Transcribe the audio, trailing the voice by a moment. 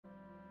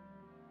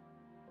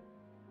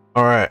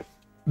Alright,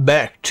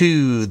 back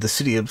to the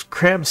city of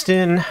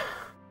Crabston.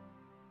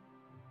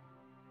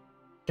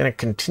 Gonna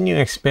continue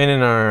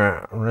expanding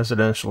our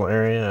residential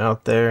area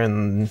out there,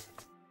 and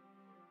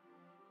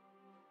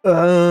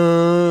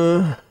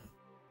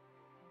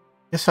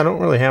guess I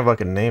don't really have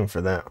like a name for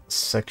that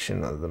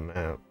section of the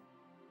map.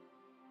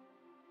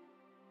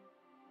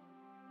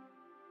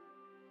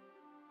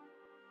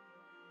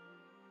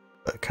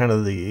 But kind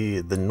of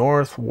the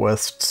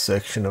northwest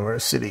section of our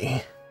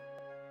city.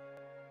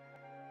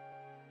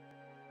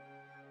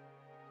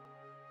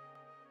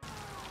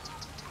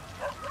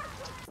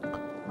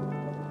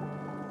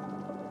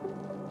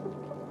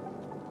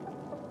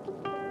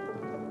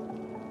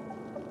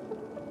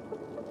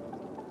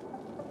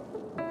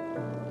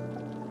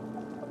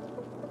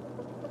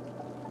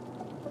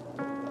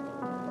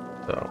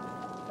 So,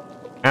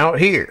 out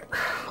here,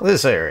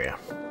 this area.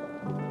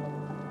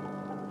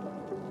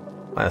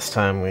 Last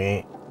time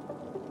we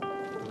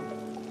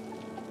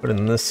put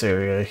in this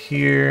area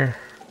here.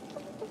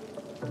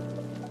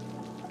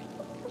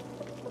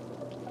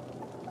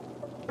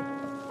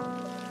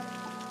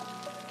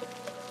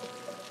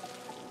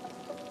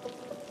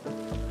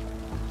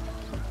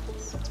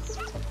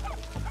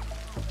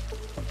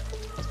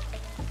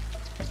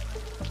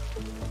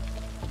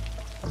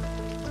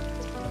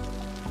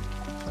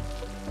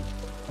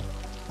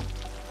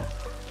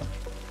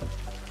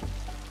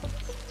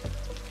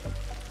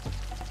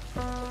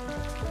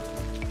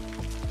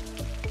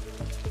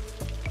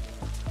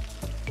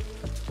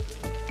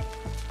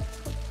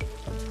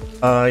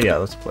 Yeah,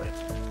 let's play.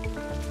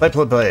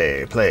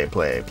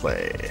 Play.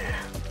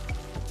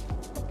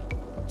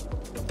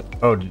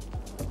 Oh,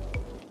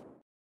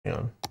 hang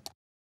on.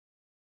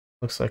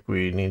 Looks like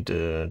we need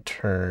to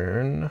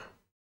turn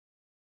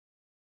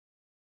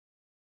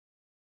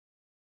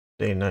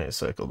day-night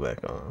cycle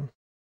back on.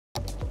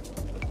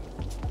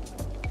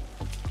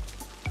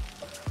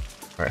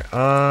 Alright,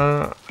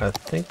 I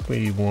think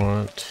we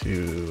want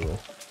to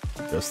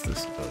adjust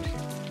this node here.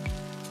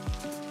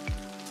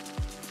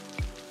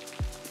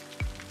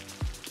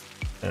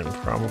 And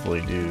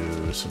probably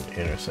do some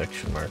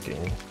intersection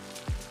marking.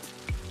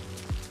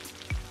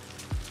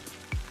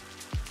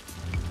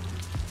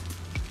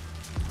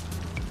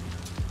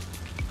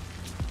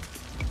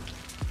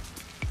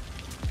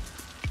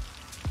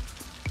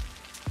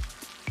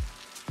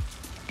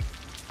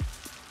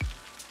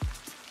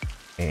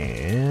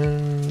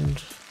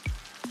 And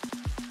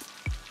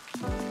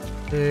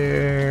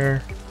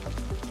there.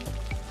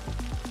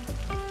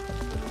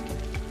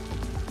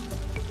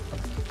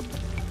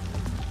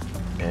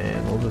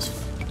 And we'll just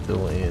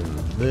fill in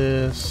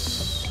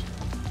this.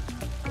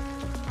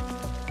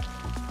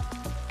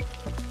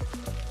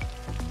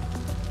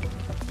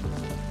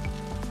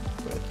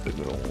 With the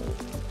good old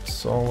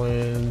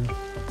solid.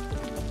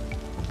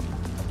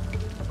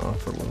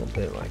 Off a little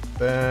bit like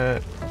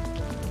that.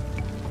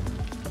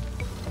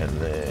 And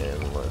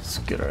then let's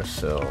get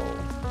ourselves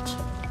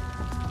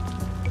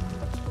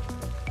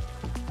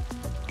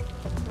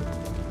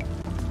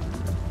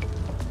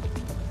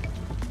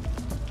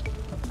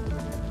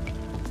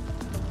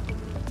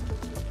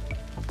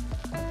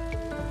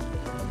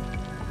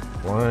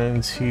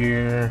lines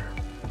here.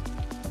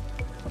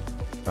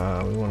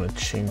 We want to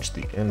change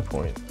the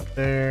endpoint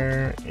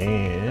there,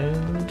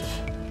 and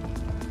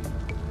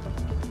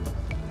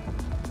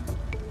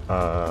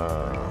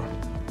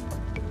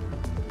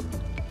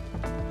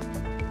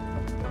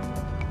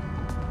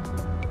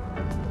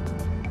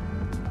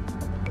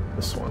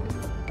this one.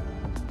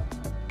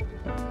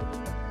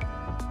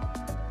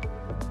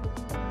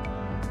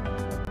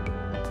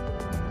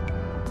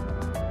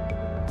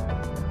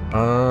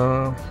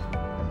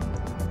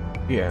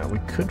 Yeah, we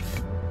could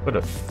put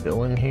a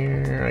fill in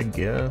here, I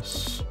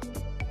guess.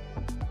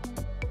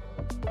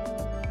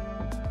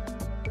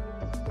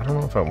 I don't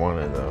know if I want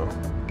it though.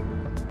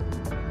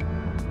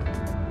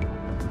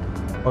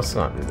 Let's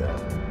not do that.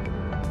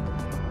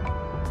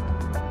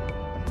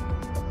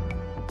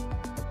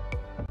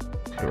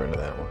 Get rid of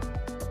that one.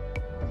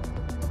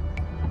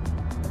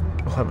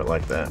 I'll have it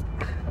like that.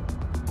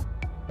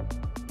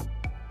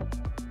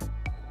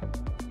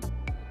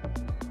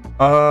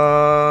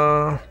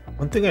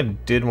 One thing I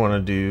did want to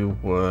do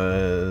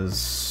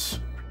was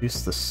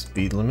reduce the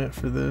speed limit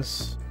for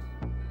this.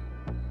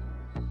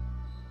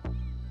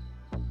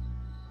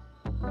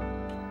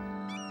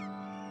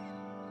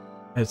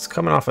 It's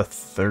coming off of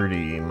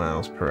 30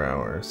 miles per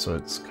hour, so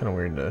it's kind of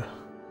weird to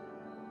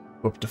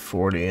go up to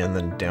 40 and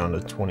then down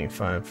to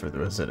 25 for the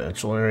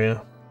residential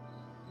area.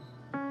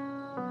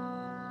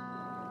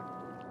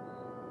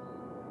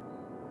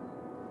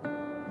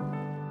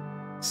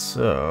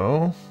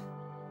 So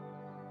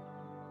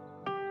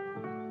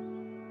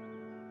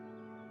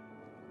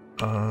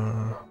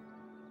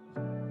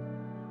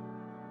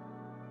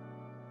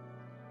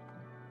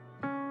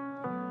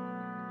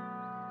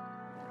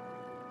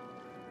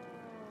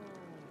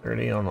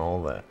 30 on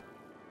all that.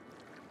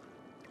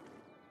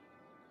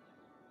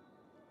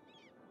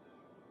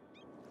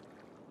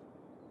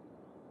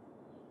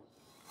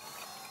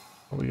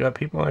 We got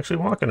people actually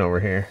walking over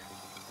here.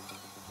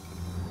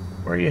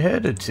 Where are you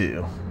headed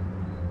to?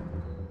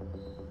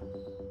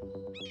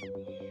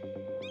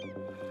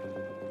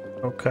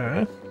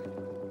 Okay.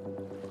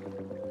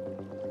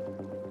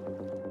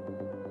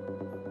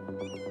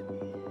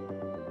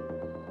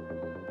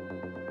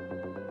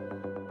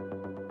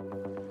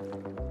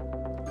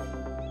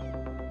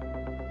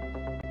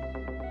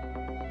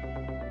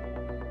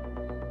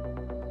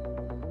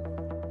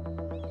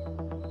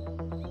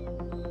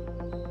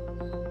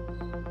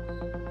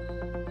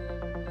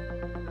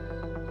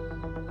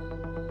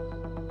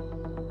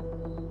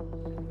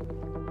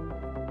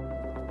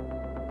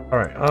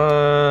 Alright,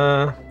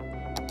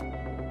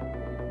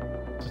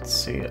 let's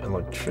see,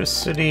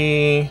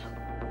 electricity,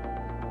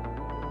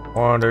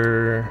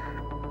 water,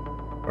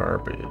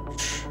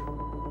 garbage.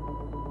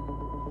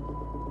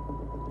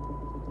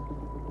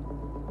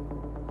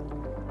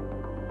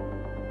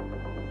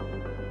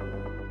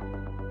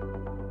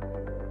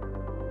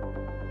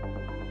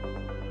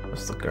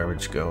 Where's the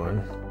garbage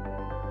going?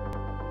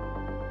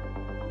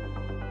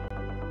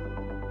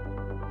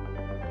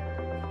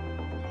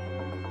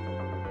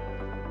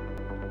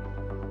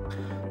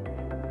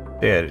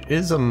 Yeah, it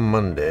is a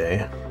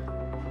Monday.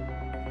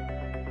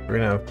 We're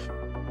gonna have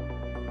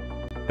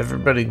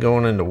everybody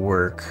going into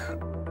work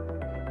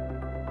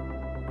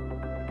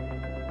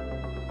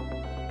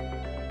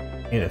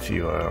in a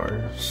few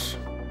hours.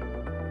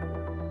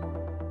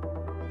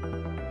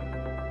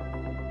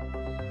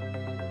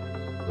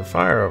 The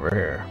fire over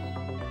here.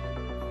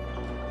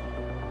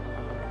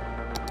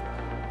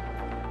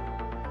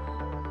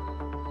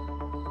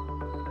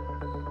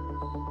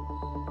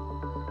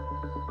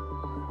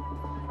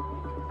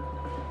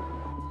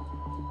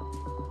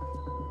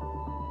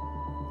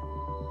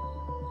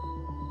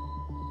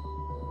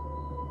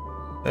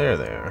 There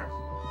they are.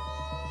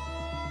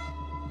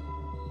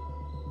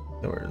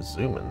 They were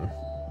zooming.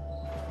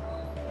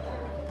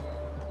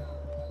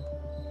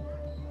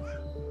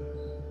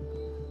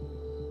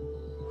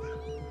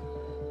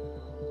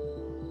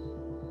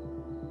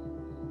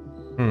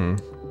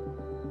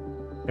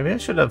 Maybe I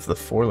should have the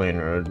 4-lane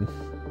road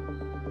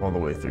all the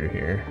way through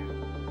here.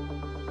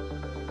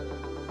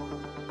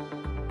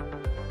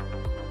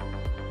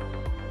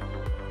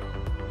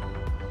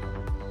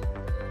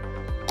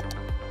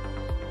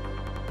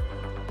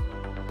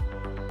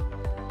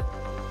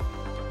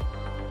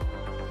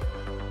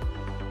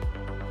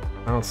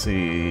 I don't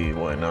see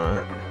why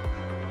not.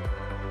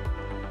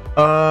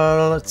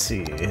 Let's see.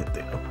 Hit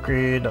the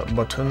upgrade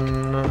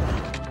button.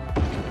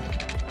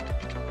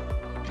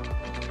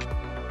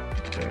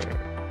 There.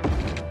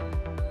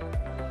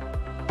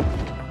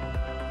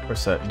 Of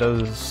course, that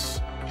does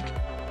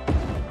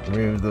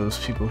remove those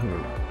people who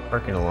are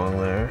parking along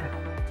there.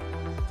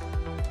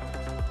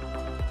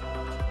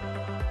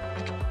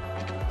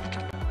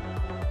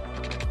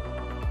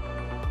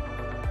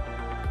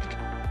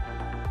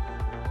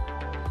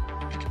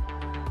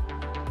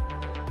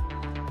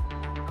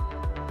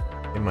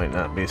 Might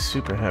not be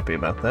super happy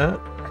about that.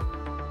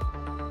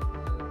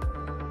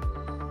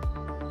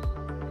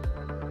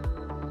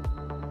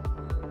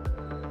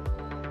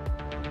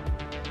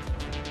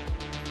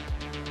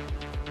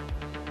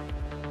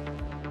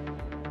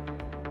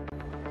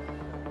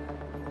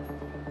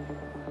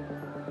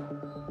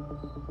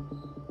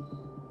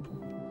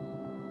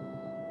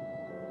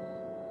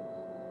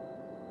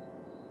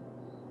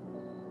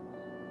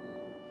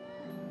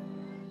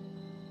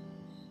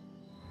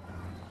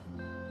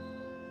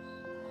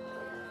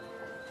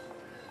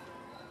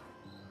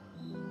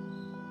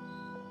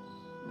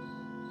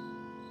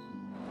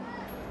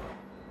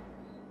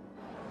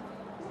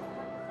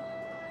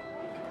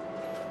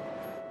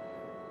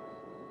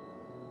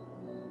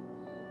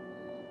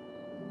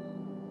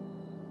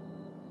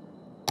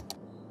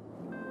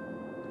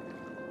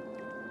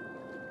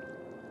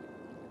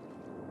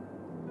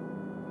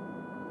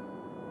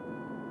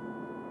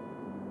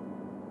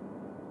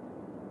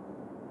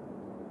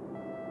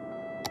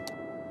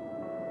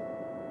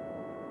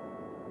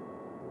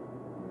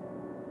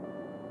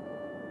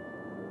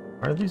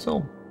 Why are these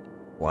all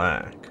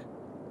black?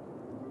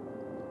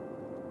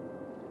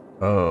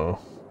 Oh.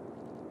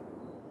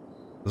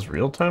 Does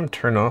real-time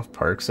turn off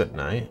parks at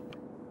night?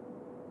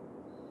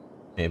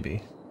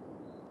 Maybe.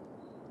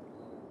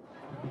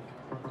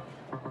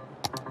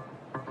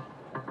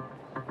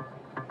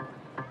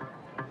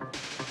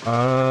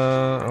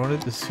 I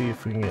wanted to see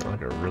if we can get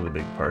like a really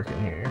big park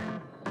in here.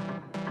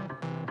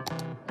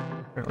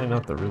 Apparently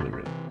not the really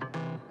big.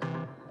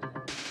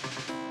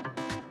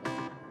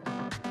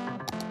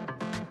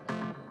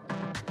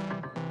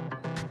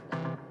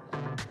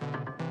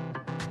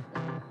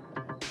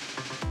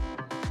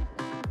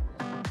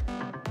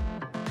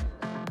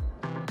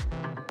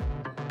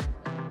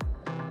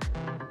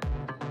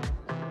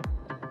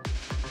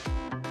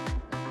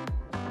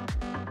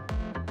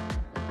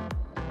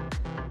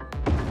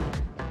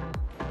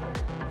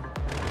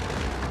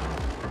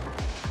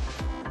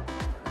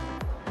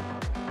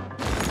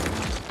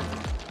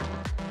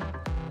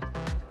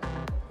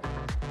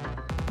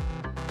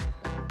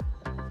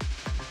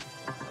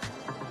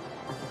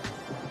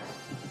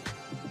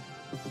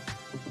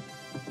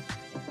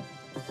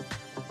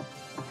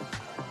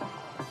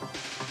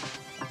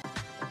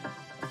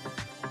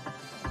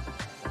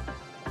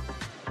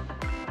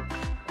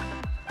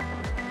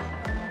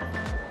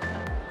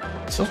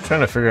 Still trying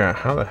to figure out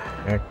how the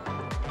heck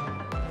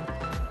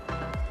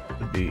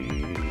would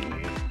be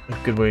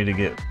a good way to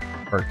get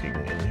parking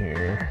in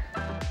here.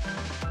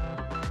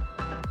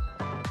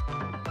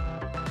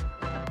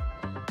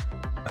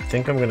 I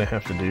think I'm gonna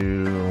have to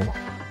do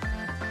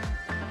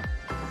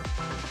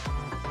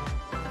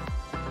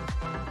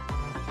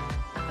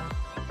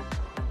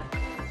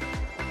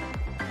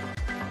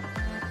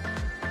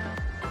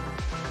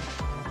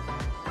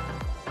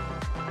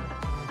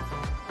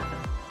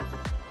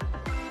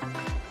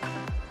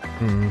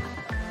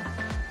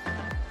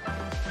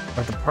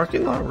Are the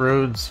parking lot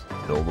roads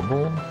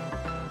buildable?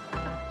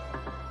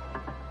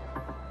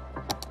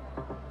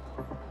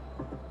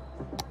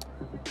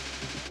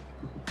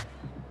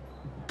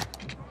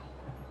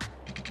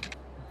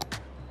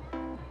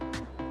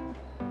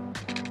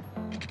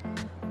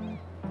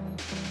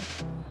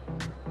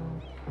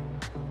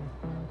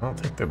 I don't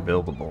think they're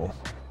buildable.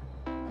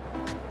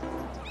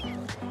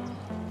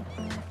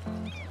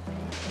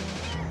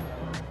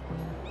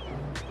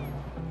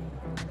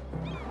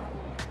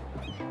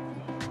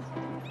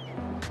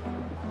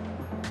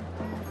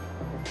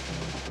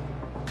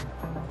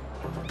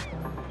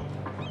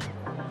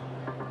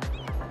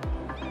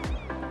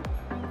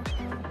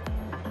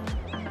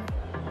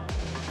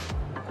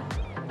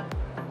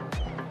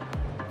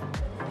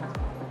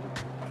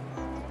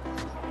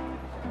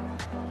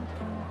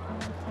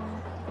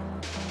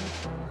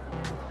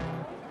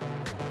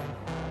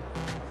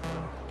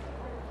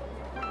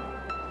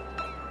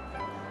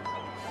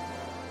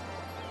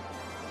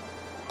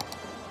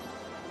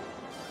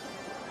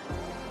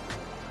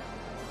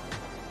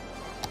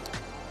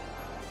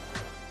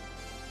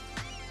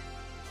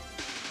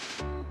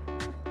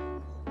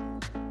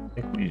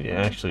 I think we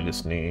actually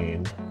just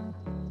need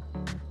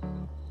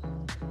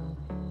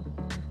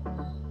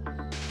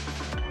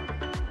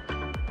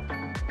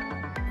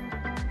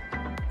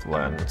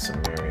flatten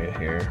some area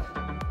here.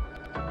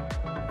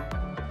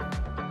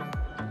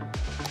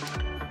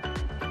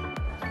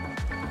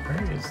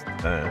 Where is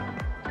that?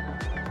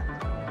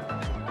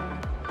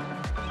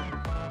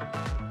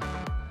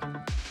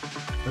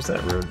 Where's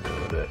that road go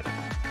at?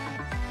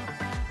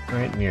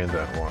 Right near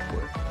that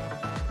walkway.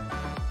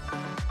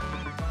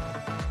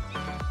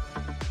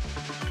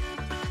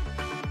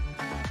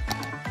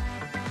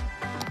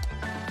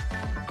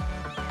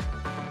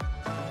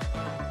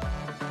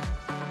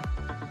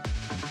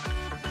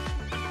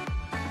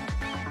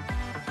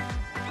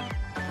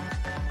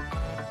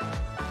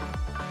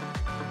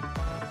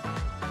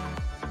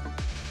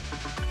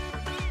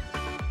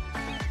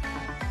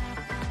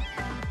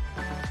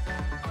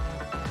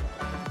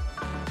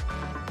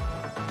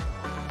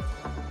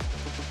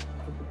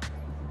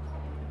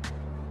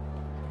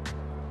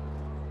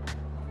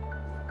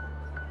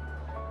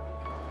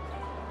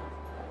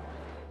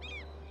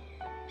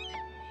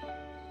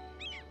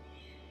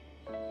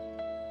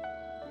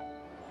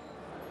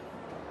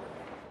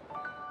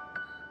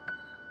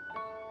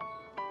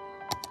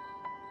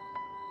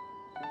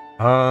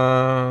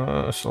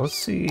 So let's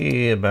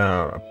see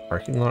about a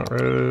parking lot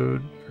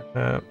road,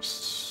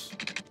 perhaps.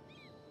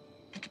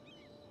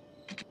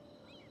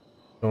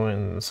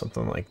 Going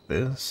something like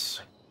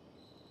this.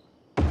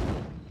 I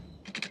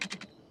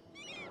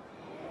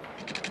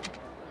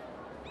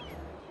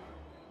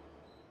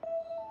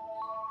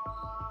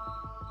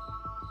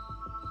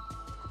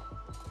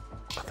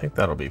think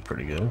that'll be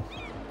pretty good.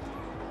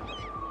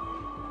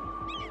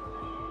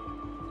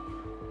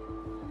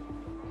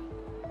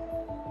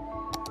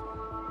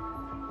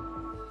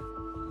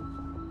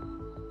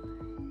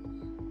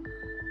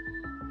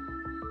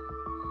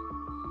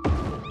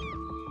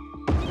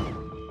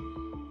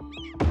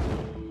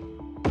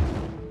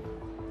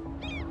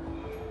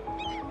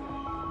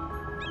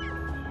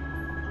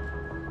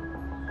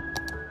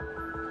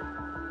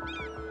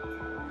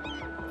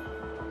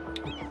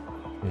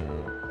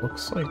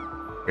 Looks like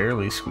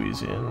barely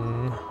squeeze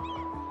in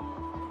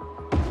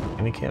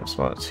handicap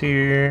spots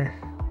here.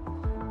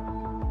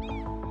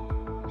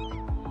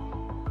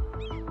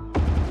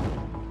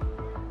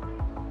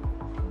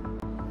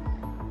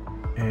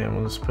 And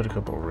we'll just put a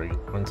couple of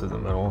regular ones in the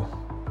middle.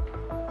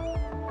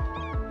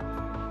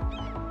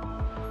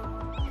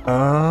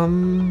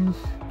 No.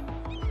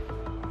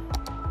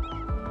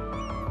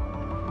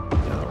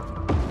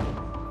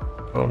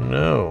 Oh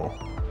no.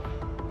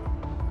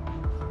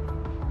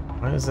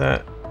 Why is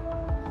that?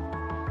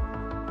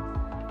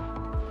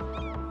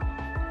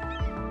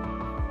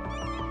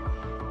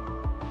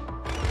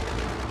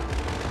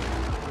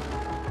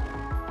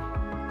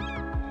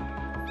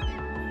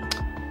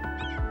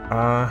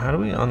 How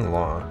do we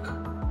unlock?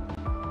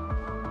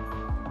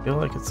 I feel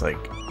like it's like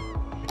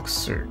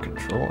X or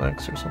Control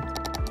X or something.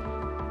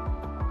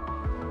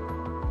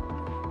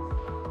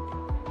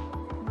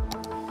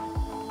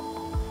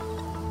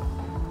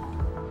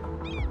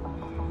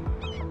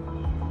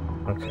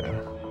 Okay.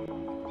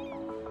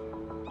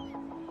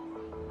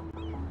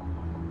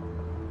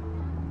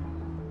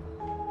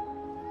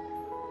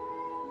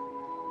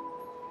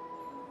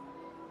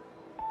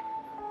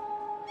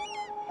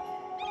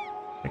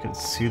 I can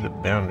see the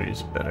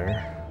boundaries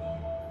better.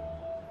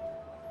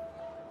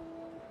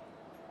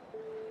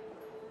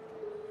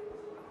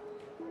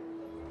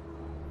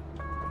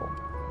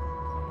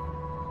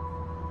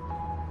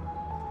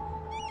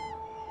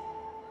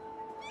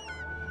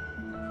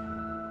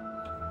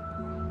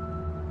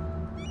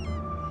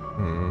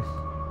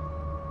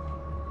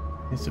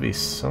 Needs to be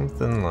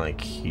something like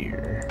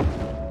here.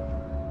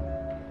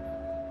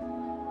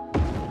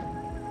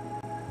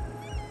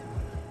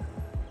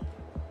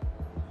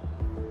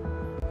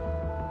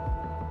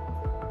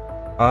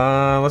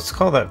 Let's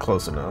call that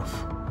close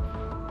enough.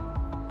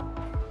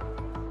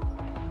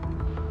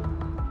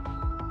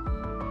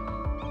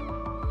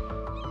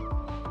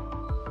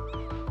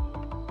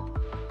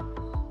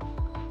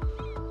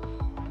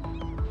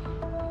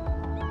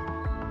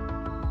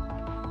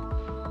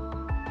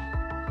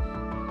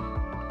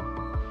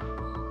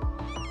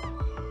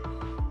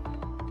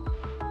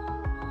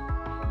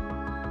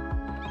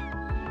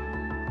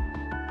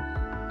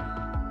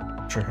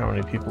 Not sure how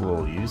many people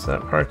will use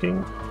that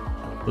parking.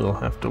 We'll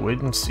have to wait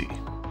and see.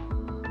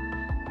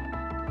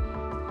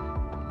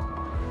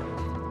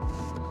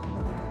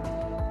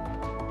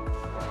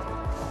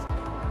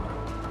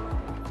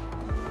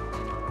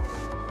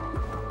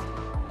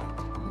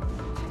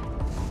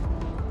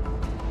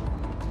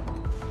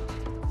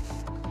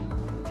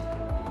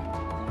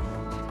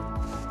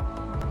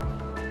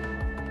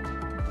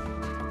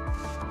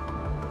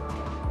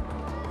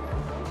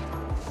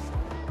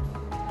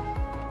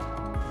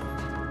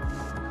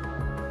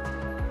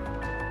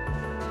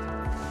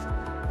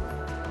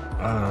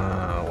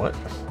 What?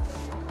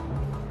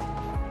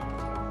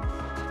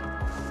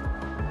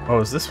 Oh,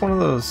 is this one of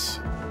those?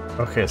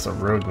 Okay, it's a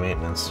road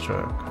maintenance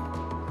truck.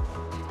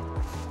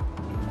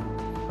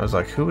 I was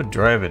like, who would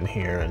drive in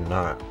here and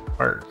not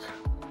park?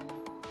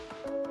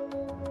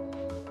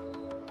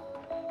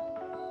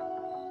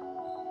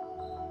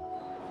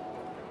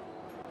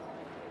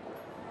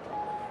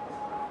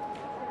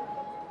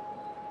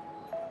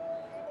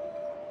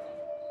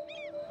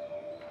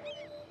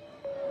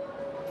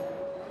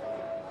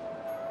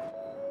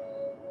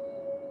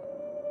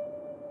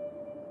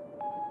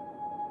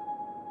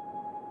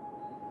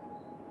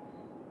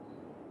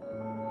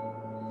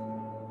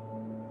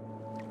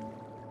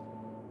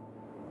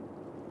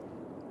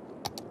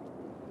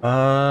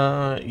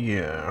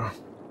 Yeah.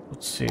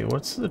 Let's see,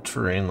 what's the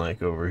terrain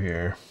like over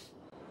here?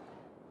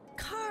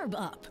 Carb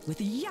up with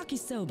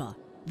yakisoba,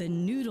 the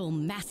noodle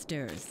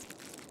masters.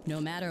 No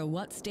matter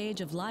what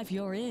stage of life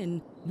you're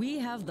in, we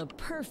have the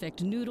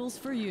perfect noodles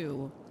for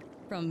you.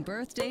 From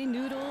birthday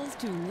noodles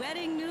to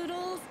wedding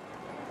noodles,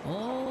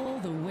 all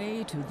the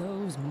way to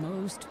those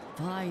most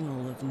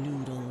final of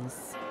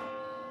noodles.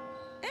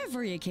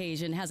 Every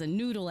occasion has a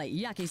noodle at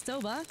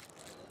yakisoba,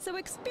 so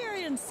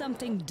experience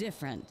something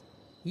different.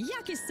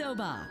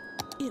 Yakisoba.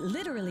 It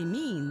literally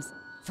means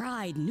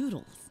fried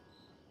noodles.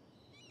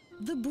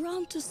 The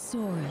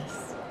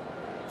Brontosaurus.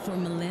 For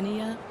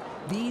millennia,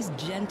 these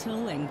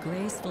gentle and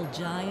graceful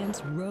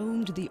giants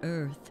roamed the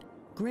earth,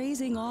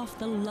 grazing off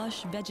the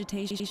lush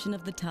vegetation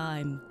of the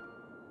time.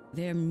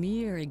 Their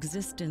mere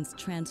existence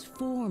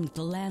transformed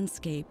the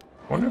landscape.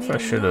 I wonder if I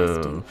should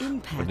have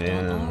put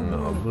in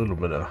a little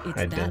bit of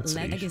high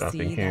density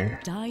shopping here.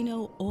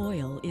 Dino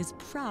Oil is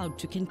proud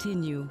to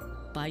continue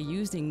by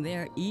using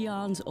their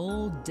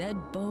eons-old dead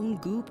bone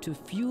goop to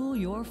fuel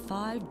your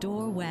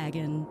 5-door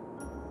wagon,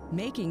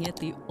 making it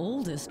the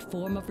oldest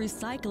form of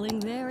recycling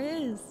there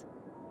is.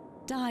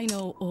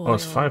 Dino Oil. Oh,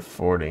 it's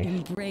 540.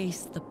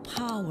 Embrace the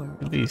power.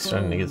 Maybe he's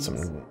starting to get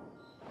some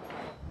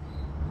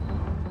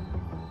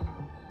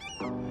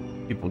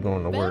people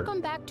going to work.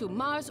 Welcome back to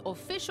Mars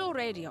Official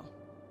Radio.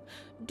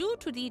 Due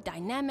to the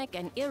dynamic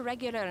and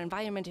irregular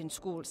environment in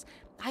schools,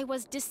 I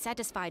was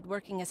dissatisfied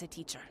working as a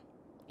teacher.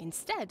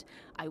 Instead,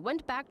 I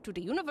went back to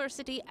the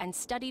university and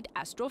studied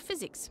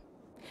astrophysics.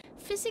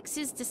 Physics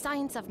is the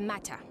science of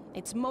matter,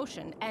 its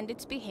motion, and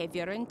its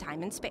behavior in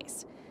time and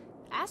space.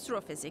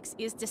 Astrophysics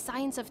is the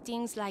science of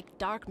things like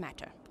dark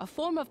matter, a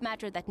form of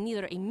matter that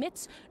neither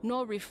emits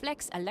nor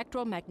reflects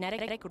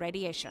electromagnetic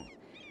radiation.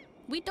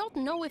 We don't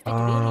know if it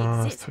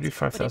really exists, but it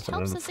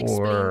helps us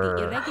explain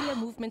the irregular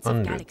movements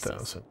of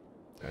galaxies.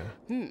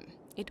 Okay.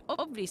 It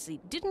obviously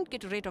didn't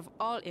get rid of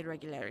all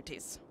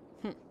irregularities.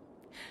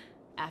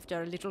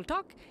 After a little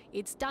talk,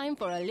 it's time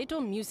for a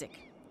little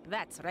music.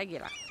 That's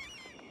regular.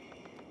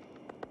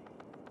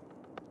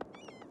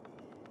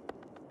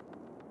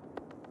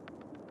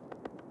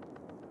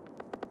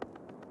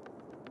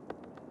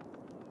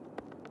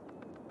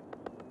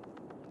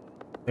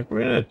 I think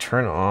we're gonna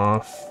turn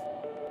off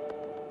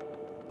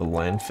the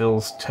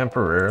landfills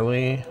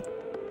temporarily,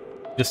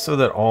 just so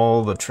that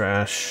all the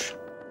trash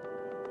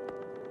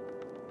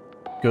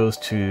goes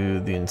to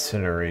the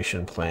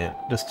incineration plant,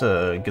 just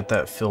to get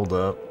that filled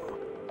up,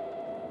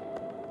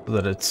 so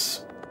that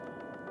it's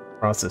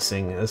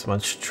processing as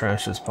much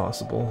trash as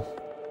possible.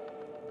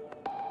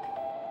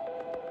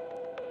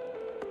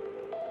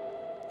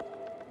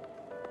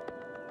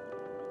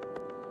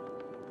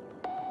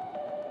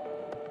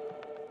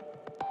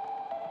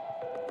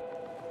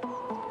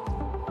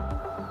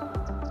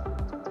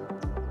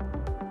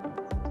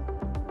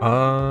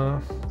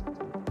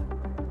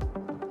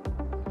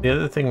 The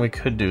other thing we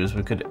could do is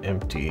we could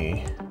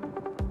empty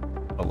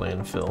a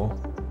landfill,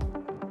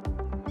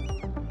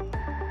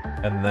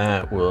 and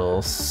that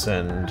will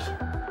send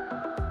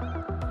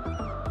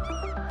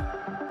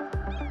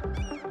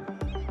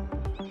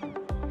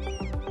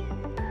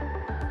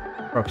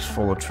Truck's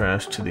full of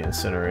trash to the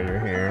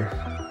incinerator here.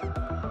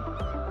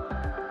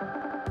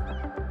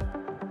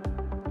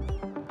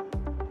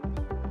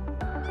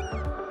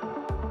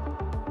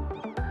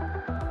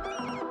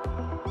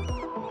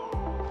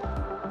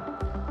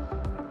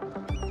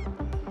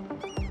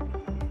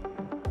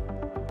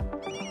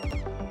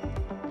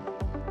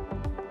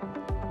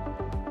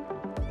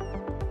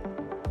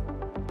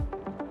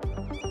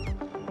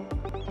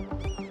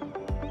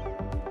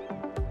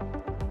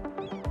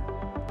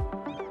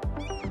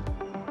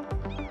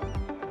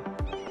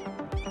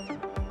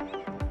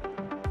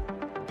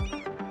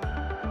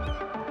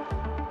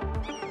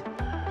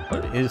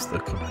 What is the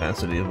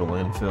capacity of a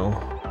landfill?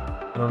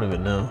 I don't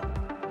even know.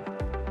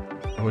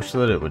 I wish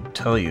that it would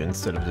tell you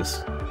instead of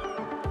just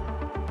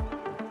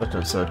such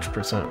and such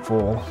percent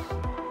full.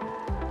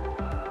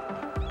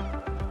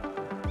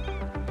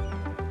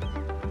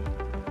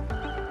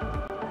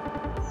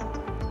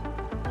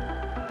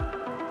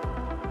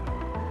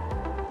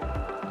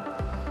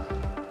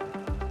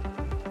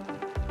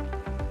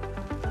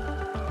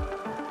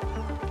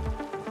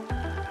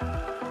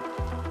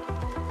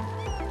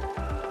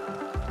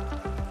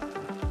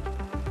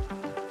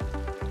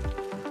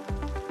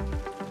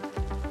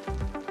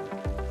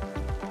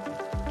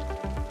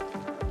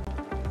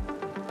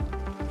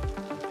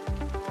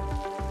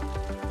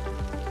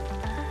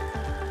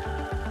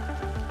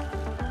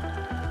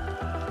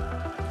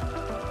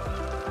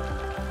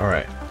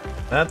 Alright,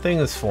 that thing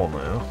is full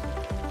now.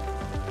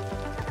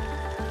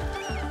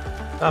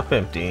 Stop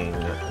emptying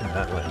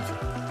that landfill.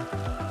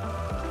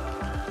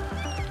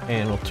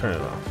 And we'll turn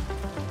it off.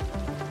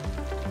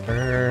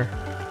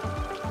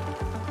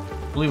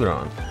 Leave it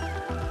on.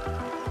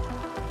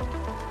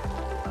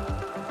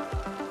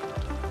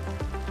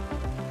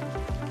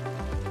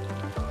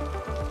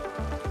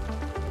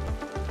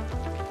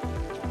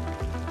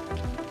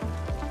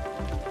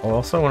 I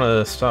also want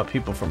to stop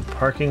people from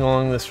parking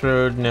along this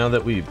road now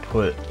that we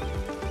put...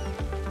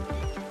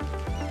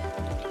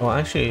 Well,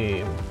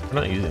 actually, we're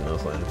not using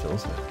those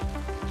landfills.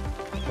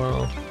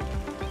 Well,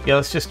 yeah,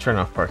 let's just turn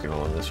off parking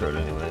along this road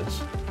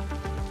anyways.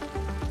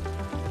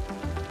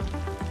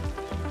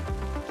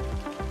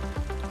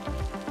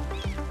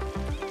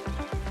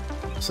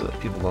 So that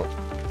people don't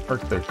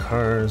park their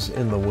cars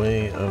in the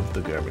way of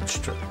the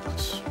garbage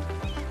trucks.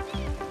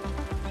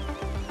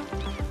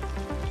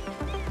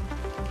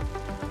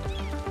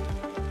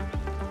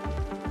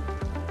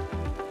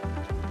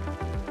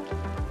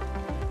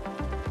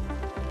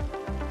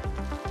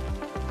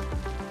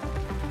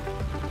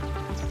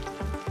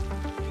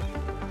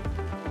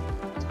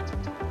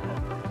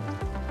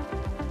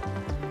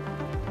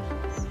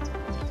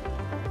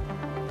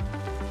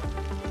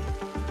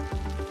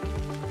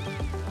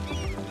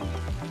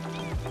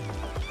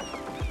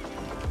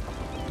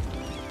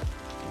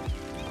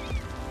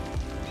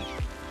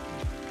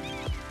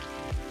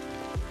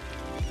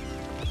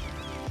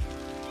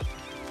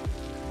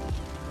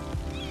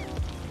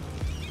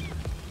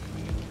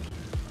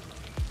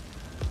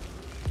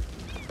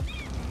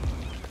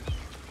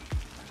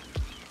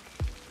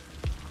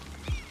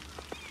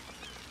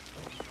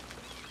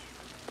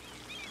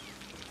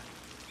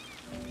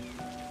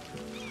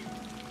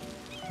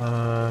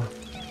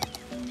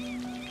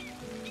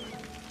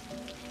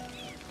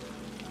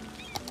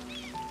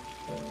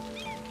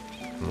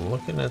 I'm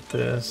looking at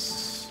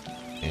this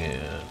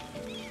and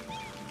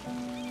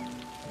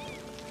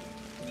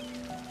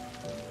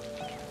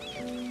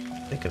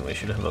thinking we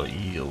should have a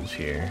yield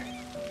here.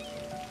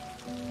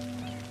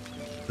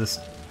 This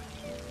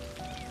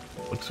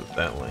looks with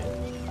that lane.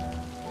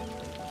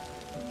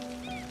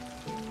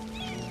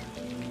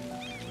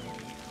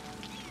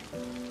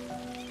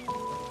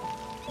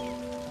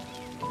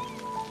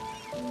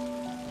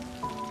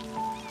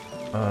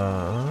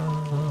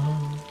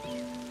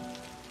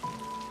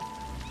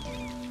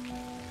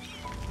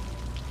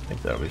 I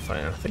think that'll be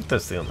fine. I think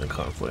that's the only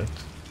conflict.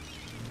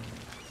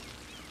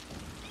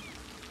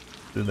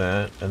 Do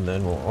that, and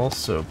then we'll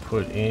also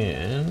put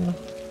in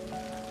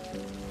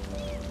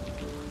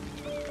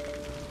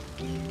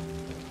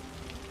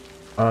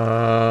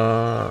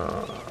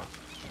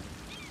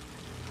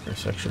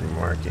intersection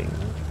marking.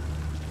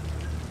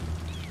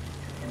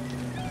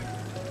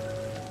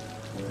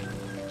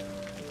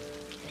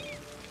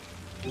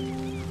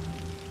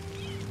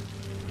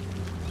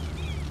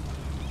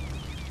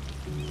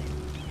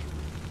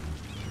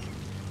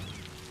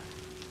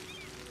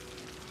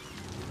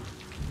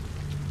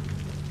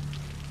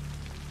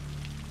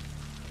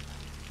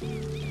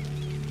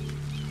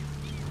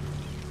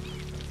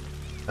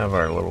 Have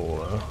our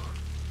little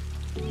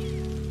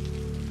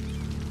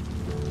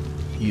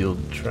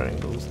yield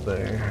triangles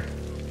there.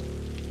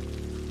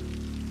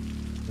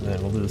 And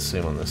then we'll do the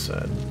same on this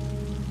side.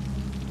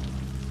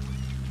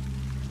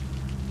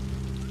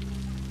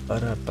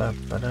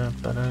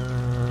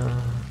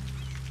 Ba-da-ba-ba-da-ba-da.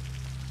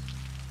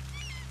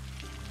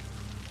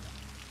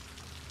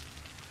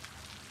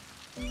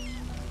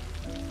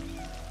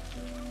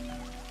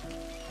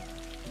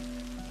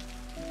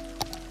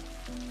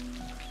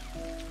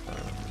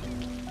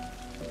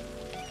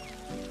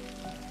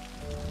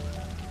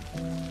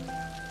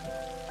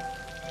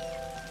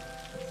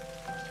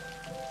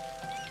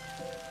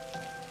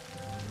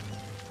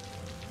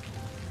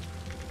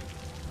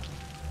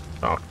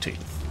 Dog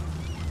teeth.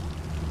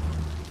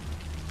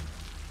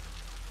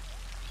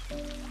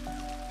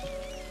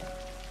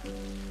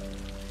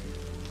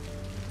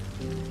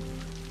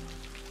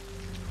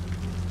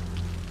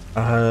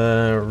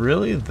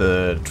 Really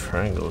the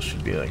triangle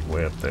should be like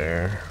way up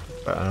there,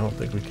 but I don't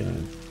think we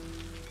can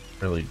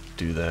really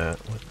do that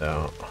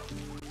without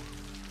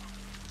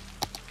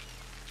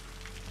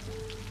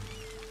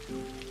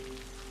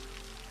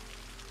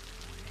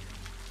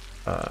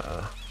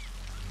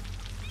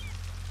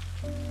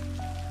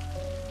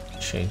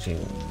changing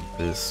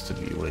this to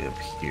be way up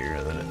here,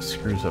 and then it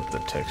screws up the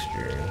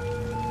texture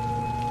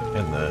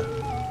and the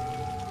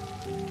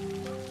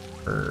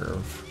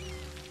curve.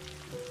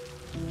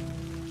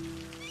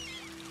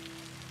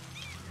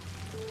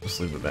 Just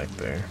leave it back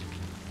there.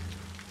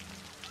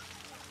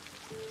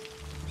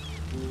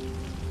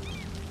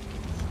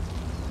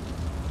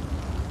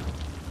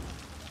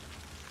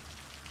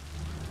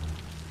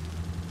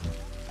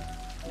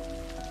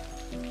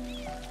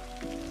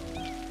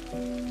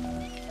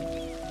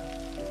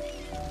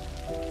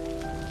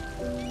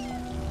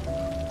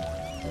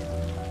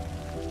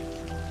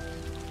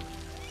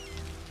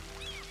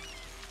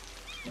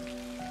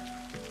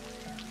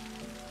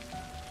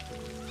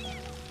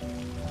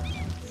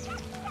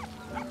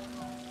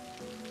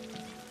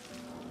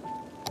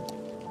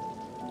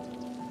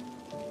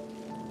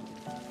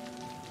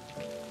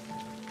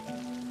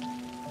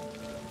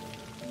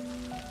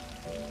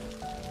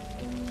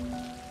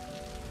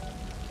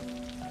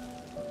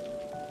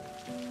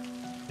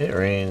 It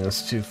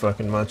rains too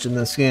fucking much in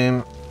this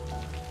game.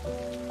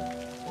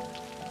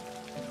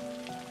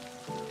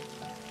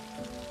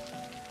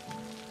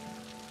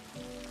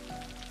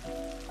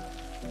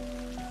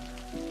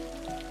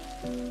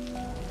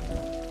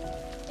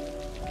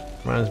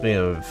 Reminds me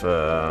of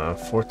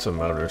Forza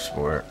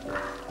Motorsport.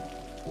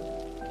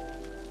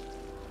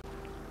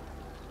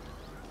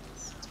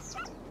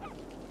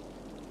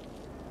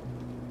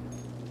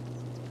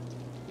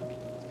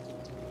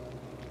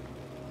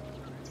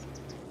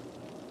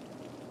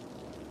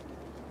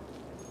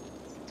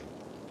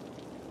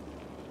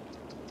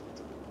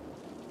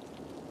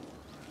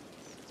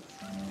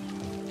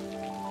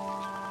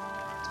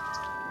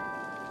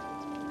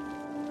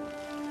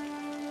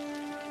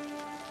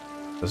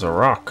 There's a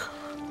rock.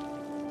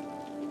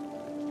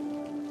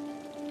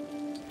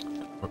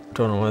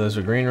 Don't know why there's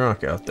a green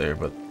rock out there,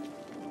 but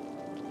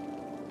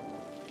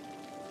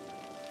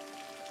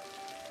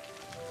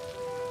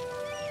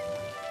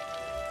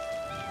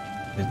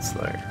it's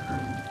there.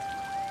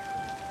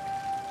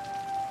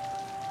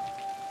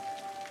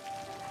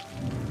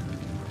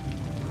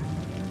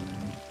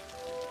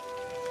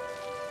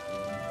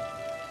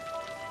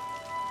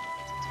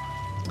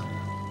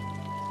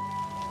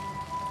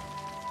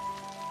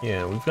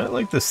 Yeah, we've got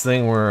like this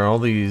thing where all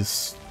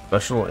these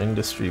special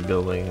industry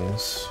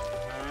buildings,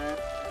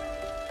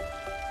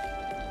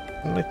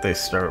 like they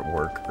start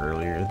work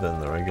earlier than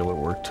the regular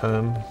work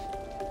time.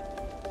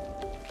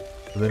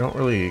 They don't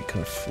really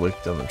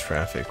conflict on the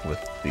traffic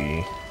with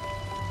the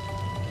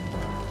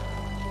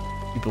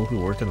people who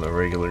work in the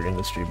regular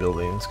industry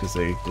buildings because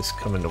they just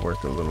come into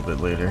work a little bit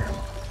later.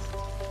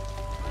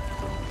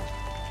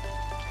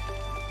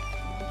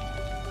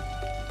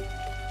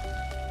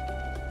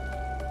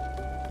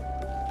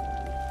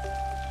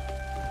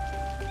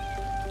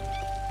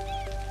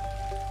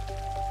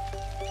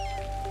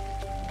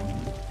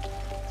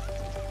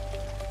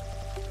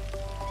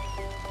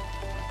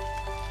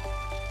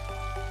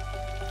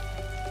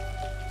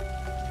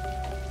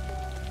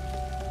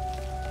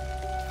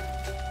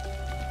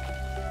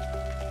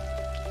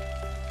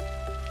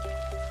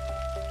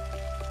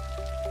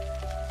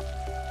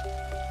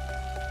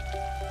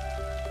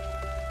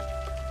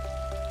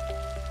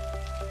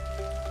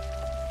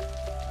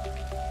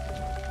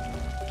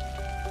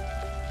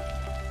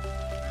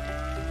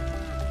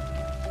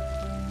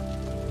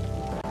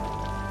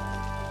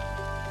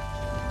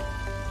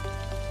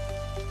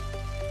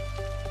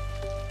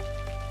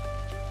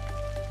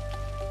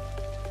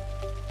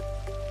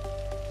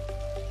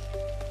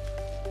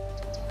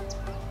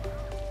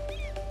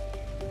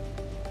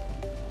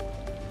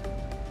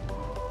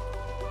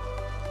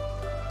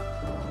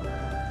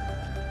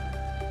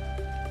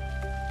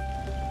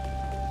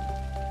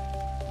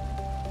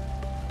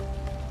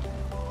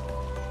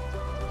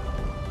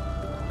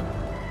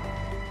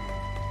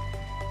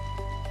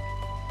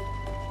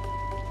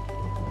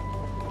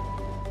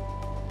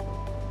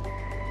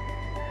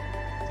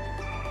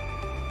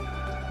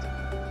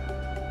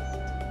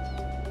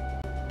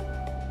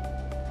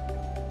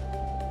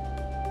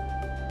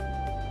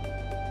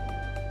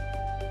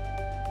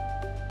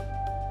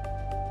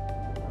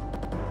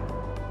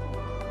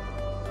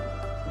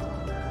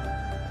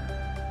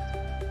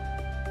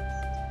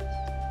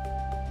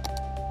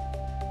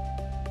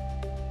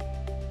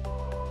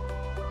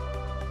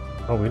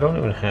 Oh, we don't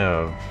even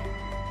have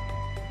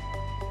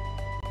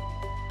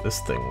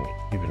this thing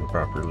even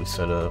properly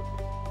set up.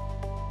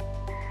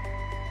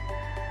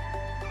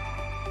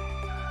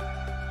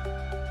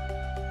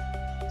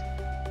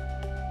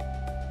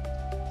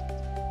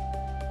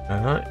 Can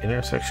I not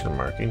intersection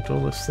marking tool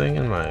this thing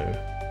in my...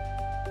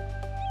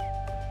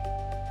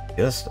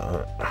 Guess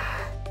not.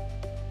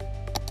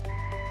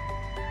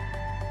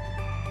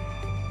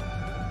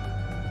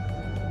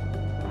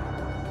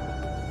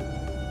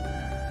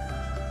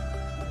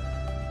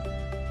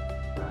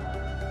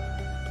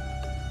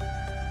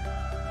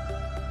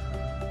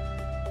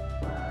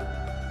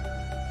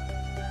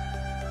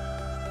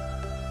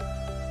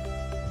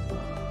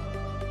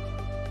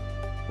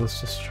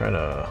 Let's just try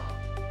to...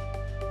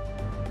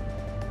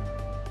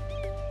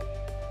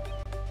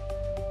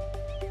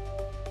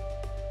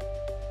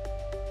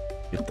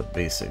 get the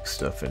basic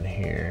stuff in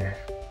here.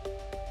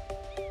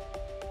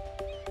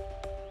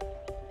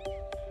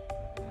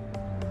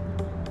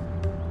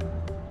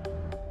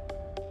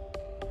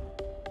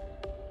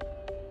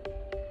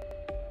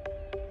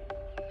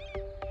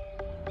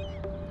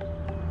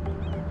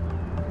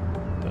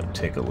 That'll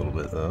take a little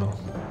bit though.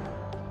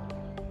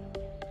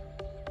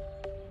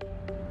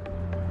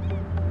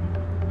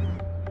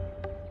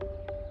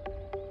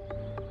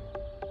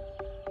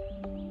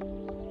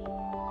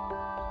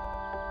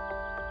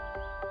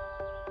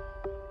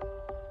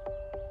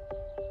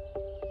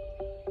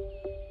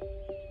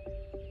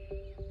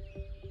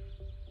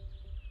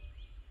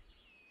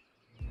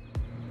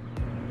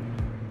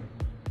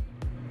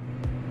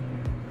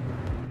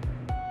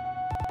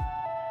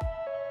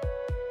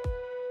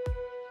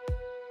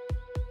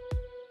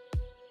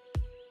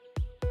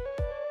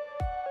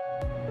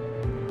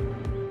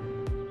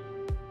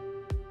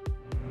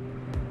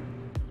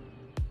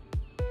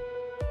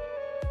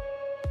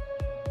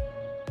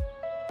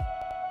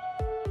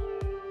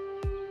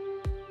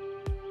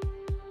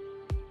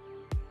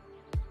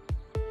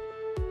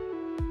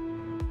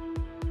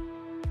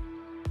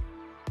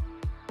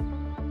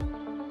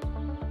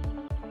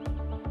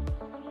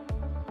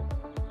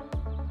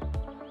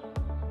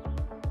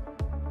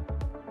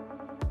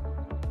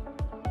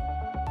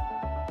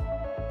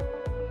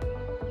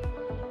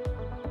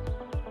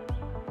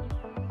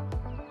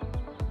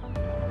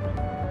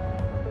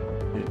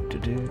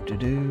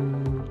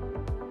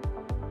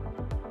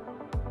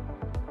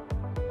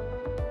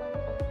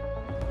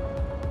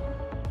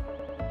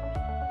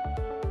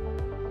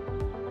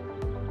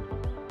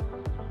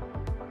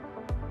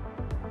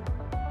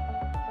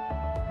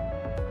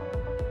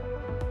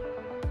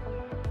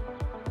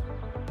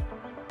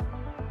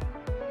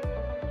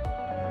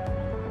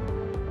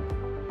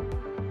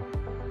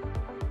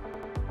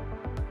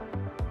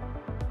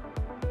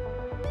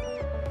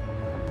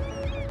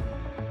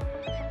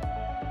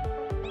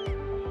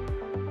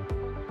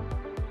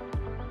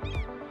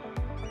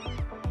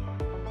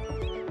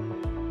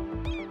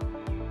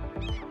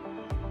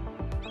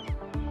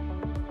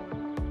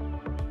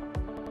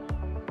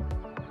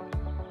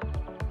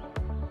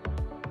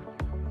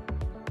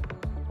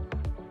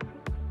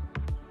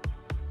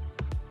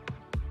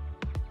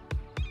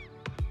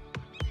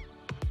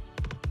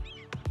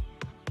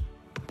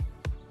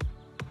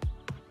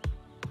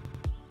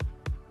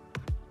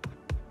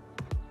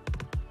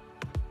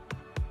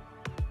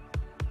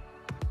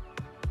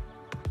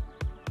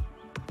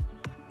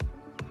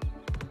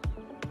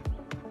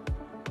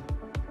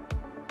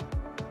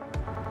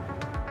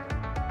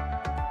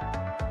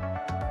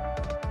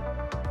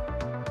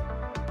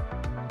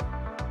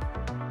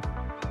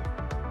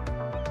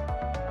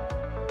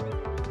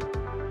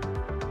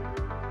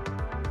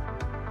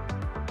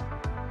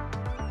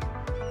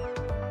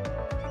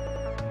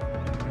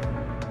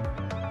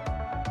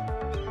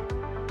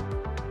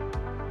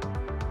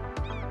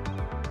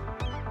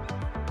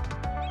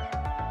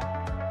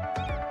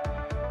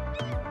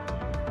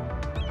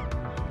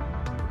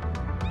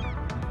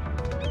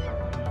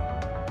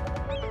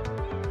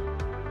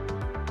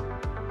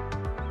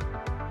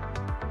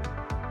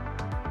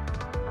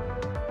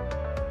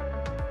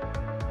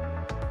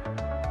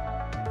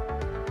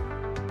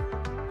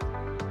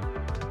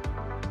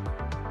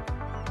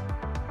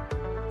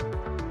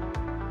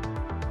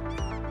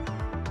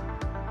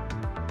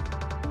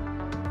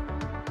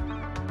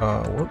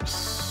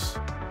 Whoops.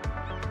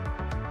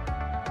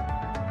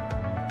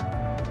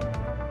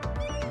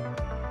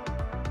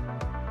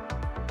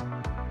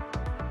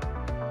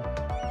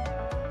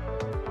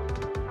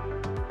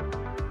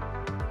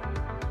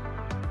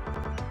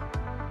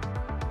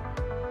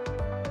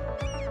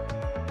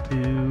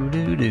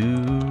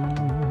 Do.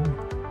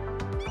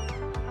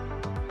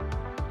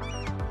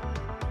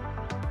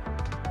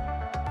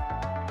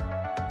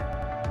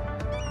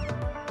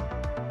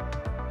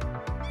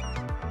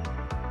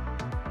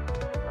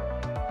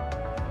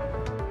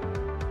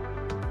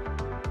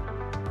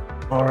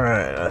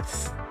 Alright, I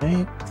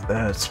think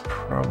that's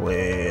probably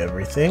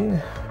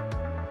everything.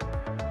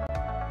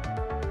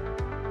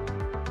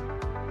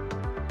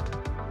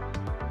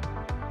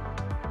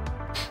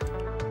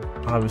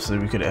 Obviously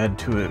we could add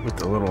to it with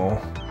the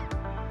little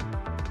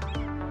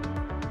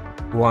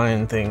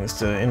line things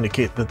to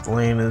indicate that the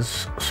lane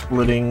is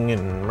splitting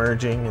and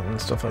merging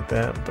and stuff like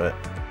that, but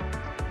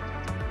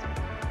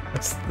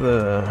that's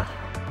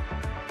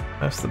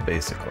the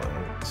basic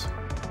lines.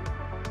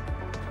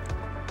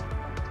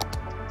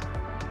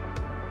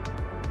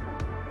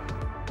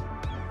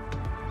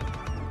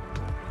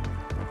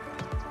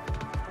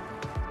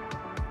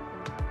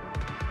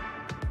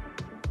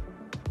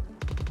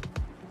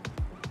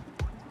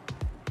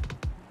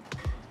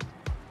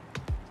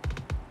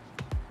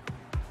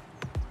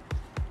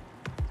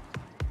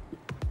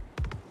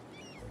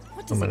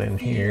 does Coming it in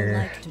feel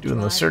here, like to doing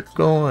the drive a circle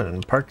plow?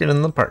 and parking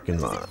in the parking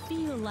What does lot. it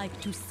feel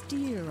like to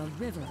steer a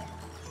river?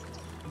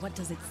 What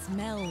does it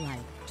smell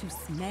like to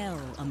smell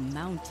a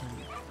mountain?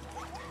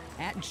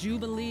 At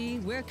Jubilee,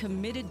 we're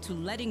committed to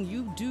letting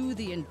you do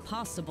the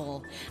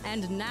impossible.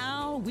 And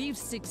now we've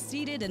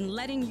succeeded in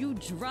letting you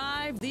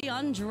drive the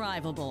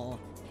undrivable.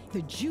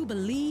 The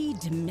Jubilee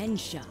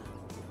Dementia.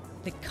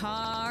 The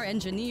car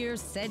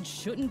engineers said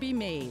shouldn't be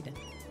made.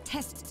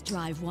 Test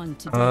drive one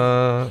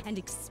today and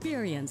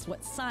experience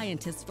what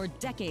scientists for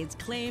decades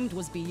claimed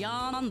was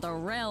beyond the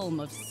realm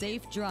of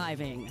safe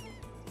driving.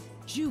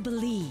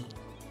 Jubilee.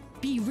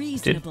 Be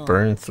reasonable. Did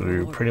burn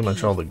through or pretty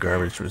much be all the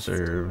garbage fast.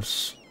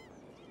 reserves.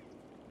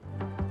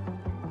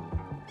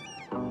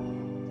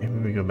 Maybe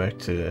we go back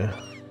to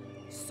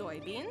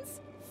Soybeans,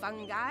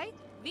 fungi,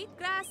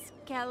 wheatgrass,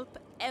 kelp,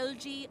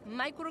 algae,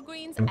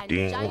 microgreens,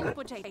 emptying. and giant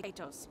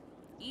potatoes.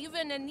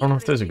 Even a I don't know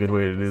if there's a good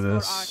way to do for our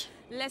this.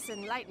 less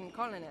enlightened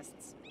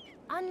colonists.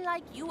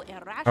 Unlike you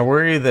I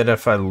worry irrational that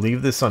if I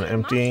leave this on they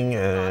emptying,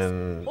 must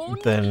and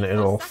only then eat for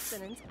it'll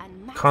sustenance and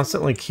maximum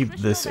constantly keep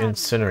this nutritional value.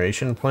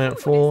 incineration plant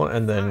Food full, is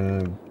and then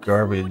fun.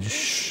 garbage Food is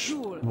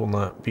fuel. will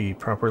not be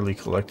properly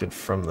collected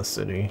from the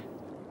city.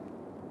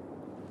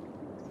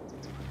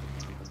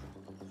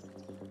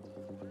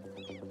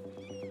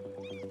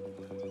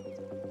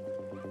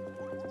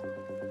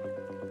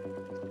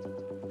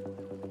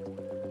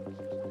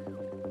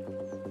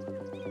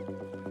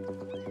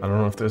 I don't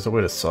know if there's a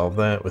way to solve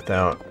that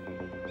without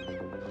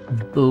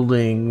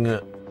building...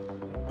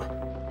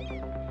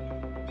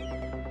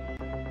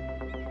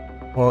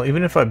 Well,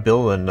 even if I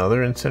build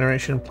another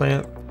incineration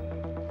plant,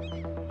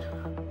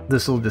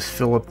 this will just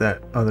fill up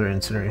that other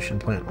incineration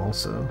plant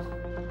also.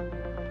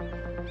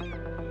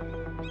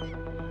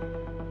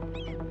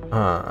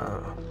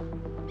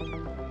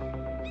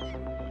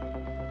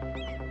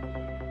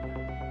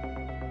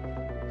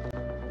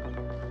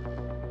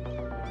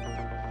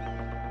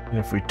 And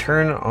if we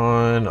turn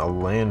on a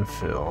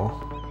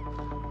landfill,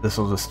 this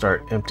will just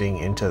start emptying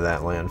into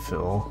that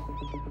landfill.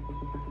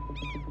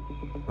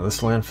 Now, this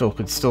landfill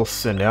could still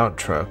send out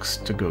trucks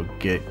to go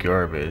get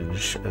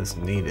garbage as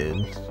needed.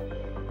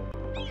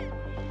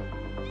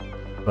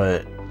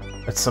 But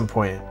at some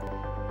point,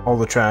 all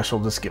the trash will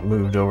just get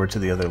moved over to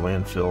the other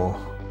landfill.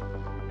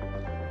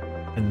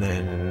 And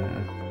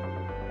then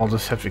I'll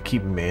just have to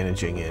keep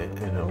managing it,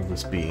 and it'll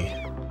just be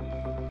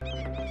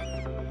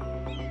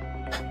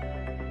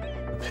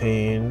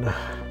pain.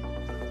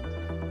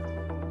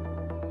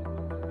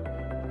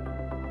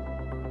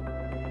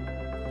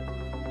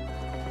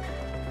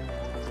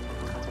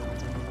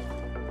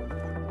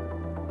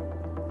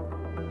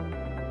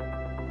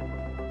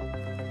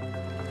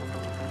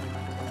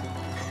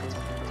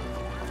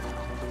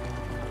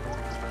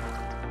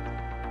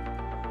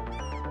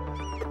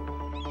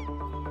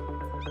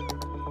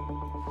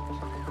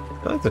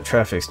 I feel like the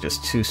traffic's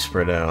just too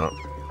spread out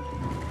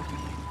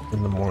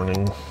in the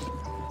morning.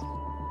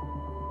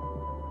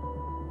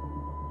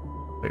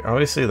 Like,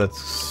 obviously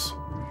that's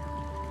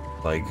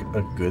like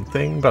a good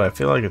thing, but I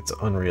feel like it's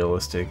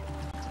unrealistic.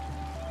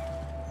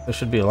 There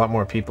should be a lot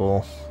more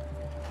people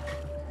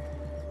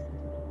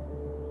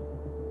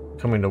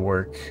coming to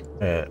work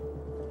at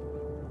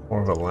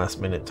more of a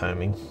last minute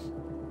timing.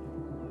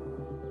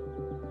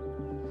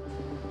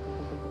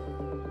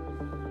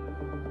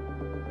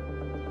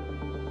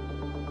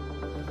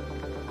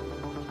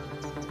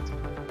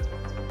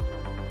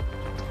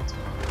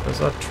 There's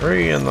a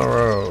tree in the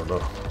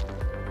road.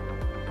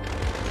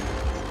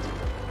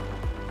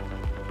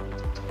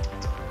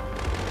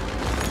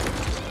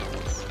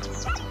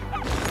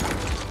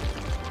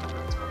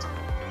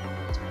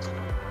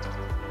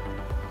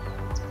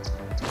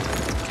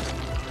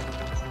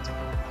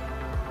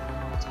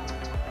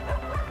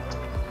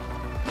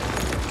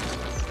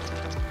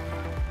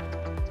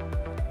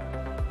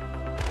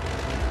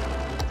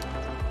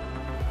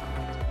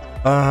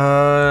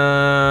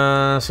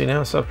 See,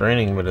 now it stopped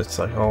raining, but it's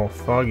like all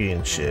foggy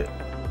and shit.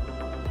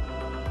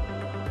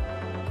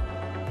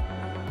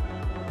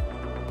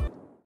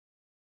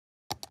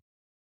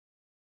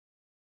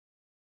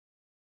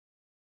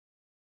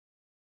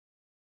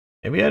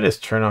 Maybe I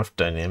just turn off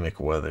dynamic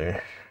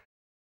weather.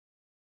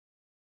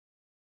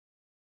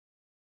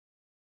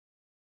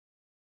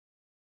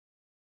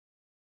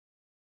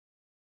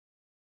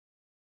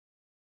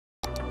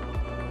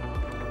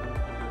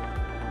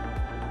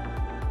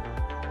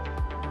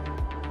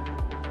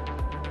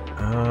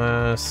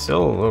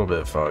 Still a little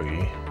bit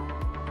foggy.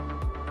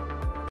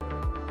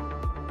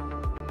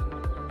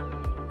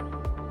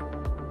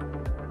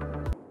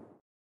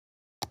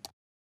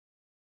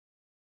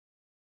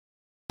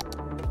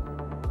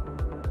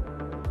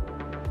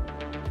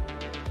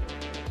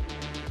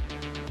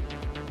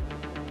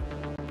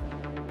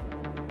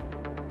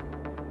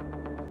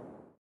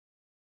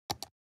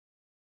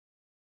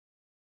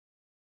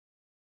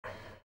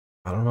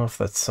 I don't know if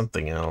that's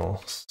something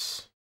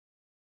else.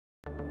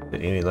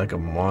 Did you need like a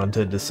mod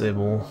to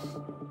disable?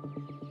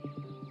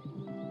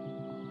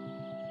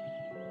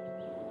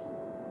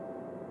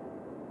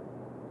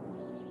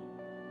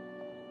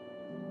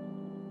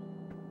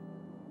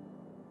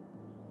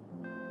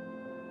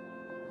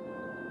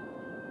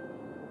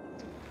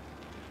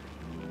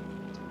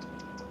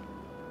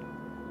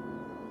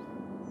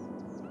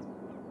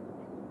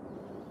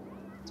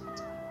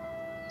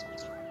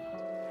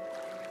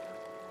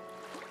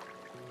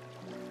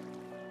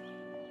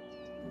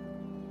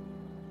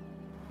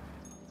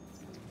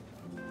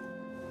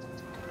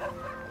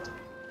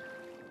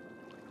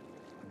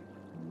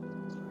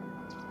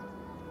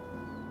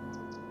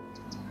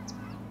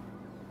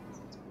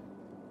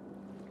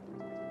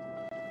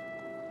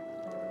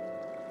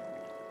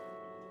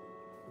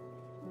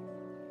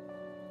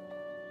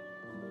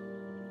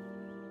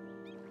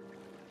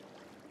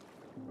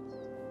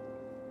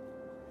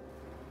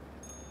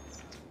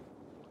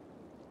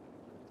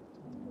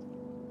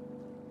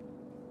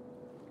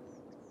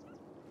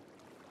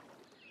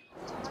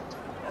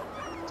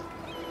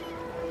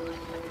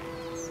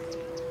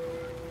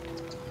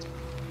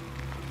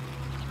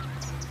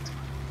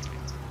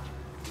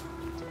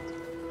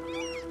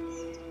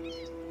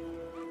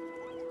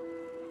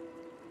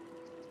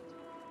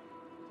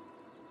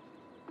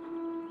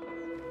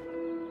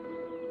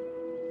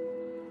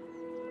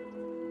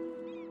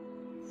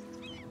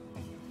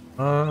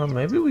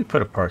 Maybe we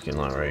put a parking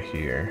lot right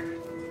here.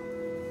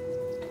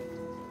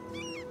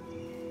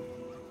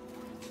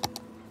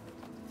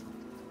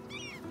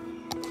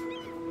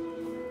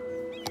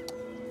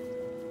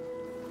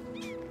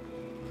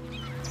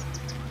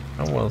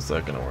 How well is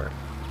that gonna work?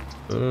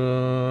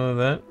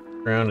 That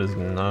ground is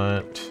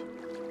not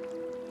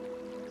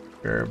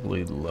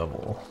terribly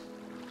level.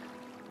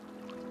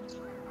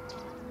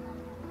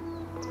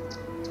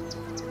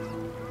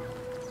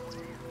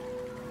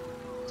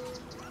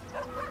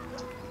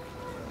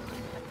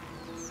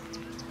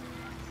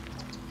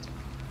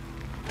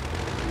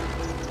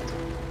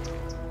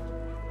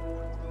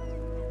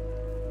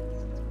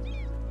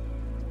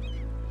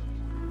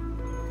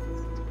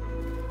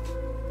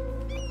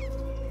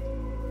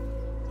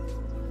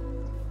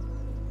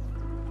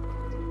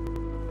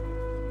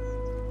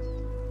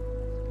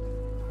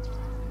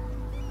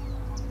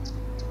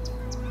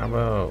 How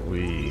about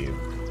we do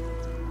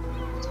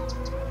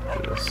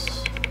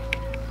this?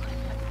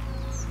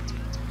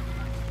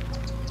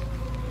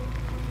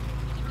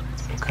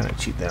 We'll kind of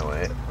cheat that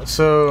way.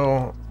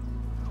 So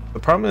the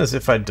problem is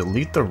if I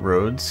delete the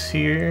roads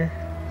here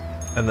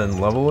and then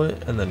level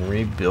it and then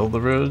rebuild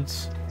the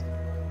roads,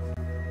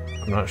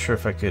 I'm not sure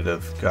if I could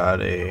have got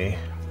a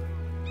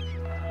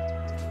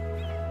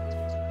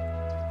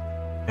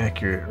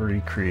accurate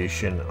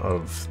recreation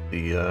of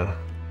the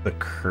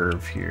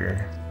curve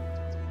here,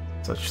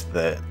 such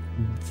that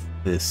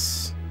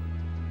this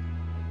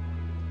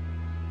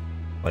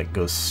like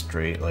goes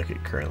straight like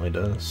it currently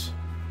does.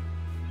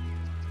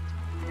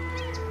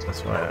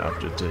 That's why I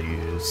opted to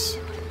use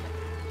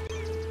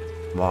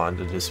lawn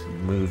to just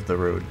move the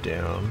road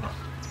down.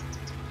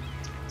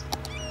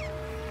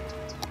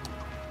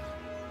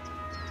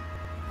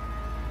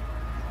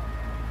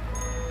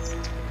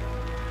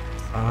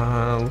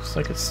 Looks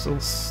like it's still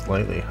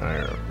slightly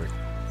higher over here.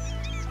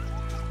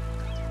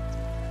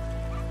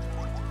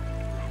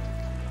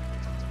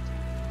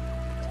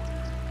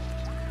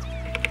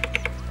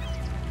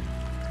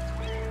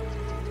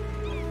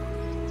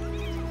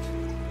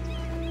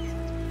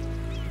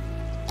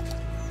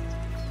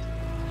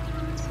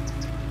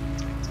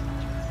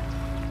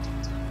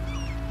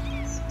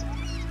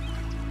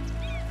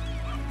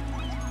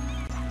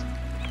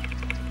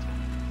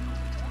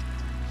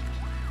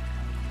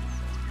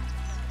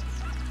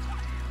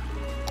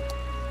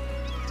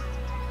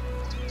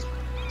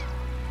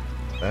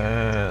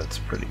 That's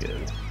pretty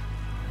good.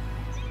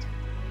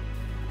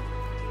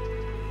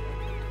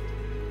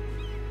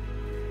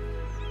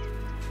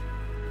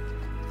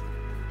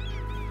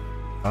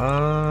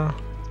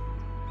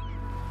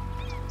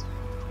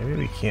 Maybe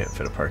we can't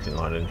fit a parking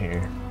lot in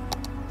here.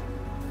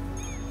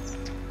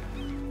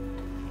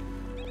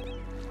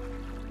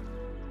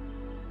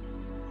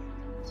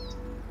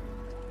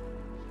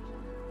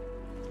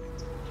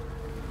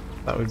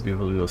 Thought we'd be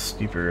able to go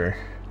steeper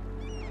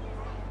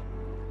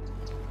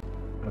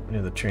up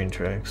near the train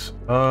tracks.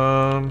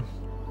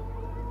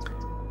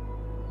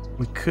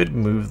 We could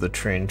move the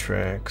train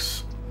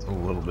tracks a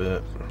little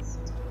bit.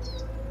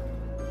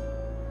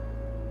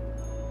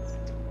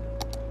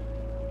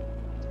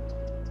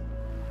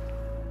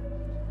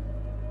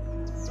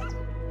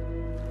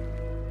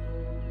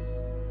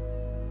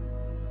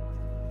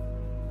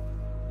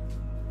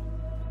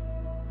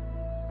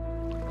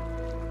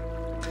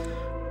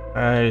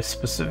 I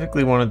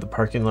specifically wanted the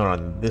parking lot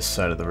on this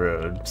side of the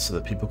road so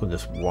that people can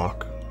just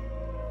walk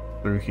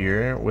through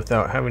here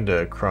without having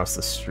to cross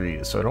the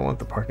street. So I don't want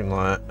the parking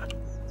lot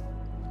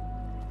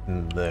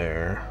in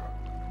there.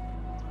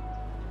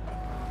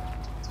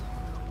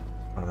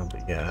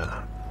 But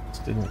yeah, this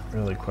didn't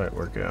really quite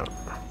work out.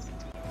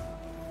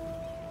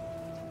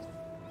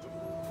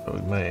 But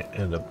we might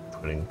end up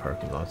putting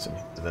parking lots in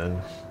here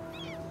then.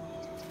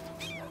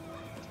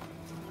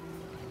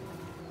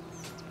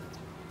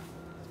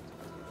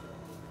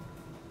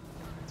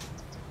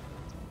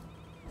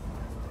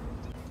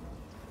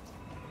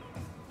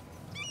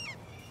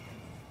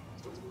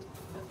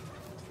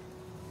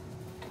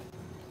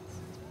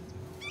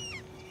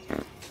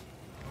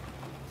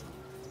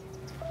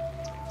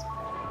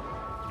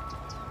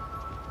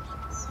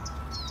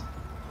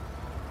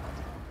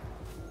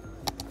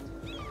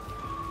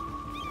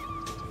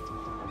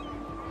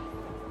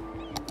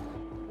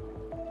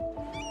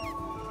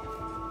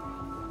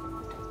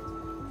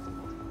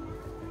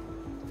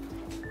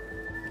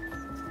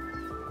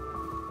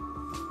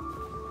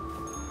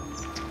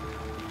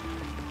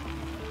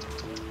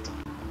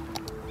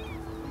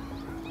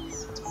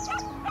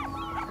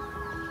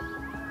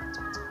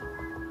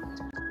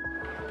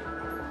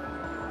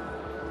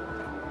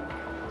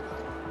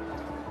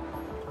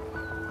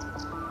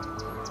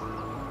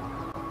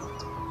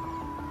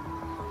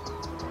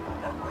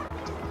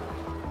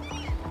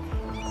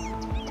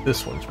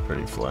 This one's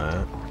pretty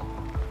flat.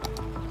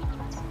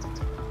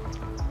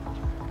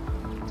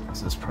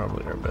 This is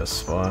probably our best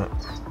spot.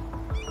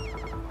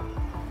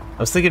 I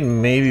was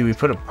thinking maybe we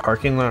put a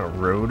parking lot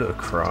road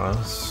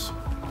across,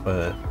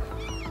 but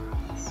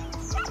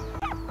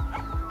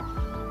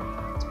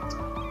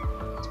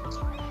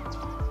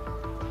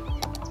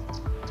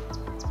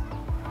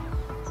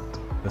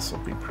This will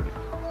be pretty.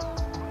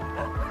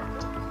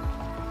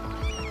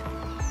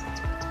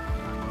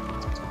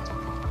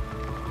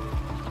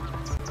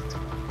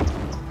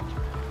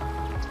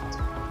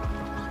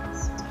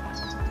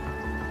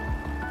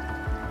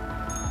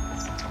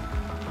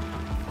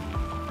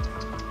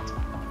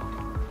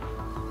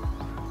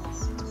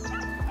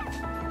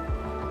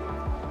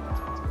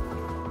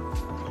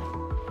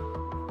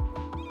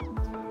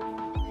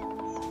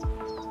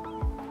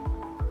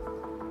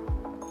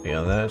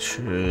 Yeah, that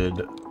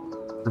should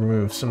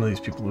remove some of these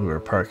people who are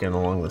parking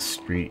along the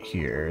street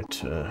here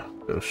to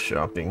go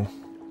shopping.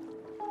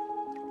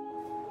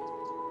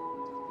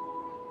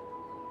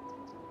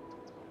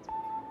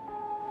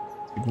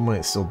 People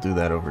might still do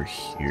that over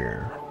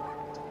here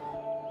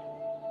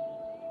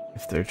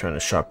if they're trying to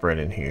shop right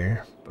in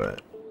here,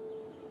 but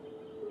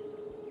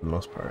for the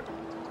most part,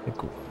 I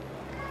think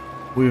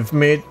we've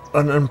made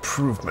an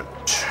improvement.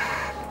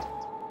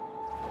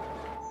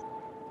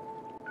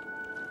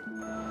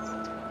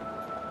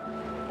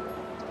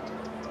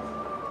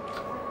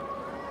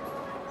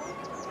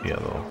 Yeah,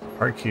 they'll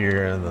park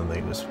here and then they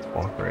just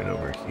walk right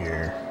over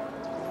here.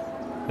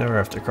 Never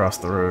have to cross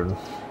the road.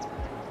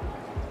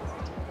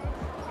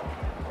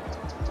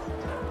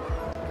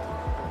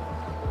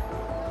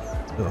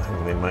 The other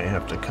thing they might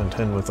have to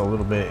contend with a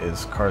little bit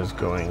is cars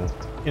going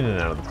in and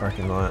out of the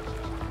parking lot.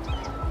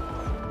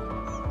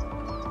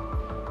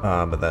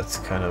 But that's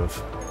kind of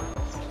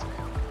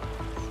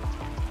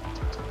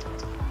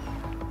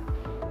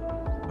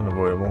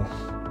unavoidable.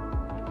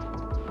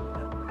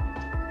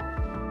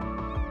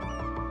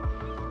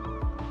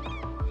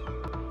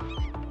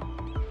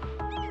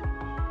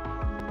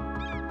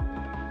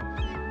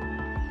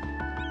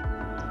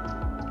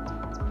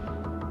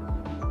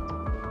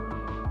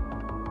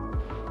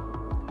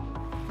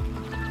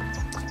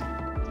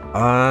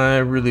 I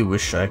really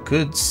wish I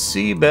could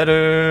see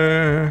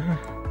better.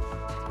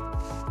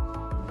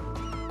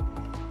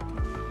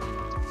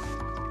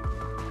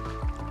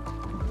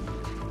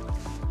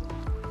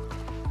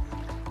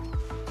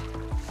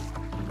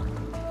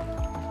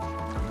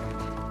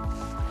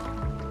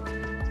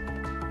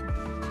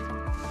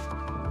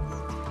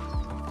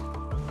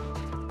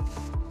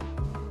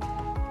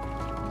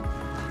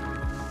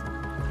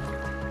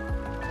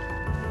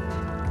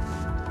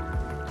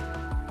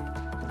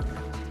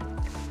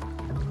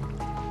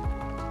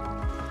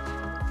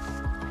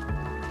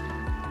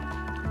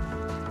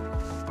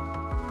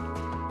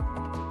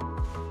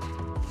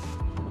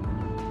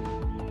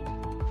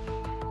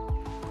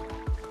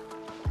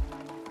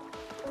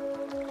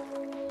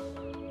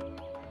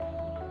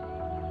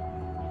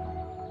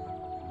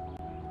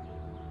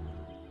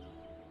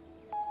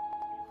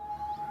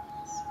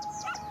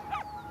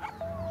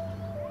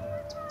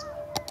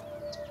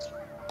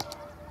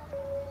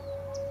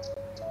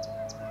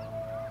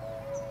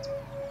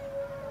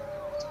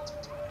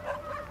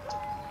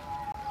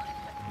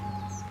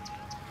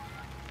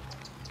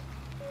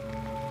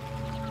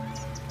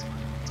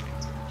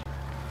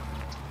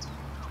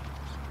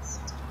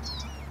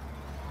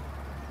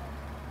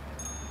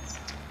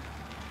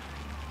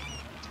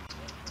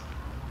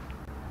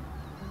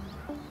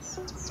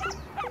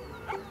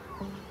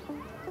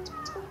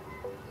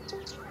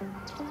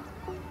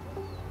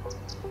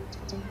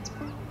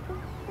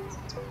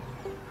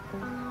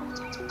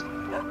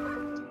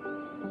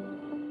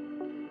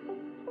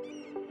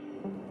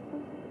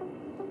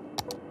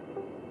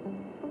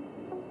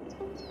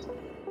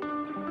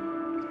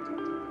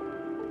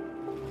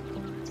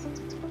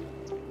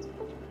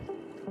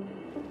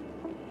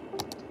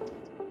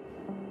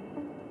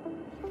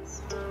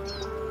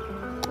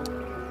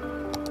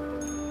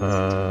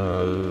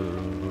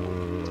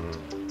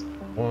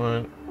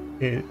 What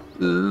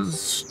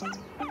is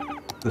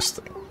this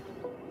thing?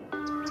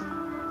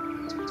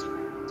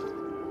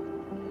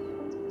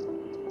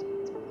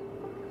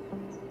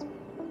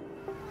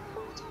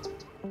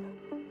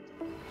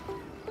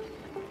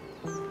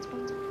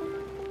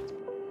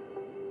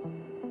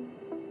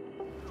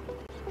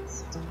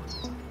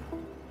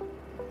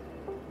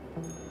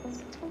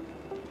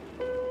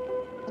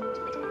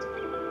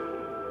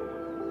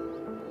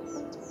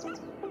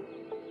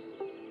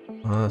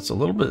 It's a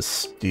little bit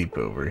steep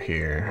over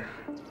here.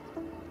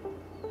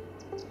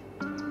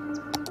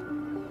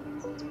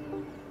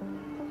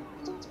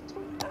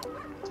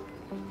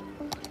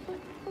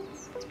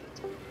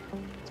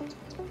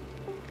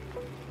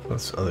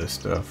 This other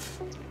stuff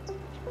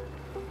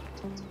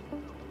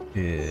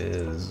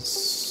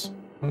is...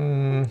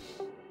 yeah,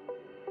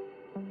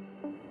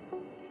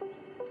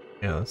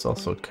 that's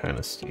also kind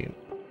of steep.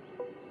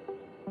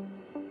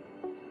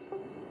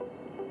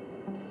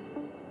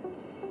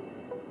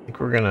 I think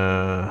we're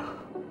gonna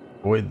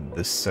avoid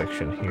this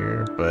section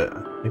here, but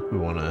I think we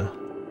want to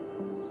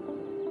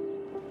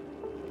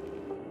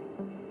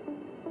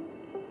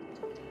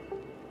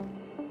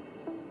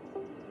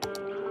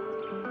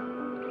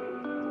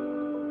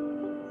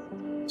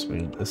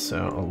smooth this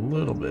out a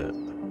little bit.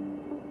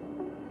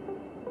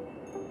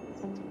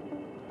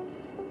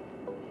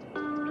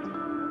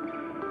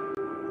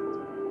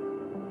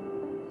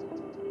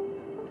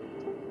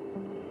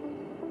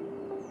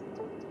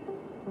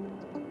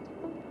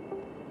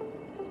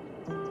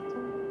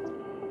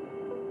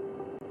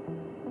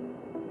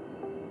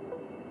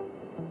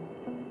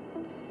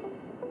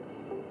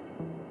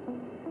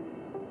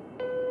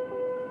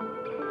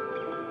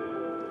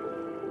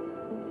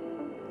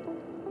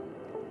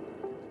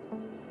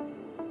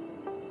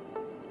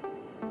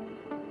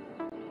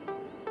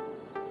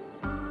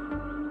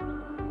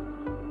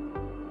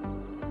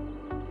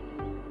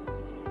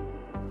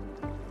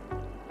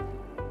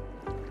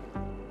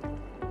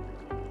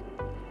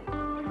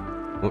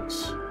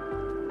 Whoops.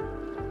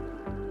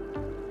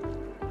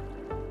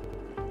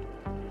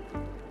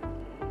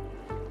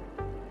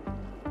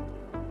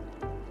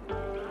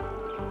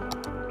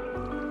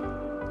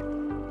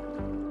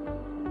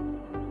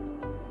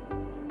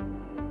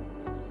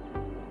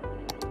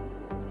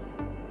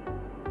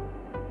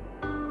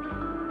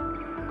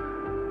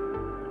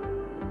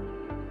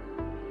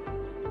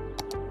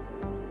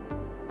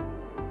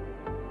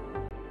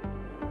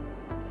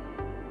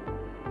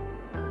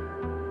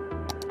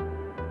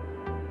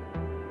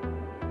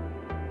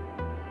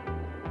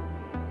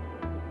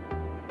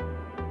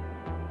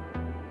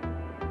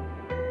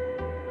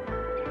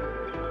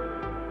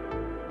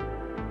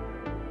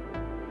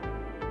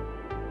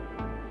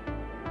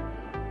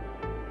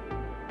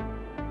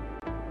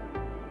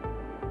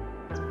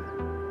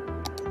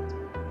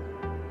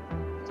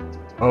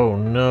 Oh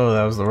no,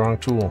 that was the wrong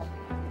tool.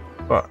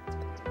 Fuck.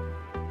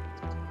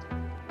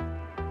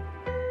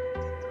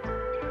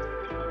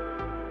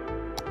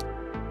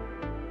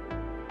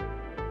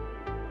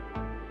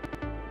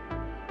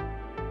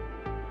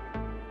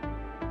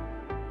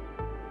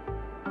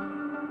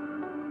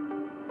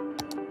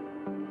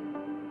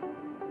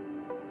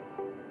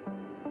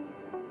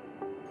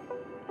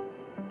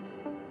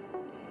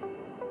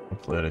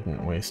 Hopefully I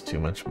didn't waste too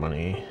much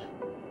money.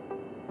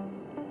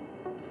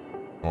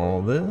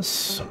 All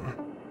this.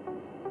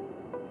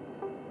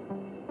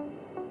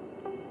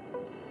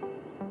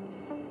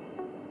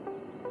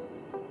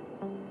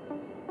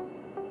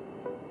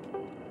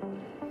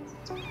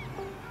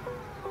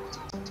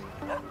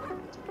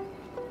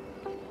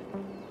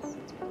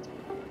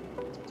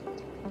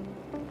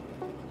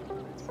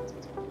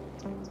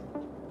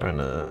 Trying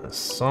to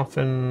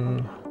soften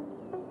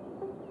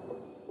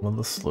one of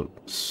the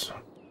slopes.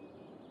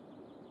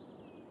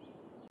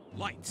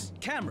 Lights,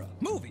 camera,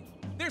 movie.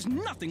 There's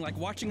nothing like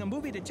watching a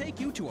movie to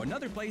take you to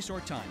another place or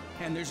time.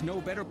 And there's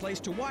no better place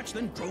to watch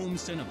than Drome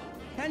Cinema.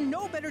 And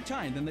no better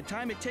time than the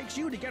time it takes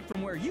you to get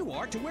from where you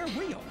are to where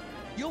we are.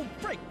 You'll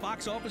break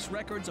box office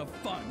records of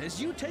fun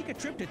as you take a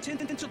trip to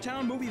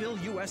Tinseltown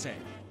Movieville, USA.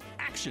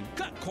 Action,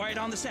 cut, quiet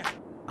on the set.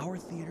 Our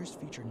theaters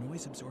feature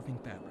noise-absorbing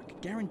fabric,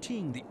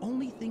 guaranteeing the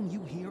only thing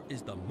you hear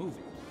is the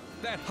movie.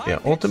 Yeah,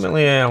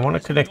 ultimately I want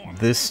to connect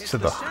this to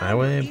the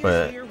highway,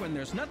 but when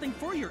there's nothing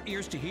for your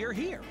ears to hear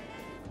here.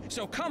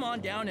 So come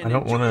on down and I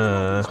don't want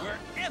to where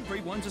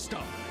everyone's a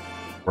star.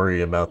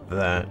 worry about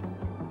that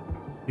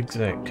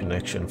exact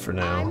connection for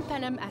now. I'm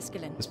Penem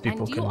Askelin, Because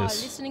people and you can are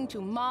just listening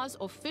to Mars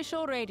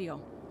Official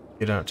Radio.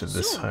 get out to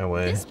this Soon,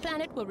 highway this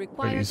planet will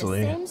require the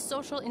easily. same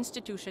social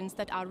institutions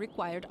that are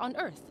required on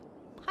Earth.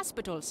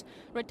 Hospitals,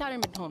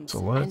 retirement homes, So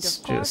and let's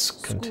of course,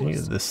 just continue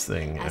schools. this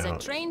thing As a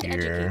out trained here.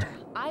 educator,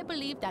 I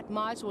believe that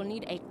Mars will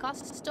need a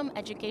custom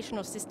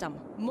educational system,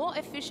 more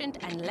efficient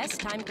and less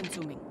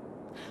time-consuming.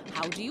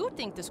 How do you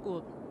think the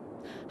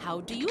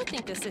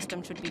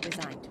system should be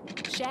designed?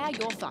 Share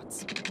your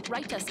thoughts.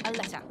 Write us a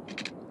letter.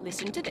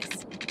 Listen to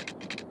this.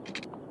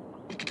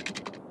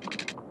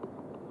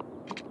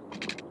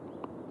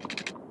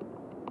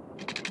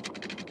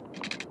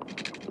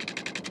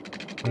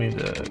 I need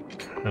to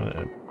kind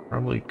of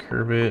probably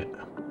curve it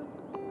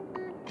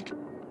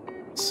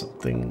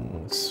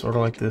something sort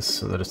of like this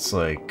so that it's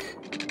like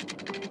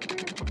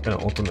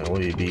gonna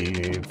ultimately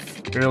be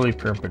fairly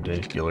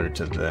perpendicular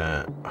to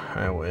that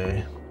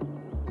highway.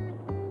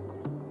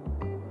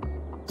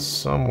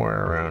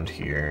 Somewhere around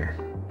here.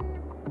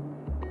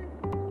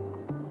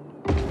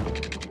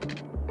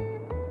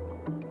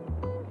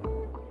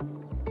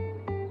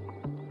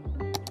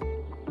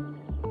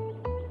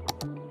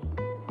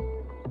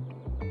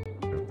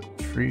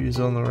 Trees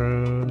on the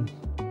road.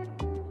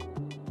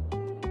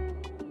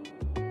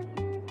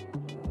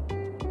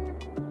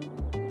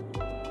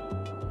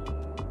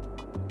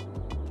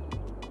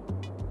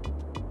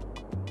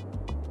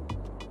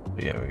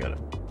 But yeah, we got a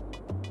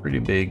pretty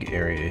big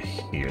area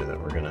here that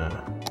we're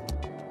gonna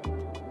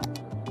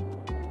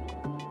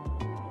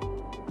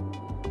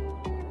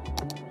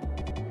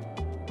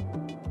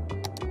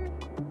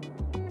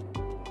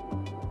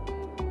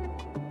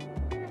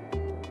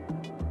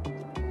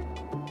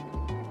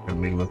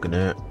be looking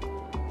at.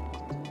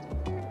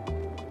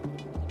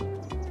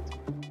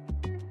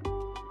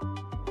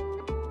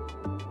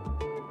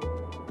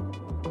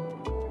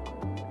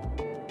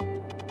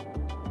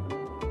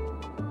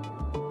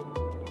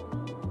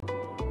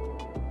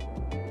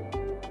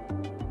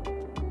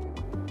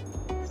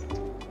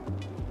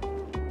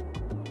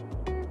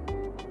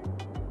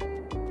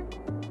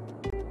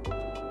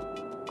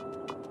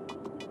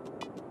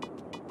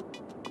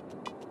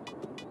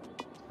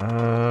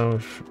 We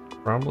should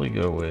probably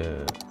go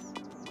with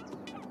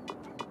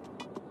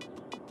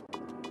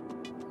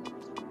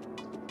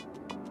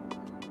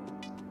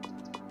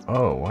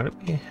oh, why do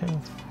we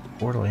have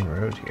 4-lane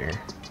road here?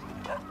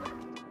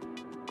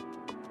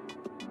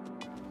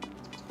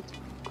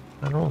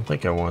 I don't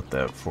think I want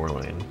that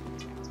 4-lane.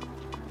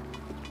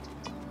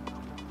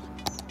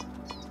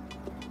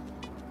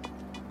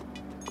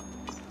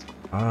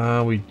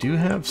 We do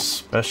have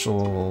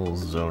special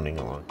zoning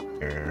along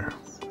here.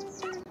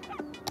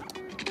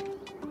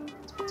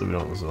 So we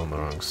don't lose it on the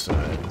wrong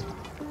side.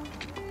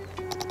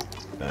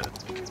 That.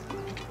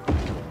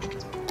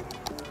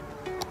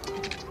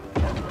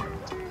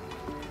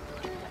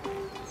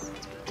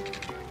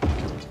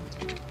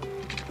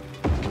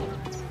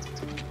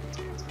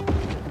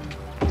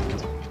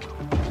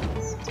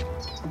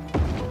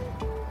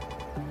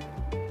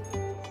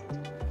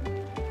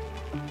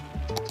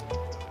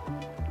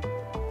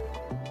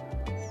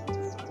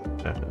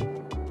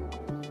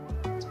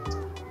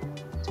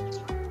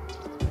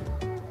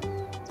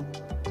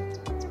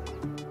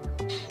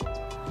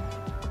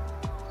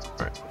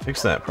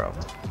 Fix that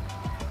problem.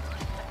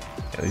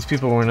 Yeah, these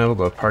people weren't able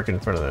to park in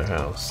front of their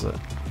house. That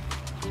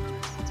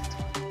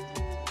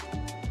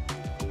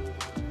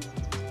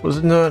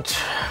was not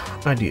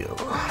ideal.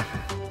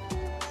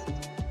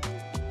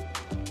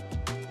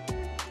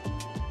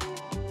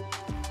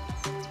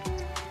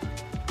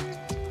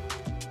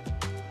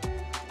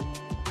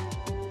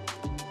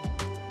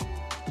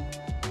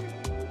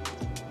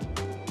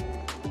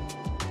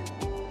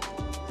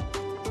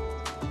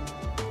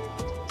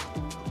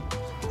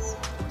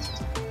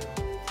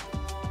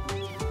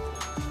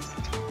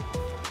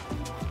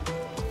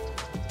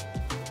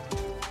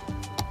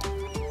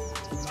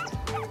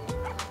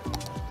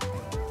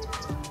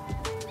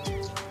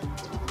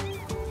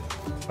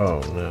 Oh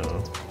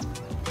no.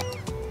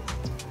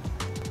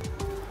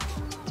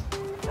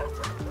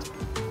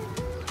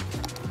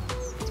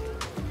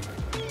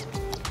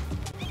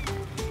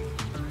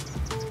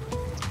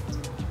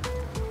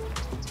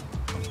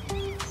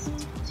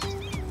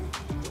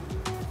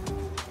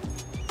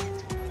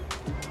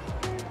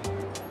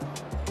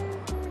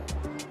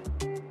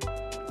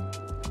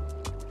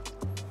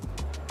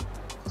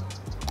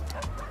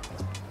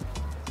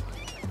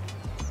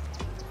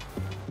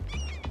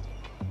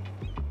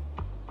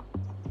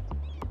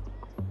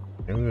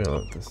 Maybe we'll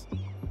let this.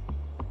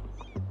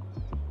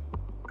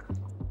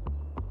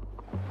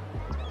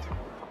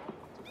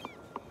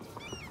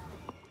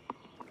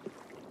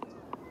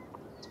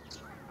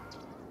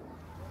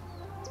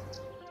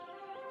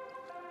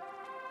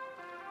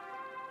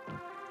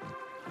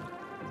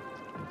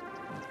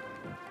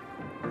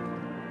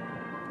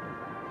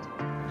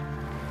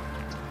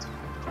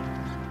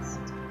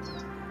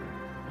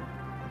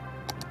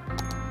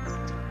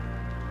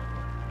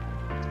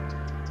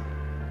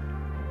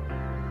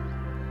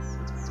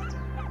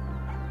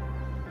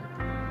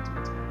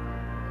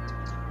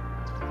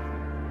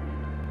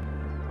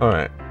 All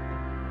right.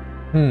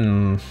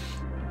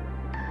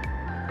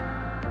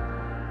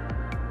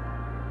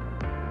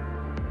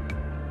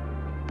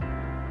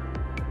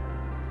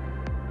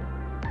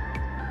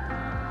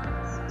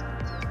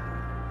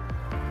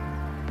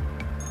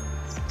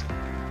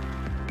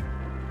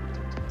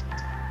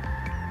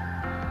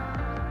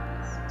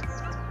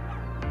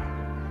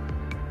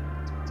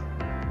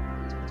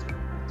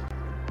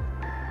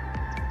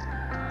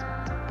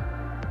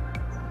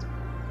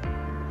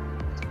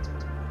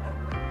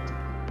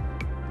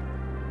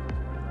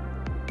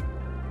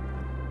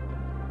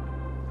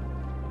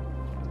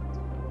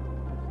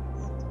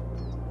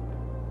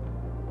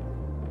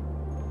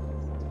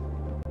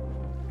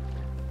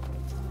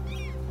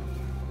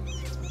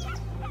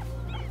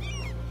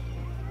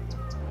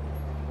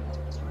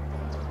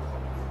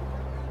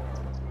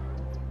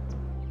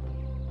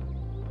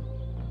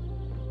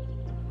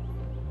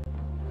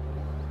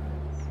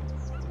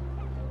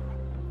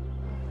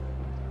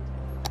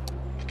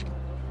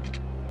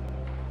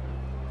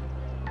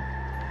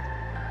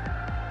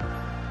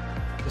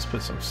 Let's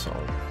put some salt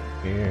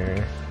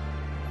here.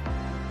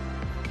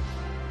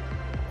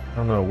 I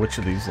don't know which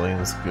of these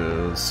lanes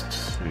goes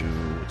to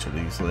which of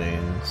these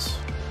lanes.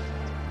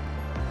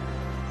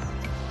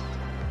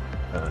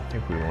 I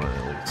think we want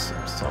at least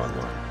some solid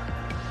line.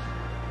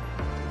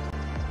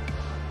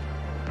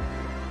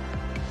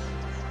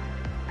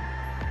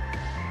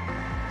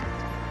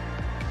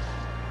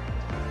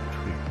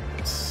 Tweak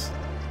this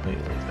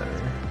slightly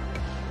better.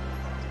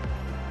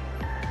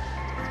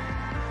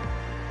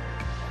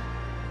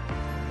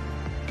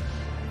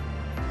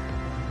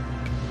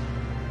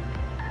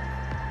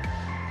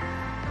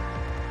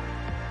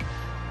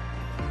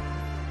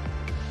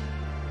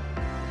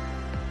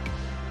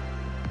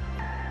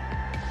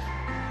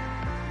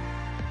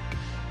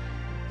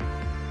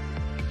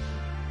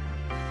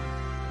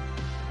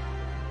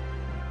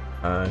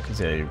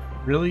 Because I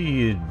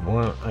really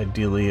want,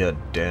 ideally, a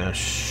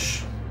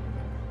dash.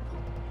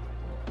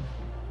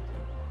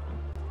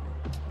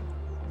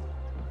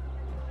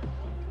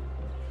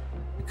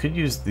 We could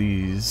use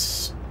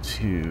these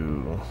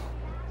to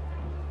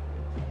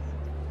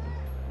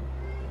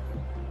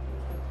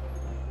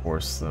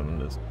force them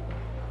to.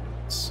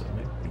 So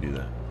maybe we do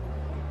that.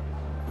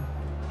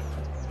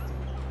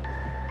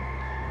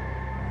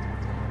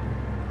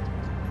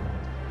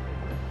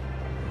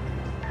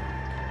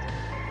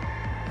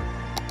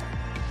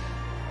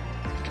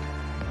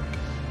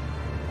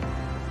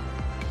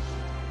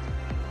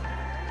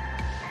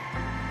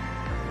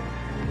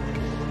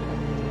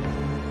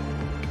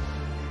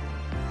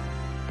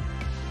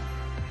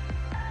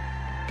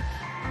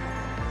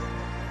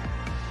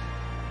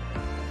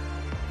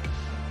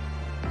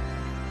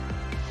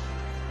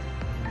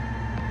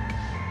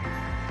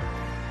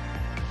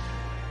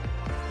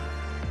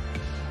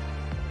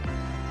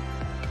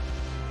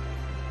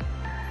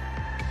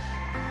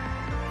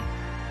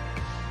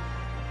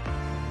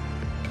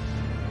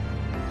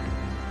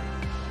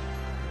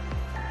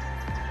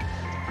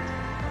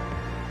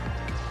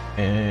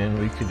 And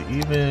we could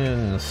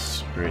even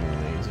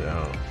straighten these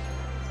out.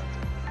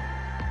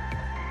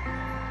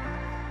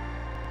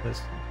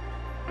 This.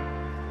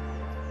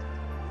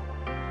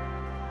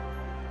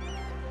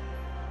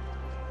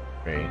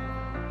 Great.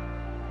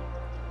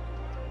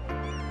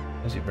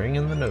 As you bring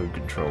in the node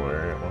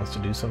controller, it wants to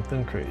do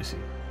something crazy.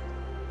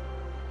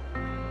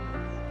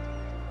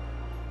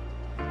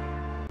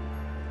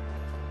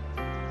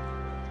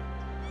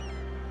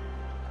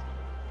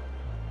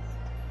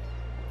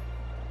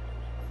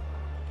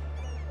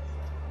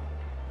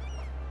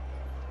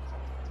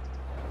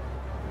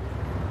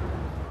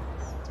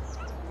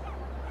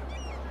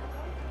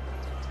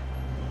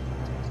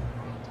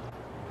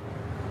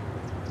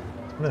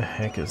 What the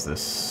heck is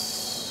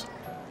this?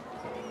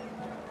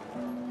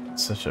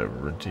 Such a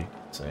ridiculous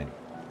thing.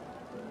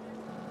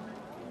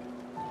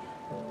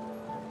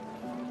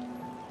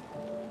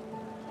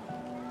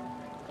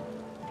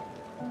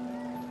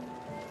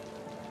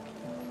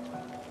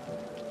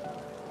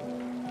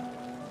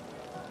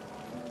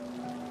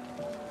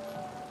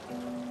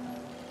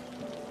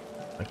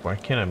 Like, why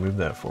can't I move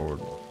that forward?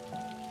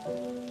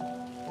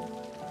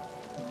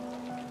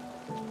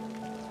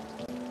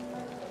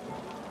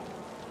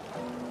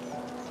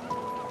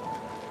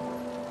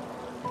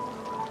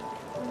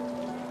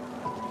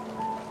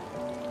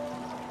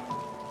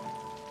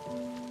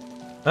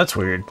 That's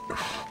weird.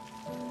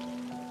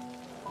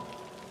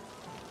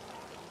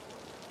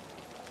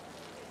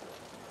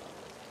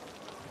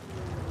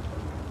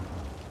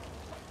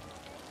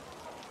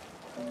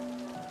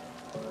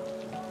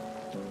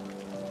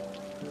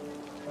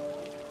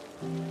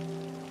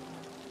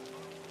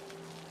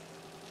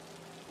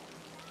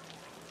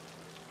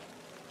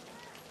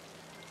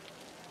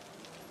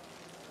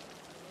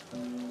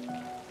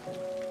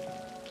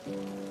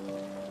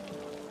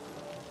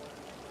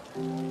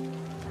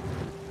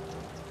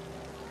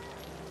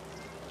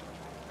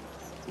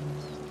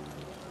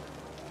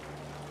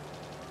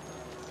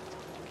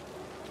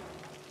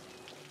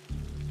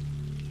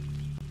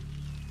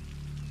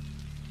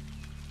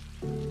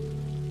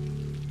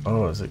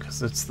 Oh, is it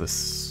because it's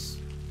this?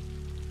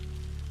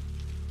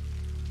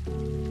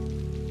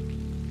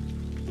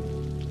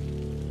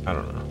 I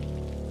don't know.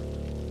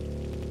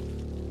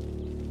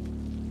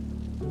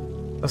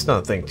 Let's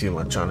not think too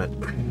much on it.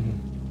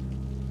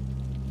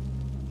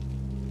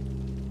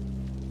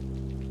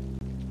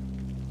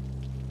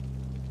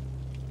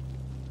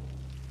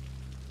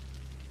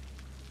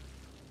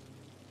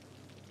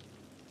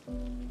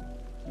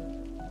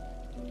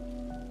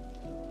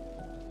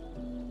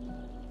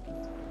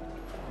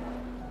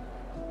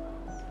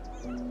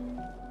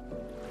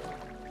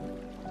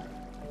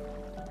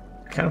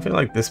 I kind of feel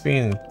like this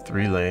being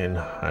 3-lane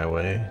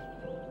highway,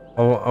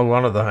 a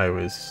lot of the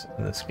highways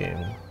in this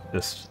game,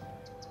 just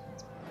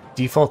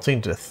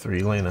defaulting to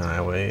 3-lane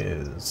highway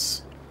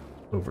is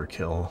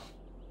overkill.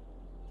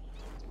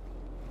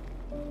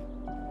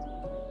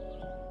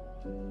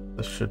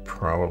 This should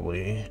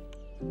probably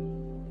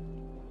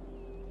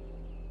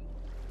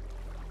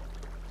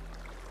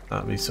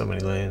not be so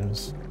many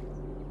lanes.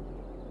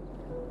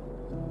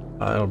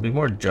 It'll be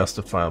more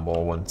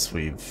justifiable once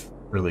we've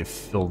really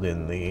filled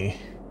in the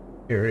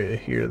area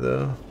here,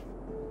 though.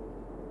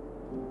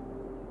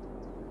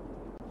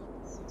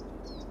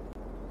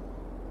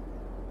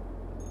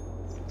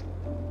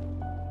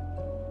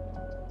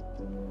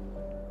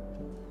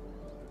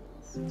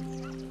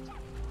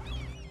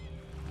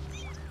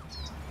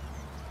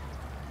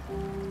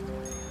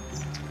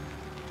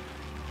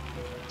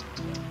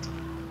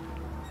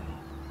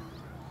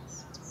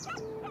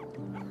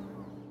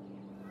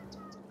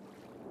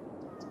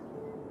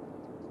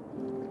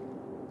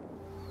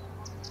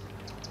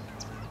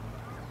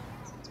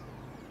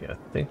 Yeah,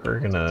 I think we're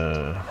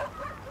gonna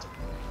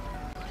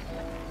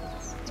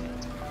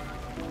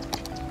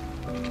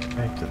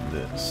back to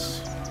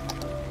this.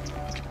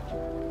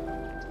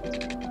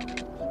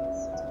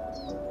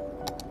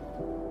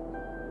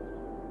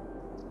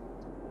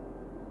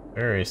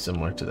 Very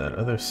similar to that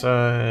other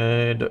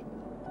side.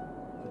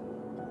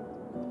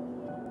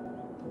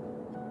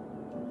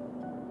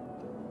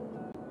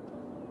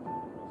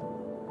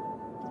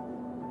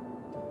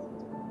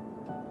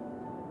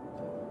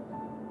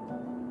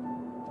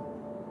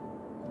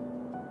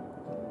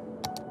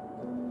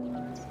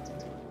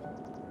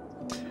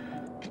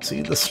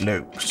 See the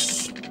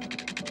slopes. I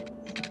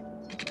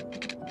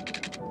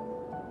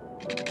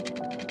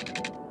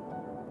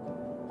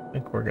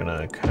think we're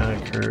gonna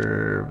kind of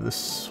curve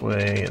this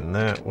way and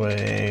that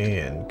way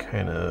and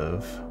kind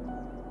of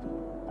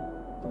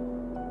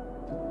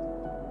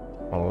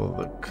follow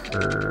the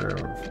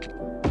curve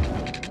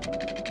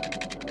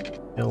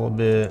a little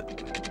bit.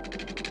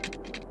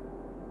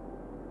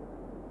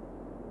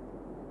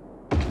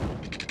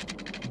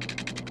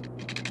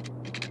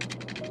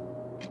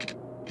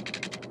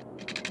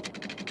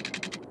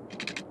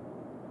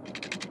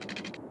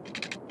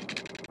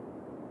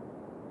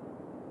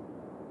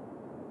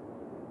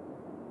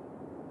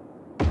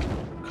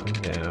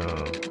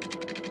 Down.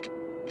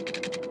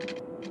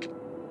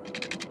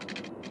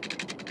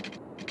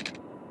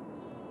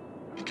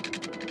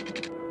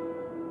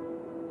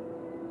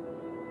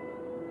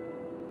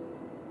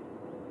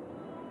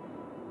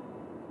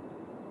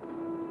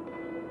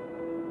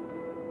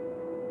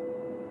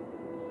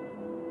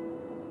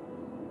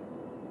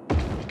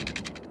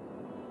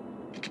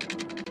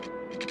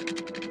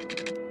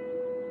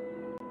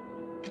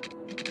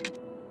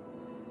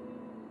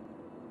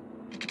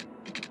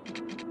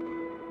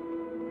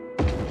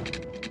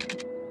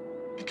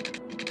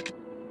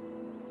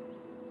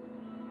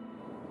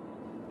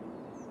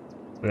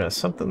 We got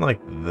something like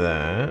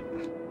that.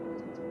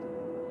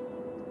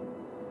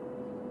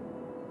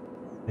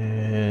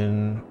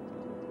 And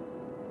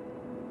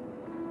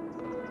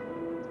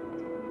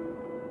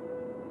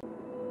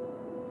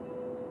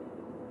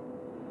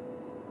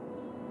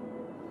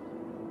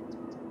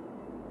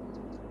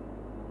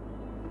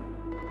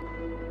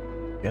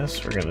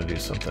guess we're gonna do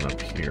something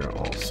up here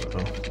also.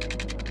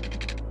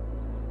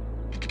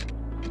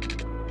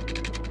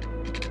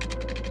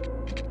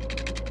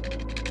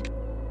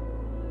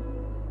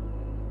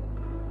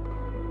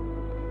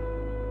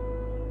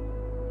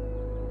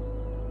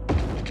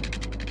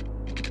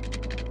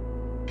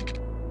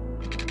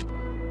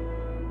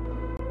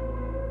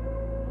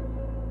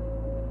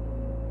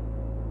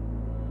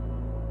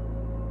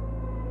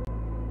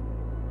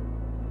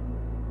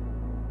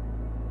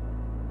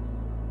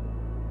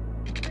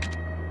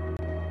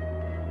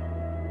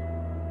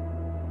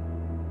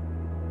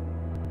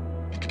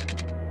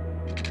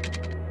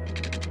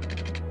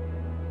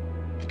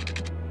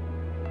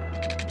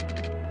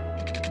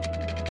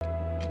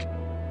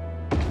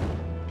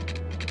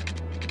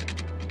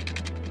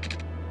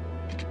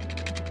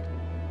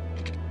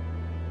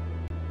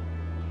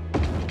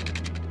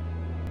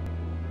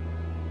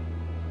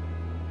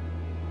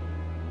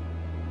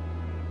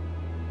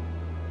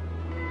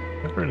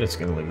 We're just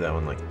gonna leave that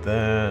one like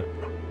that.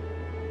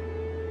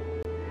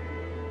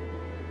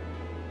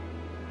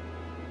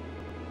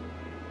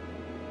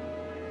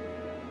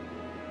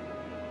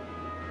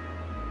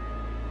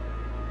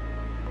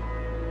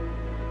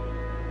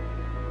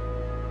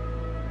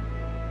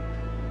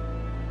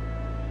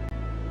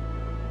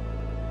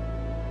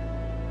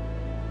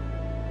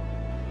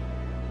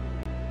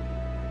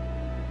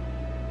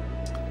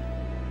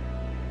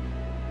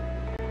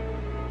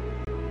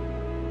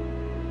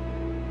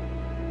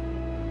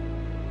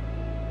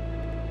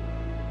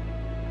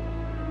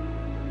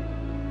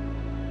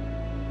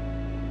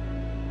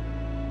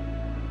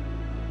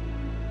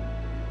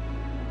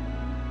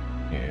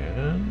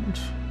 And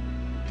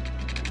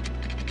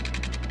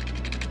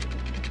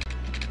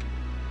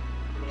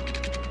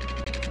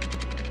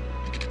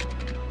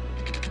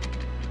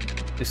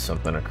do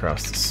something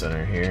across the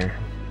center here.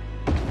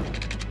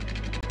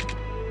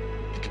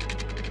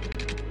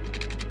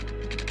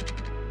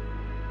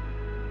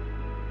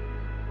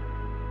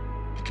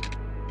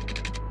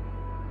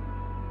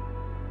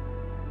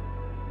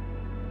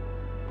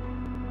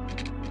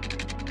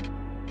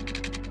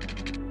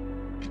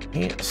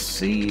 Can't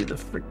see the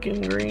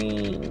freaking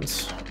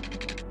greens.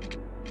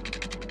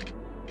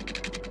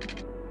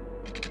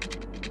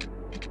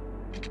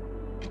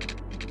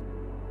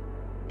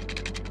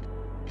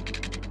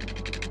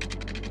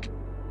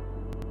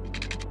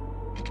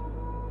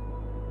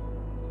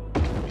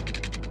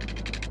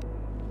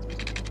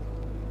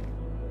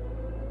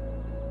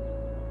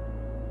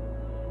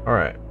 All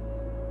right.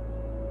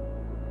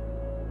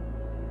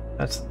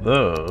 That's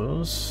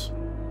those.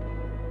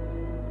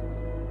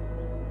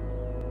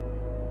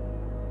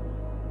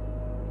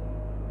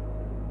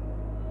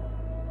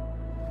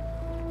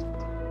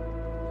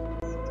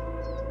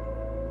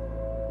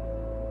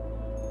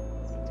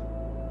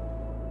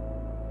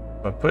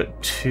 I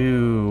put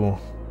 2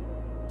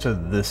 to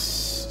this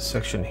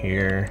section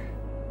here,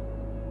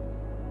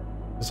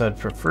 because I'd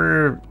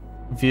prefer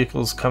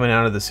vehicles coming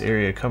out of this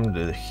area come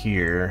to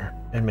here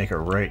and make a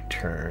right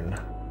turn,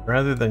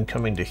 rather than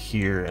coming to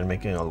here and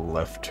making a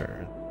left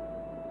turn.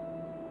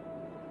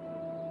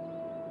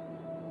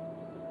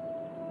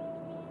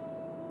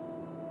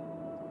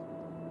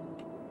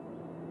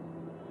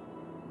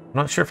 I'm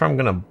not sure if I'm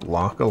gonna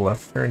block a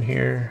left turn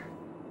here.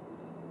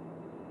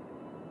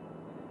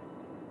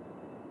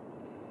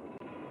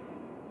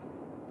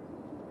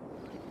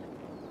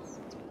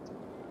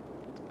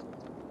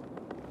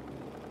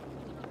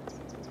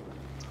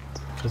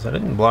 Because I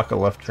didn't block a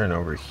left turn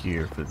over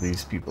here for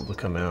these people to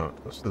come out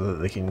so that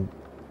they can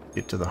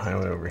get to the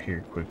highway over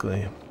here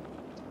quickly.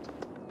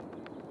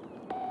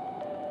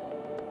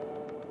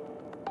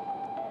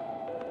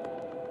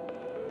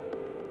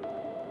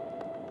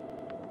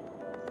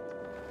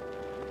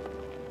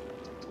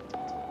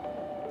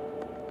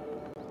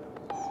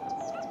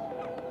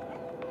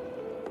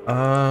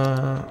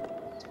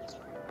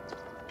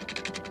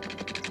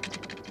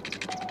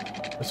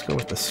 Let's go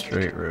with the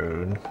straight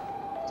road.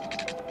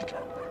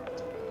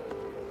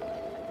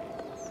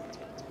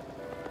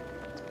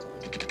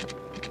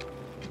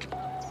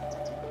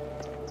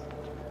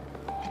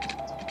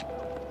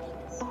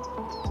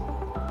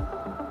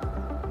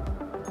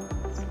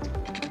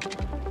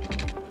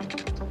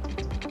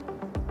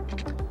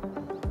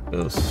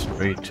 Go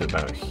straight to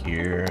about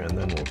here, and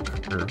then we'll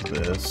curve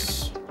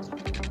this.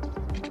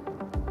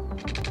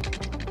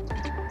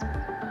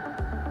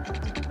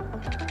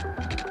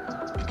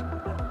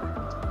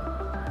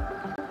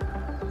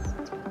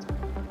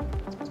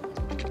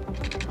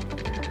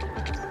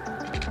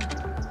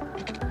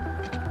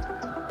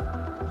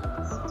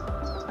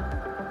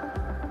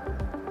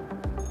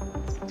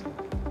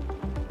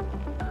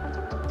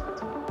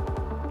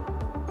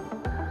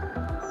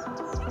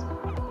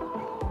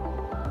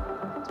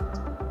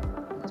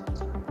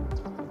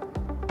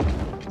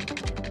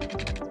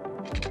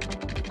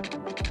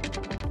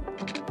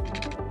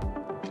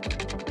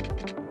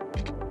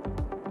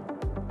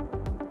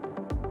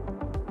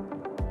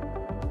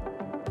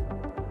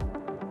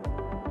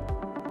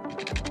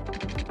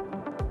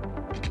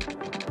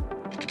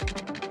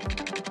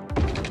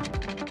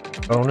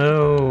 Oh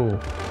no!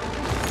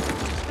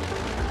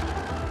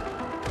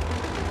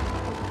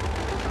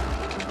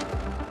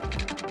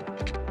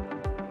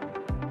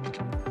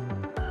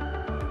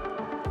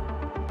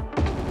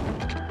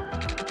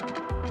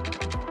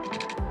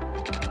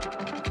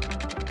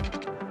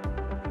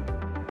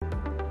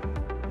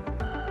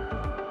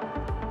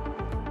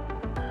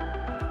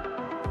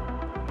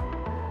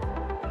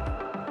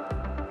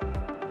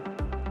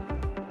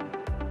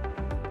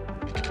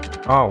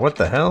 Oh, what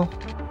the hell?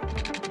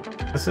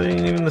 This ain't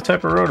even the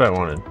type of road I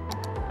wanted.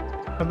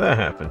 How'd that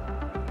happen?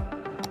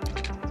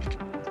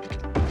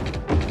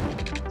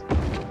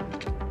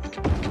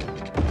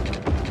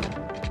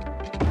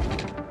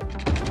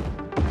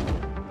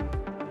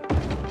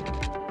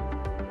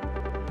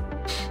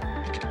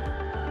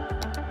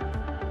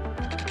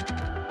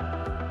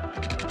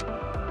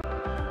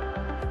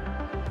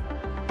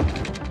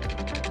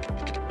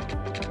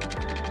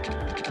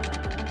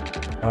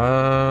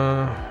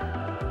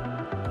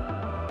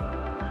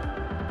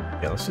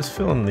 Yeah, let's just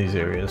fill in these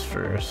areas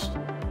first.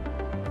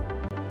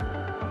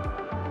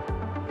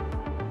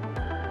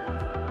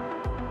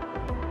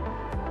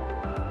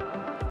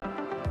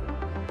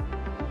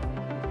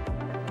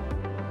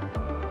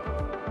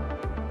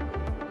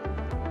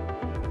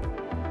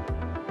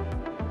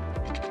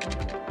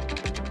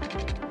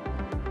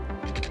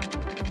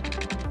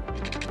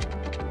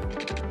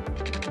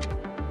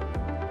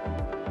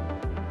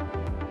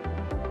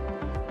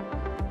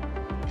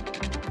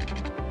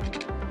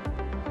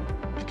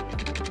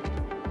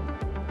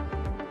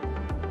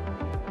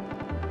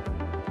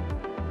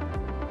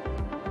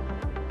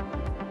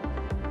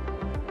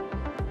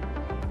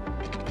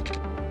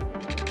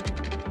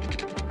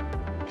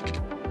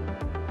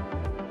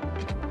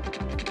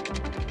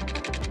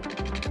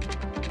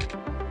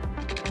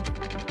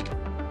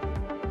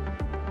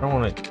 I don't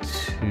want it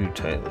too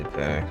tightly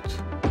packed.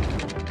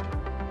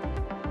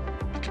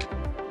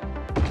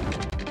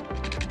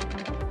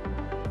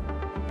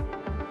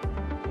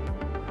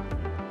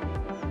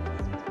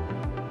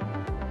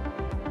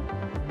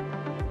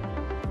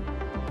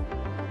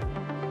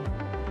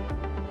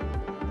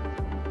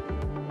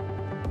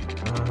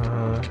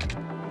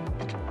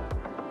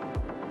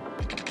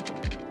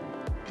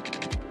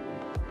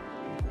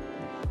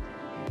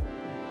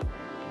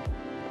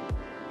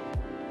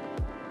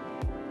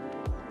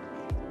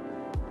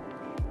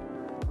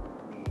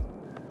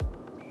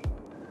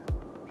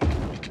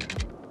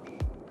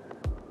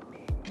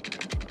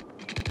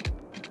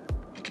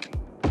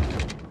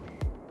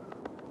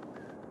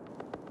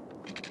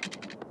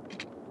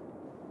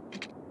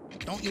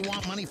 Don't you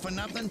want money for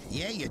nothing?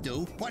 Yeah, you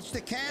do. What's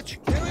the catch?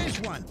 There is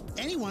one.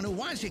 Anyone who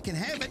wants it can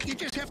have it. You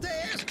just have to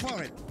ask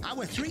for it.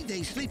 Our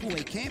 3-day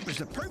sleepaway camp is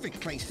the perfect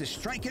place to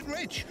strike it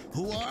rich.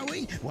 Who are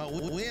we? Well,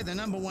 we're the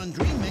 #1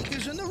 dream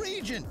makers in the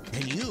region.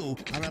 And you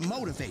are a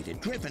motivated,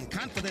 driven,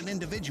 confident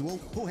individual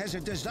who has a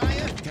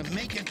desire to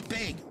make it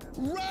big.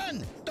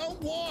 Run!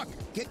 Don't walk!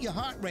 Get your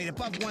heart rate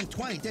above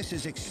 120. This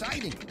is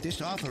exciting.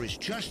 This offer is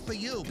just for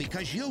you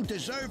because you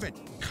deserve it.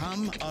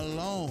 Come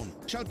alone.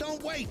 So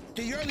don't wait.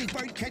 The early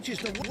bird catches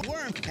the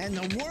worm, and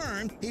the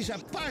worm is a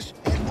bus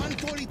at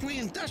 143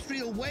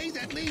 Industrial Way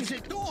that leaves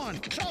at dawn.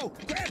 So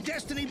grab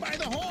destiny by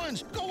the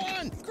horns. Go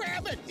on,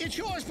 grab it. It's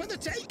yours for the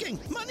taking.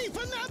 Money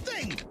for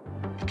nothing.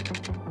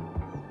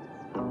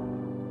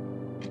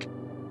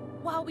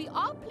 While we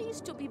are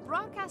pleased to be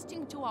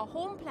broadcasting to our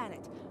home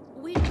planet,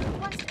 we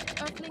request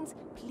that Earthlings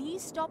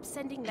please stop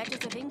sending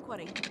letters of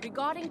inquiry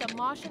regarding the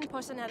Martian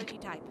personality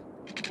type.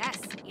 Yes,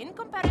 in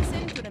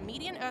comparison to the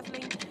median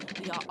Earthling,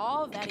 we are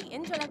all very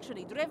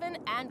intellectually driven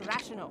and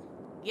rational.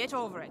 Get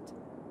over it.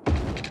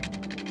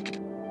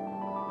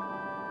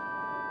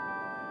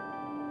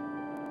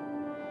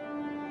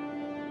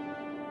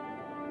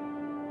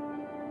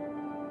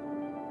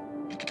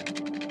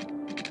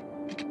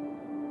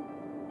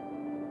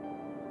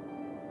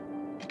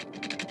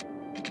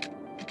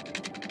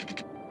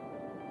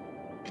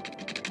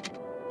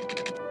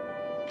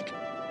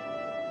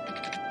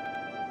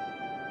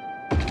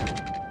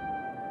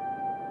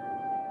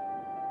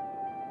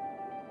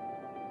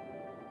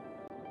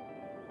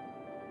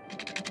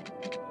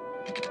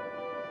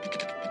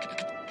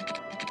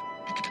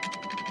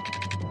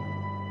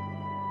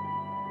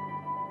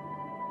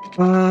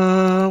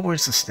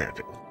 Where's the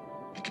snapping?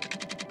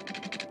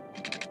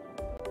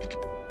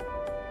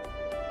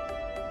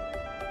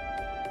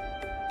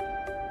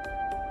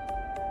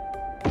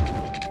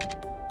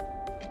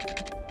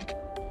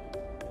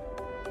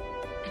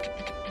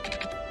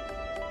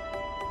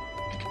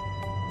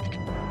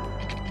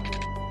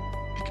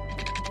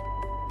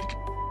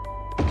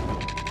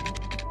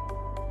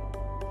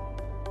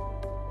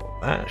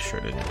 Well, that sure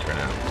didn't turn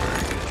out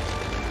very good.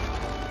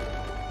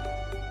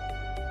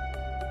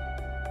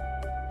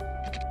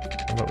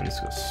 How about we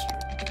just go straight?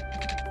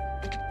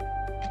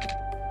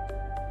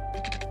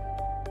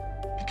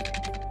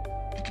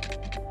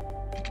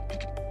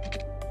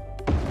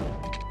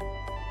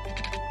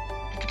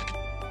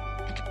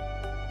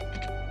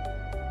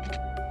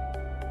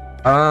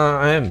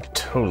 I am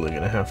totally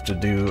gonna have to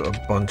do a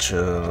bunch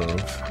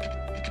of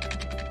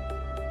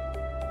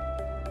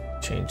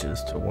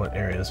changes to what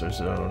areas are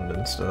zoned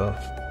and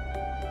stuff.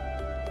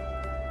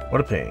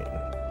 What a pain.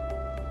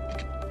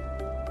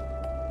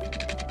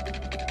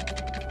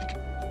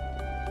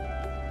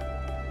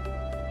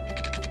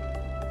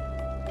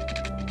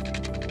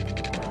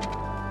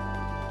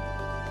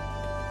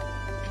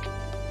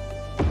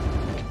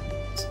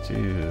 Let's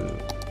do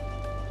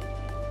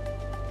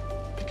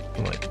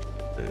like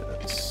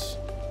this.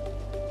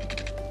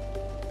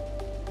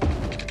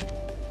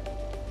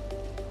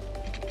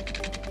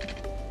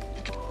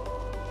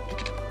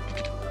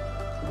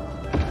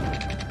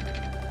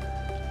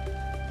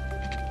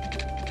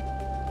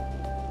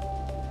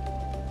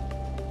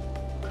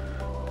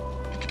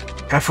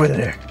 Halfway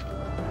there.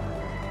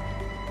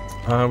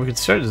 We could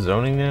start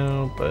zoning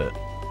now, but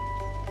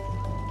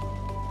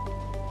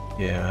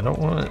yeah, I don't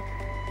want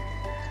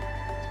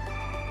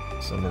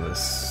some of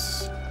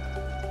this.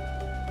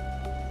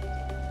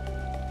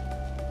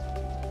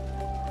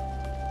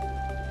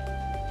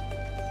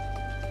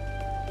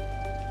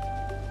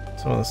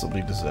 Some of this will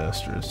be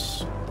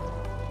disastrous.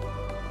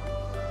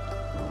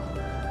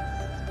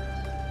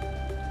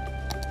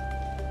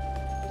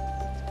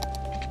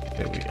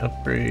 Okay, we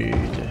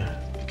upgrade.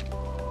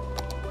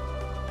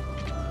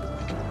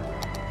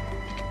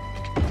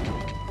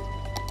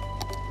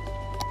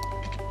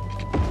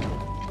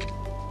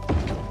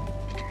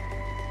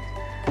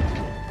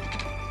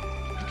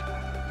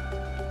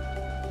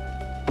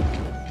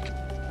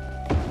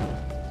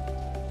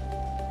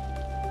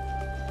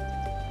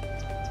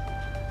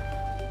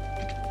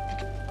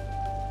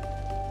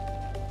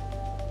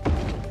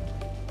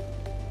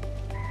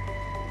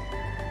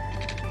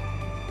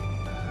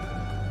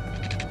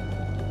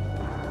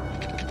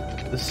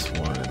 This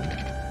one.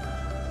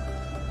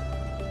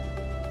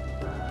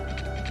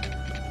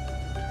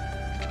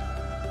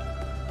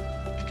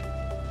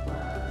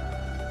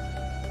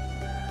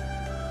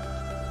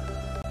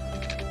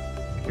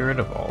 Get rid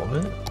of all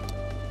of it.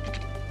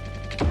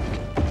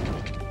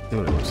 See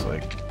what it looks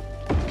like.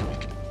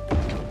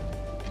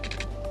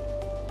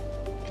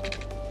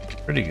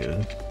 Pretty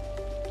good.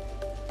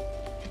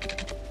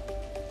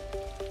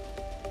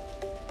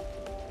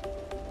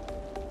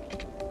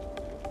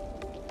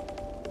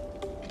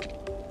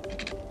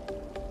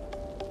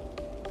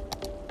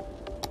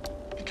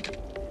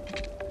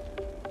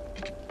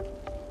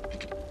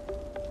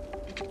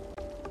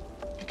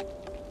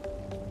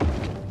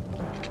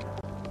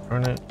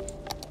 Darn it.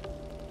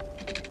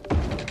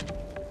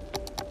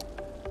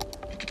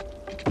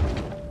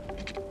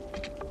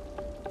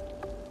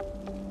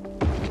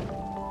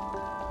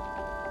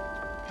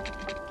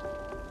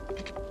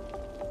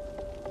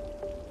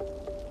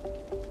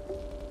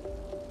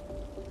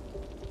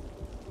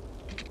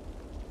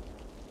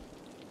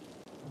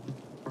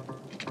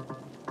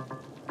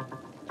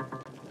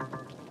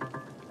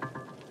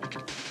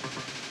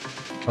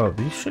 Oh,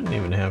 these shouldn't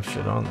even have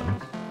shit on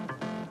them.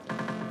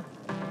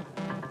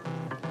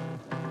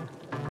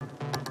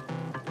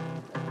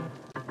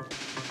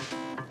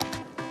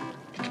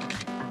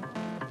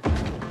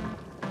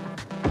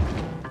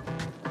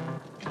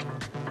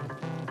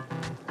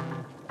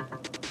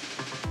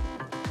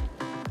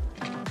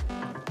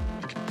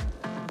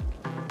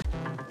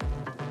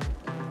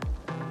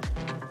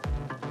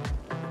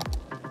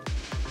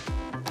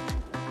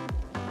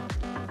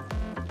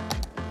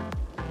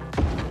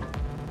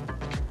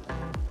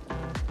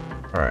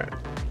 All right.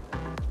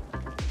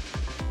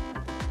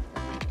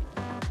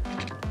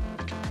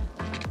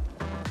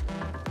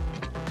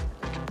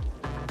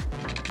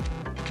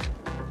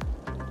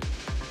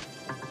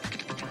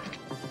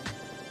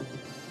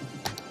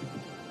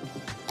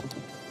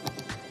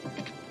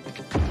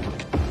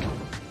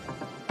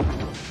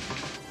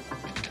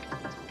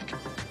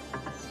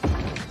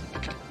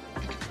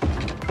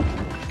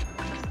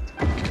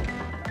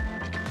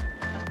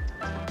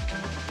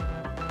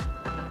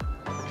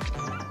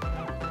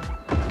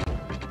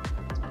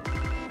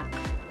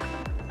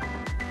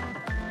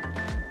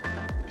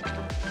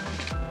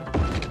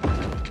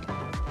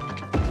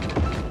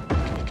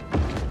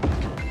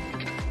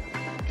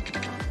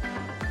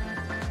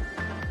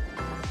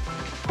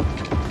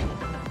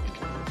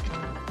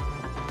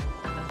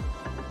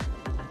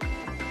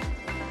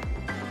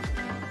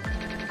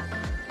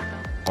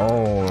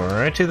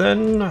 Alrighty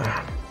then.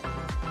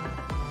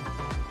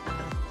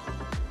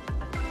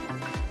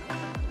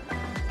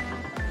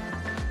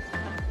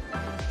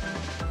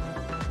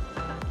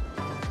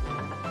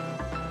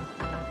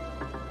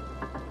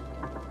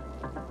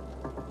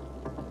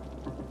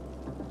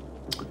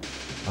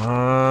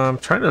 I'm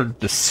trying to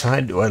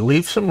decide, do I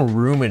leave some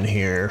room in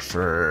here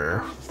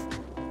for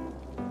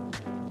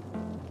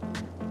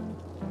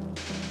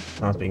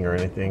shopping or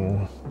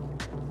anything?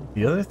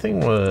 The other thing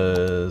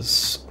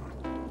was,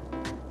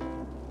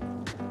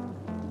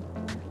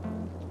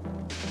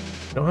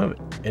 we don't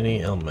have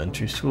any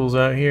elementary schools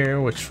out here,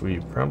 which we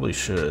probably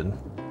should.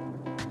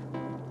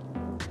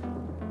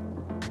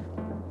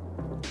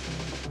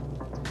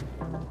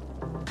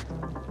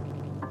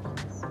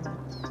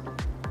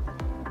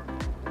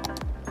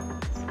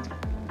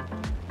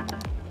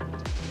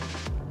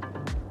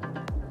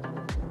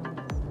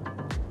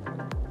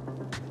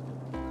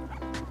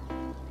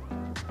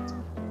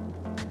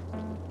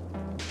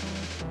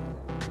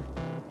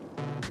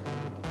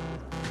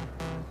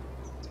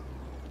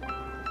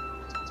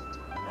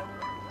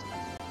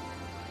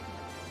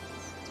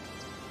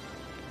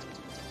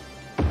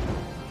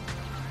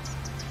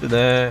 Do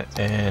that,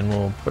 and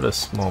we'll put a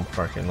small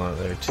parking lot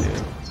there too.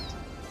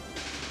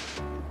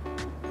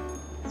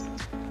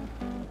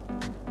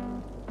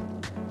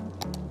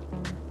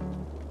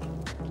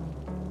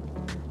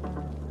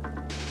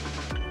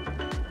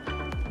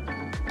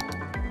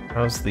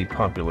 How's the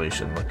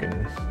population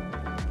looking?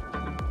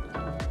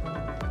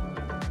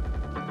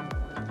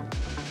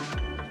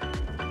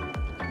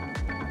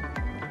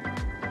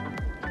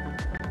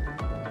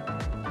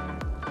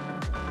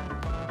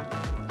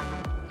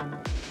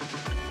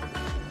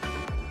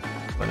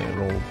 Plenty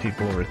of old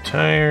people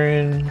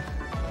retiring.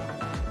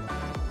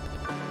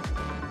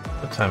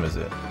 What time is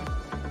it?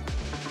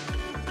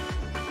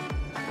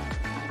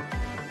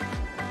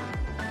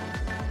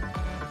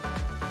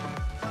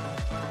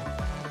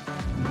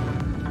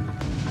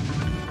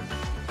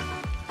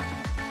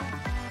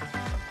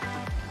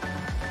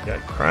 Got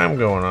crime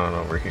going on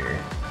over here.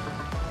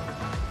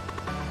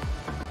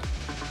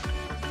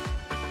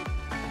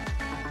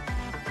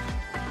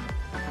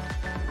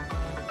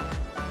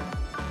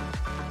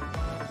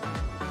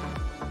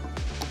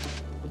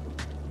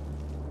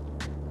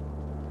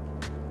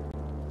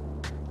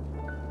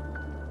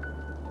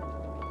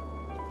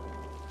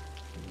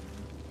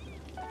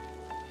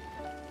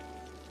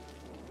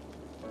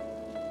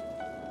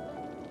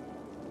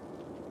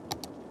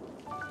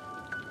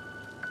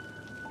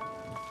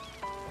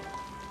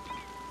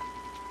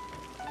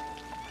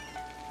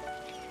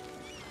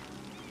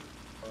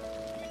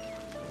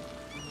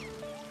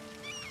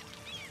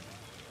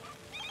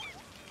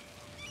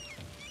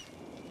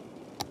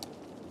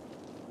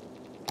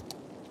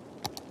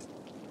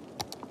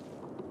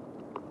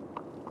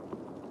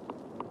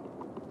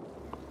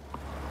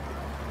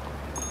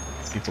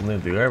 People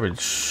need the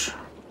garbage.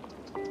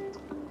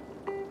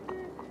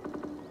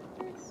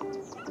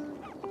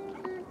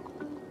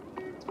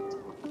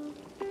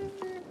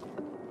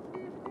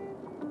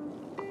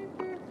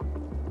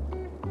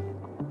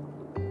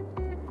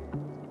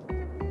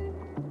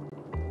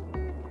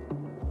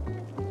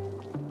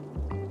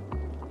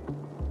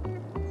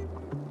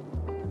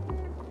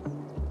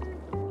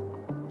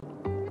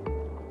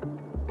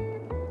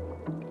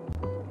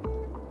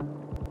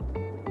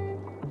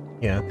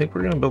 Yeah, I think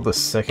we're gonna build a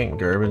second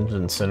garbage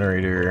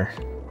incinerator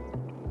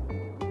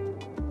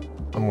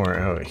somewhere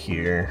out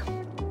here.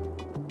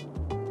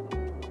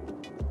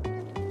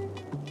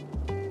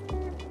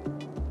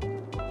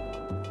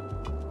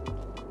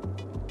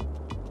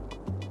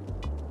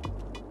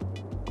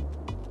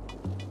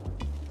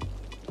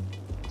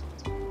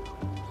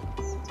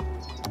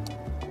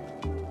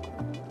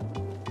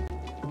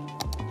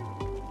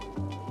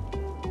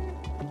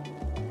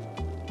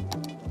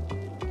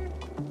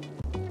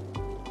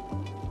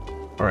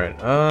 Alright,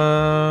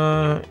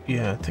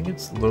 yeah, I think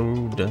it's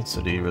low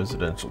density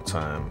residential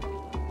time.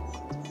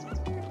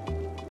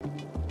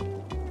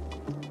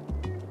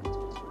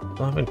 I'm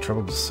having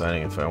trouble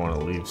deciding if I want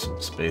to leave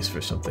some space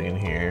for something in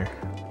here,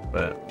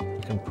 but we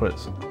can put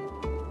some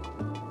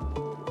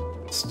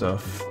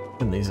stuff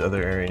in these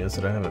other areas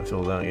that I haven't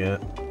filled out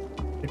yet.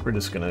 I think we're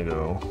just gonna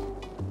go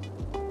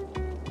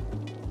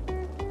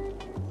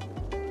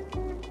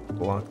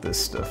block this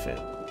stuff in.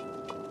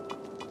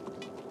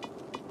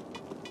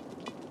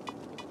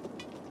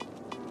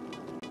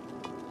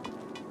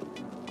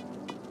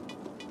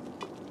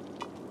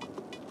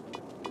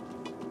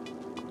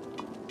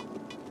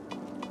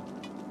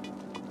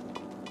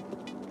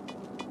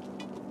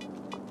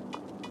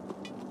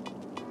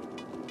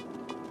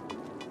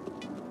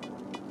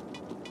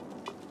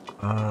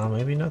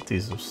 Maybe not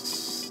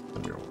these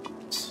under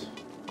ones.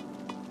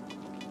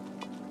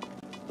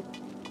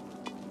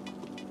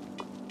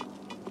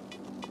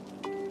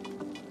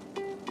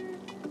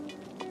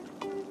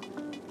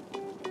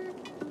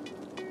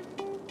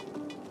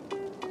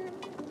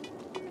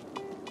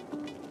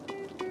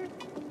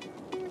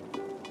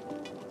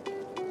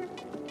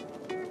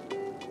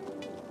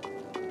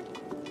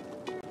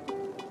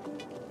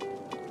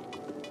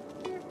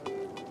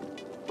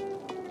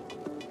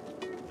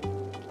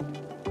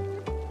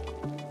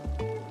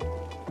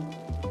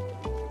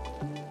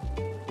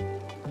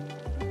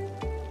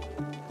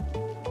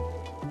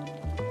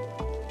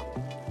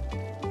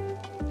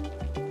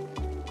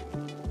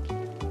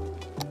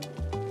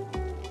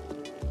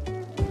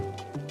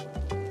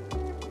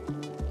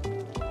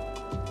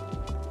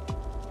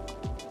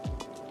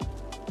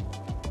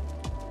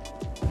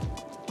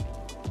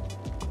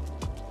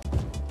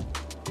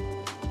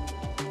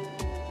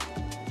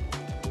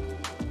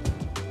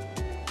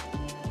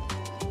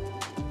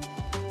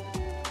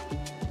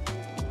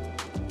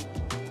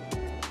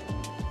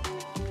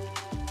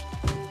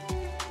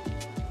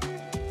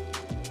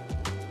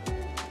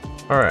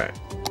 Alright.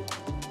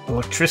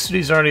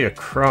 Electricity's already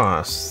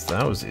across.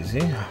 That was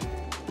easy.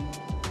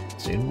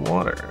 Just need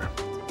water.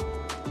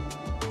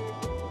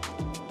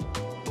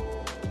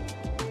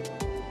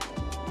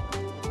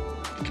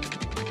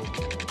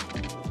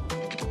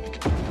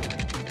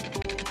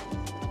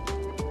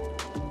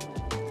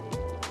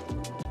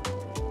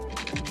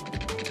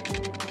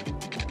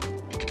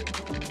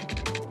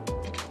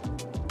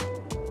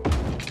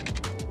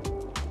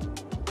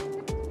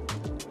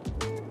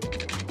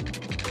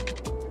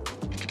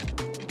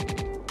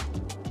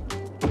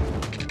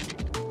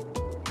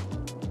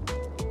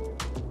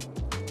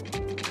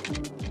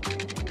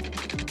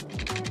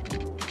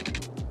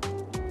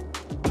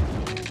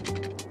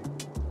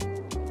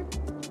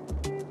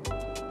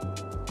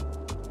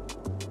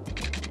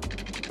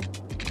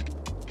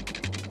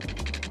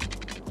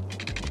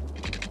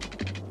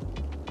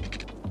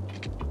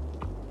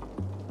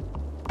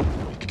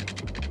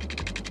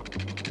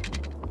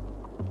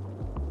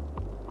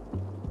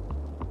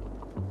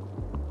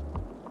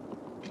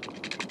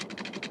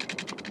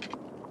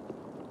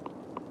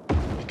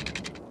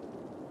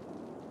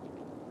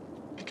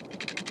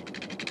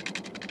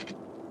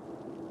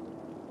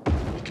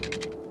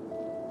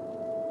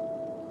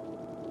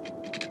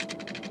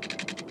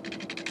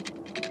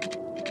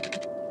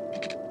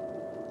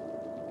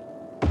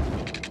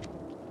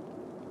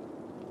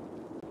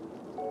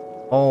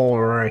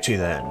 Alrighty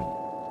then.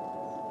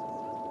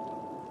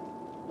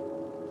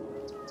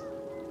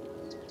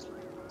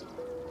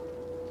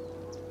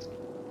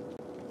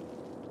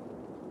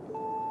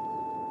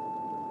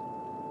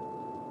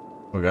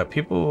 We got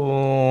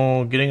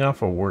people getting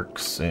off of work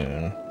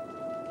soon.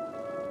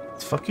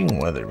 It's fucking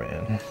weather,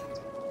 man.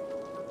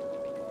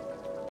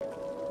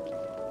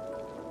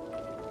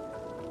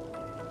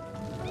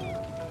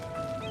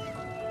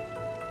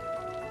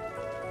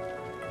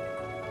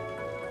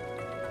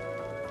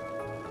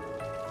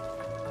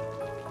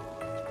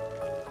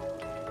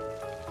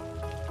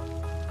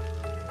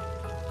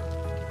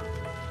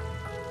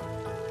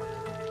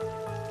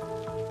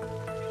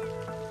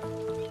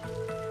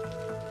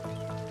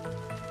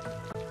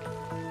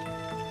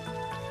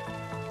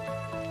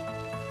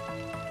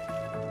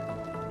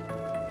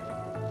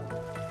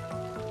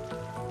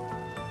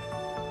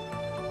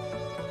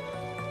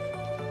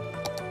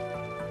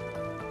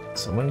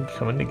 Someone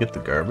coming to get the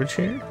garbage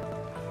here?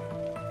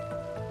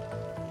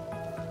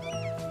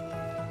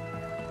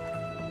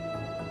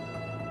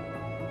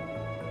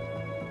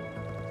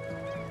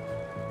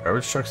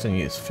 Garbage trucks in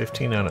use,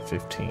 15 out of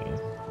 15.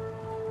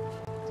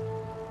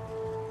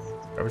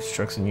 Garbage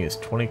trucks in use,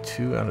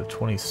 22 out of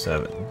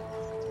 27.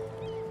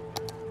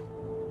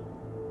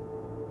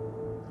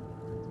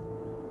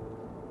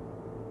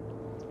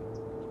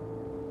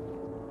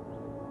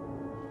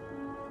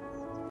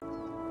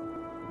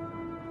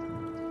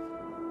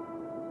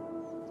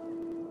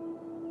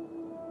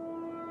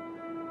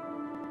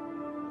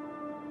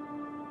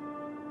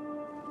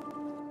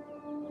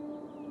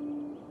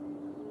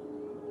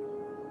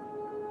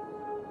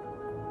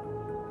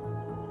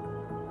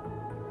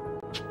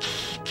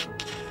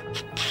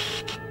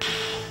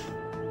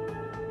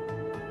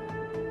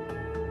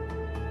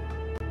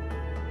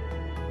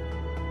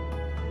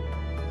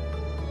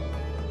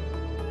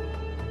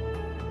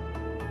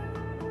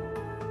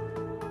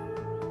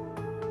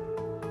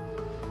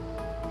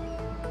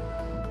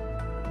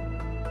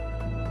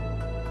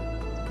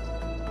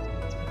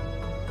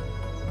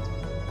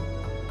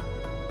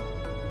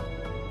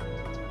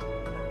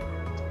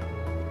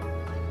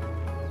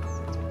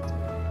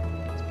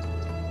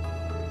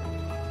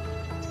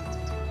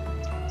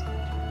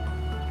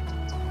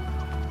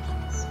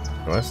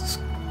 Quests.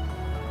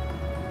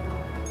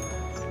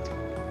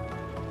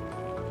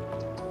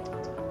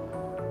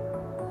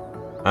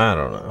 I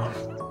don't know.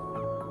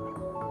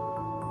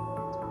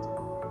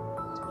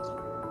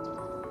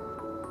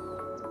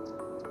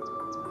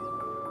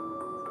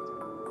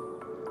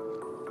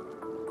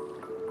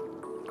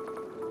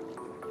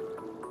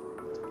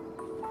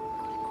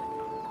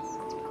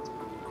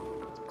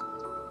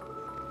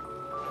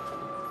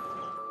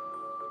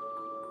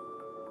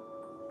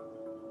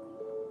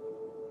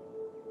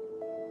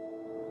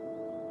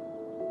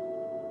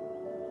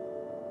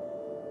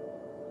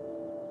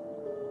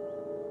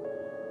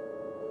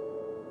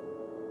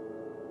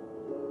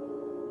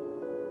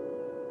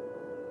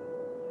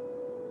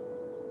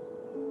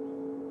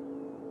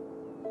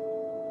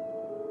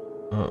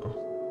 Oh.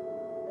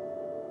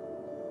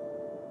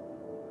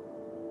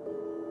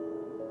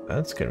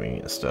 That's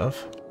convenient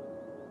stuff.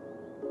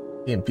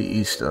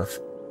 MPE stuff.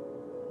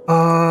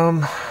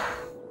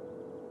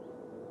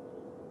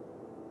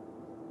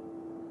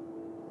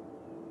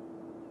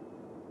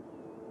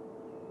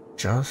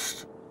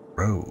 Just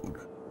road.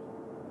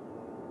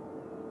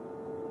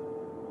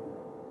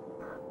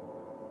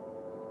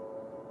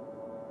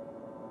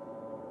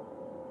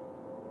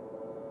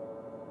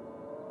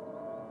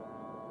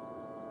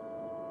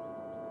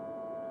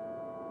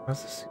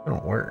 How's this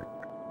gonna work?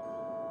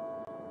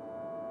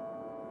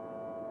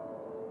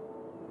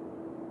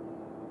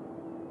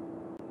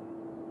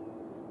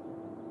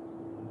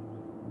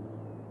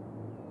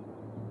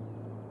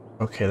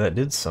 Okay, that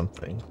did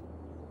something.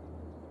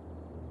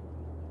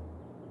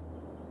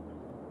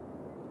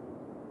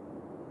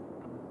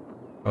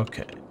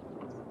 Okay.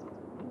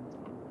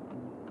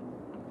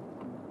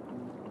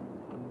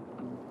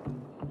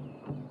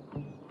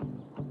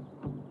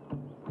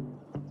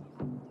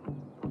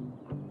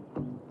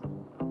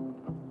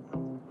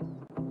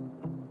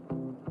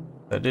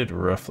 That did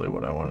roughly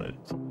what I wanted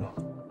it to.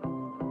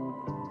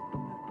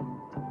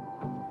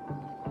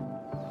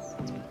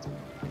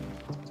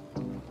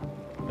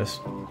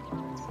 Just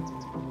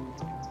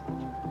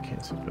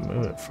can't seem to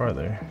move it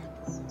farther.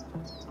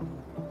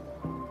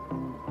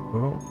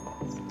 Oh.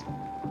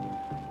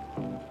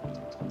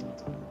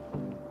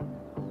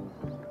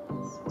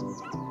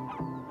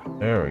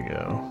 There we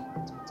go.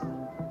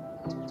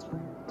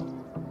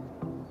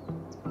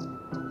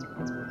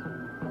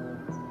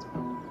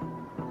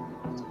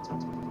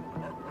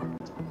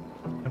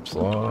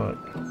 Slot.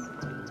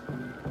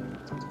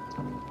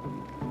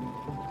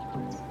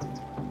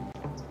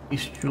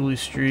 East Julie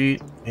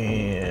Street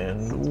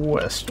and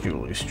West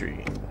Julie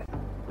Street.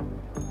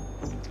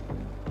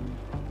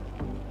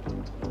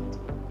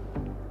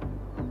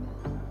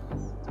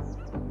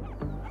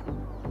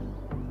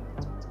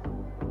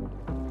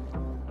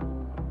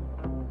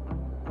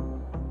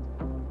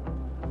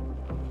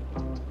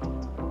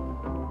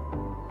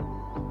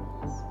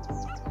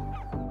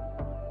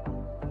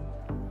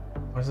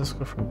 Why does this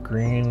go from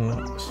green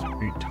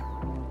street to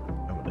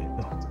Avenue?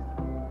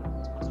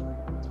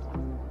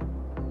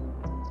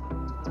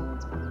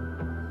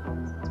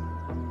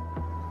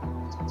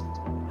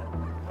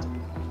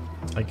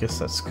 I guess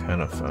that's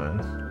kind of fun.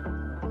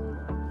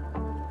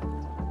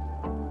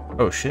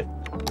 Oh shit.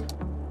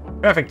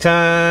 Traffic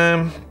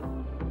time!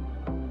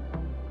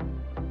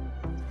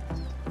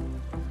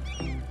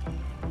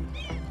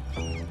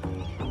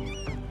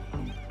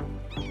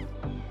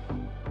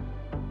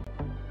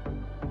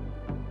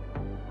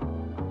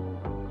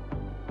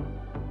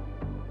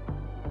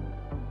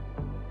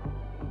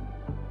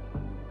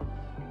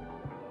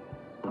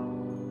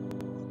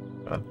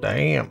 God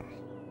damn.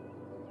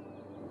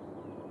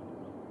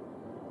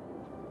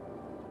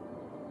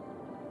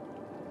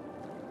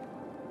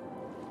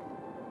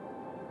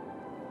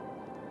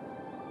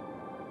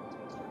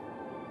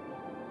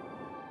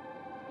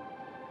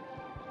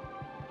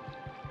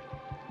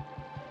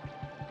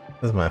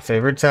 This is my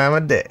favorite time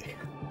of day.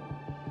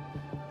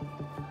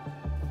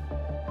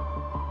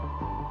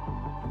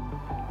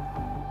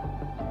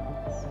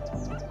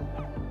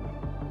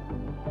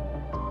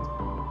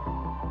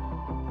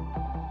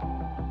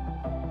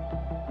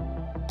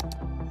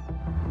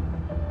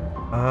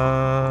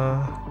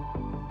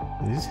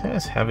 These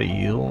guys have a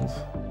yield.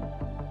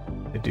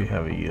 They do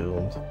have a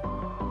yield.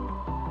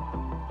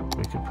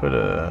 We could put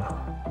a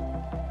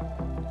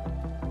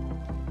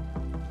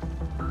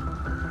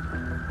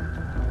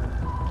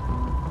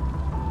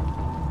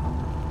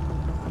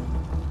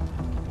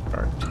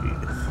dark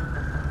teeth.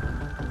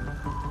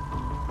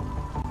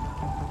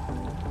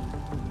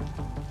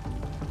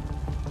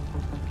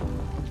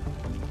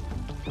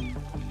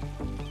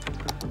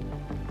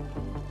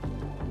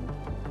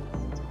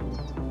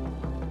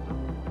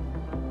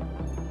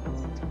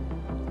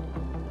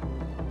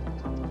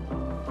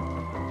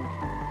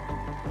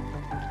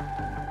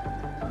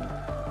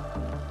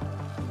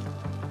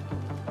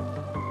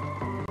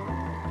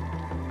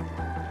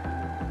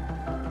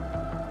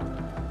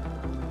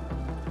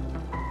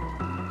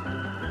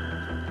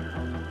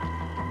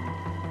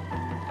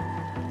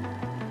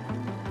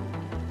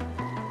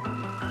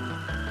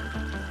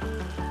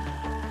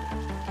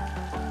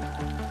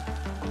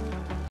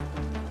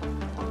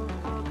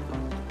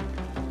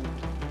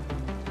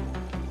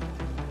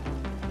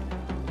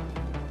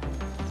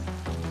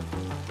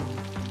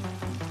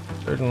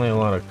 Certainly a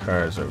lot of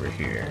cars over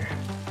here.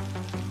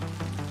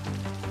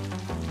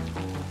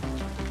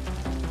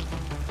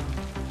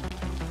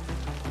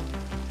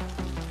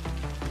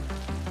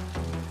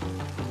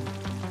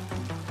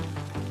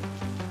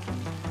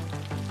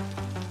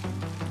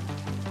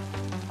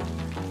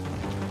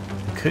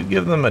 Could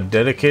give them a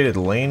dedicated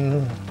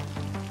lane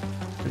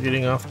for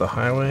getting off the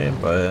highway,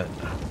 but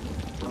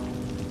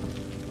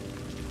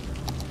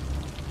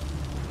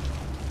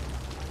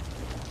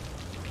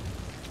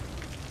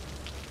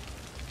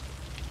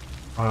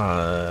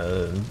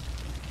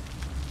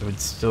it would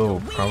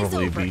still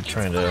probably be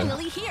trying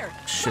to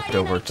shift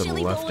over to the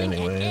left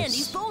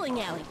anyways.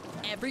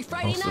 Every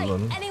Friday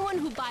night, anyone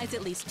who buys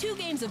at least 2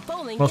 games of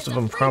bowling Most of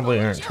them probably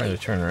aren't trying to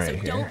turn right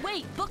here. Don't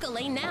wait, book a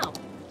lane now.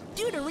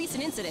 Due to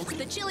recent incidents,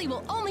 the chili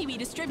will only be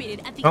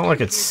distributed at the Not end like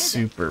of it's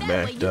your visit. super That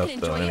backed way you up can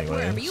though enjoy it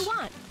wherever anyways. you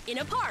want, in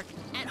a park,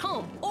 at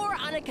home, or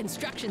on a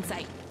construction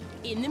site.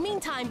 In the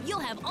meantime, you'll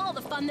have all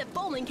the fun that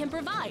bowling can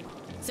provide.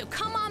 So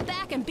come on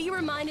back and be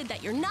reminded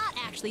that you're not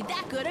actually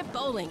that good at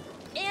bowling.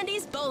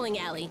 Andy's Bowling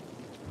Alley.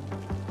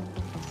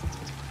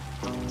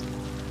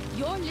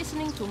 You're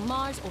listening to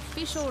Mars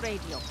Official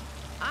Radio.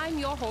 I'm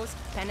your host,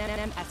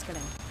 Penem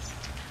Escalin.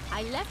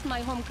 I left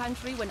my home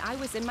country when I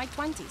was in my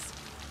 20s.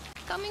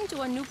 Coming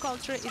to a new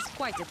culture is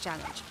quite a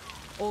challenge.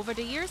 Over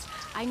the years,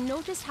 I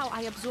noticed how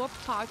I absorbed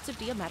parts of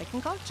the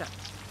American culture.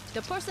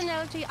 The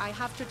personality I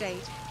have today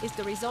is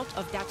the result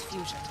of that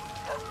fusion.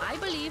 I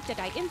believe that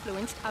I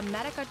influenced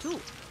America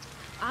too.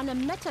 On a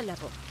meta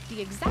level,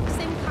 the exact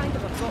same kind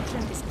of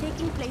absorption is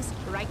taking place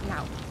right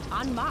now,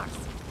 on Mars.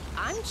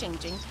 I'm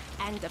changing,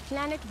 and the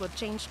planet will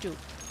change too,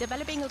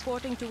 developing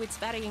according to its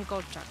varying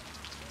culture.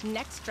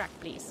 Next track,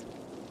 please.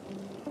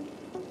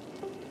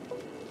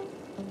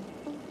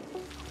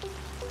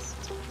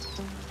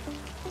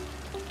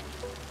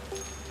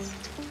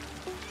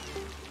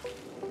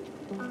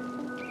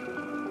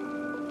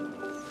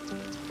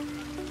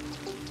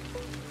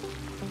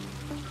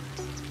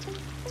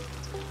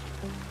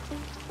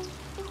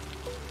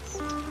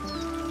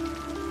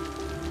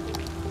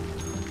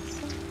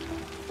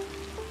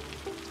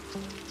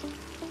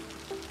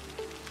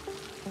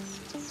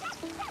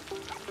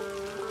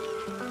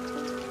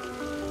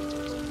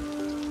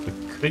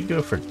 Could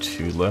go for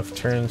 2 left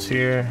turns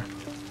here.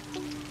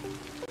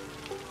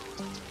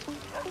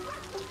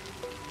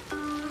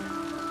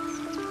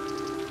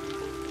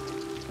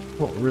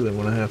 Won't really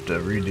want to have to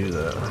redo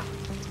the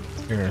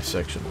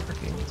intersection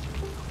marking.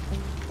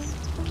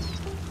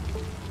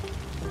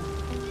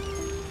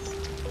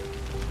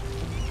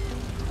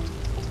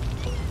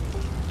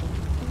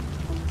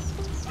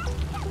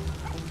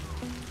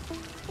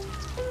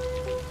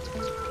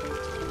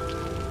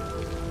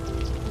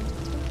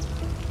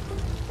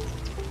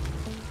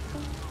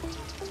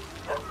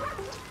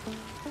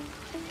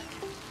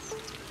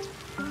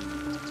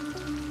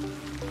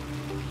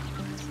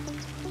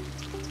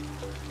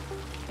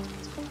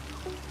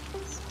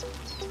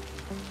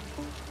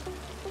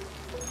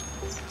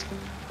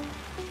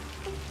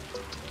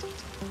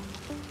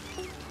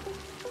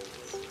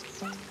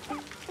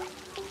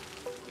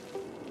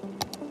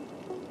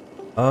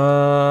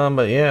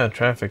 But yeah,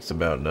 traffic's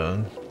about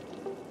done.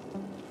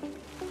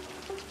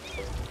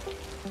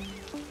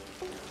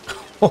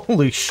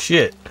 Holy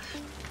shit.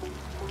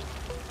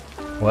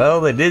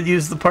 Well, they did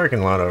use the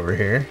parking lot over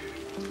here.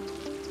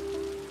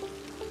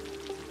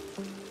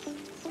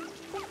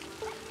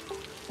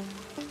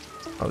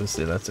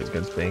 Obviously, that's a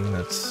good thing.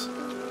 That's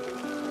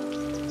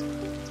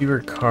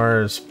fewer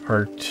cars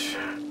parked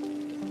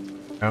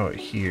out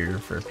here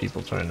for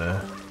people trying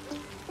to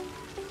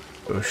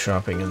go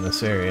shopping in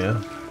this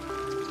area.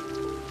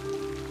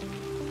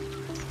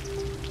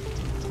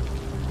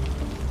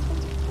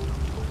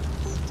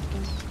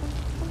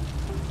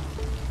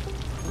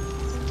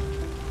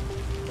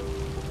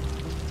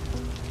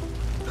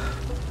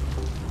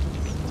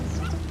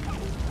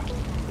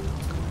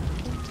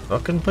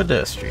 Fucking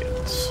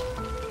pedestrians.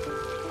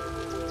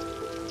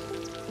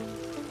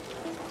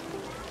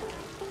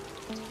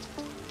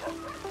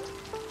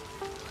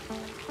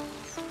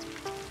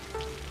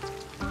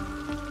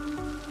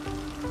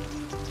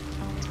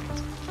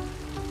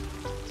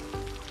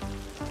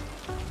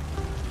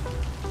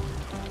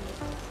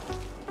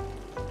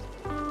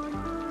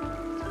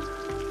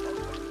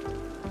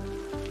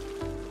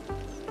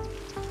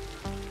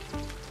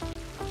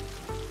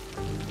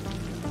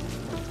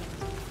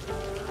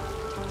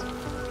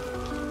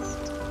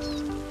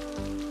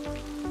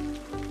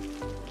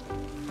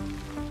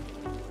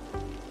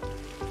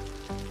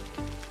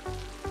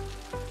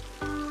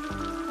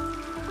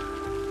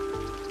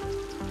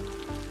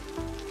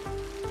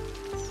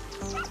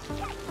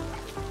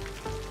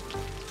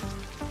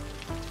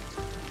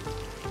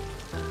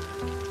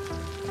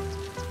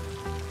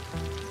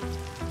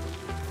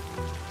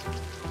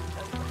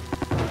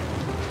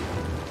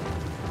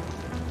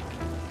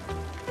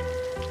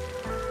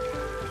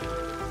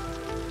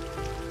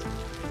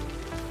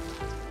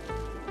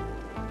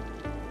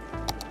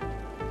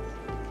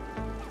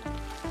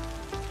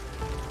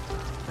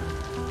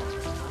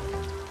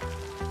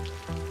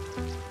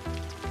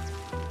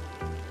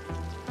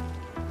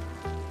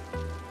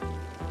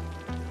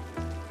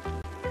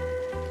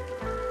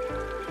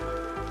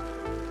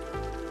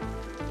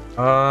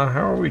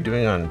 How are we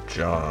doing on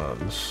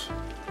jobs?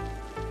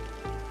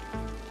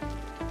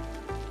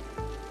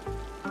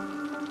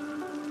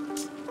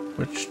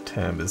 Which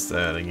tab is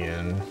that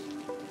again?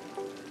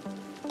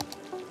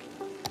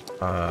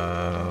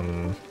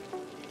 The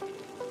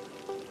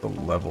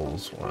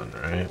levels one,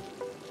 right?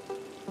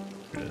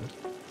 Good.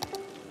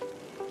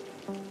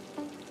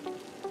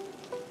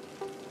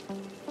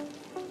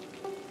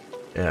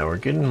 Yeah, we're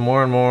getting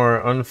more and more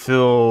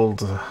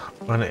unfilled,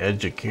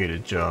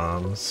 uneducated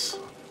jobs.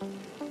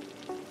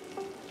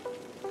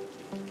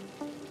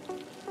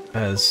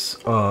 As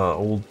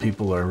old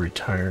people are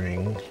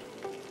retiring.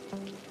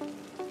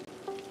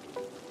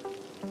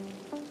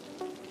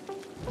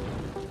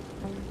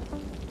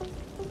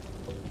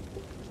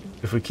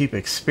 If we keep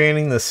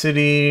expanding the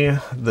city,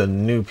 the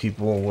new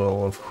people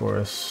will, of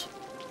course,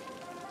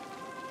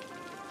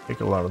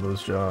 take a lot of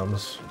those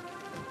jobs.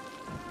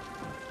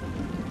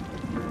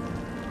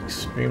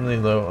 Extremely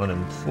low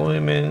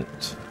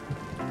unemployment.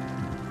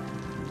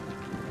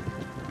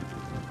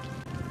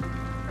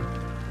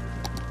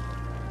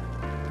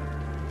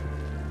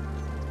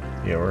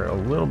 Yeah, we're a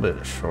little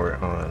bit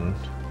short on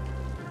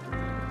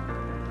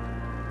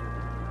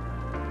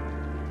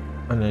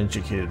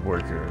uneducated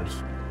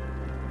workers,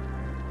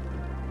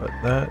 but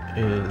that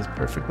is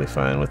perfectly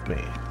fine with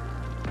me.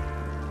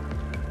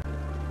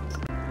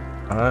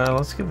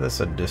 Let's give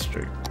this a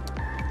district.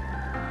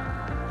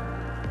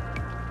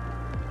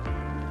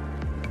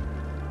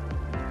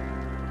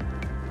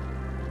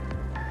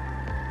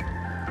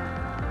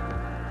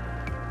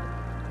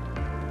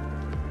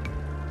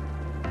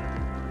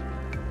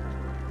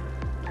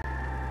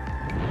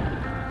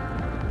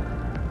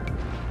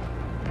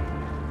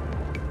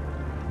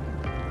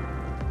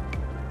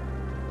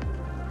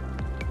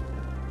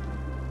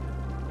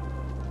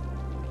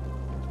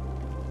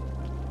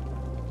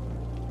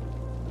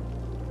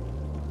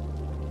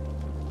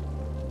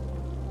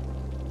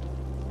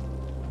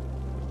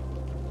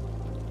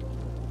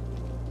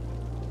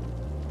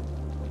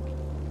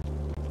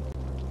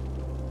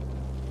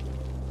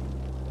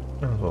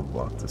 I'll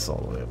block this all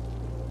the way up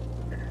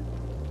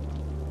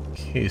in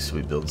case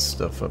we build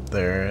stuff up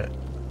there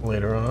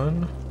later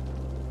on.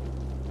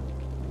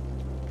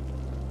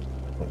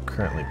 Don't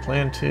currently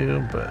plan to,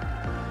 but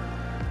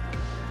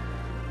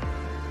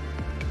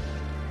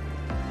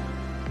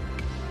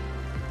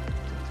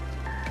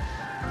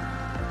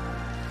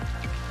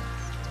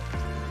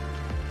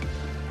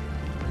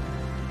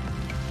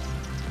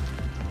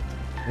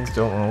things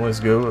don't always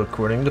go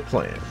according to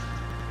plan.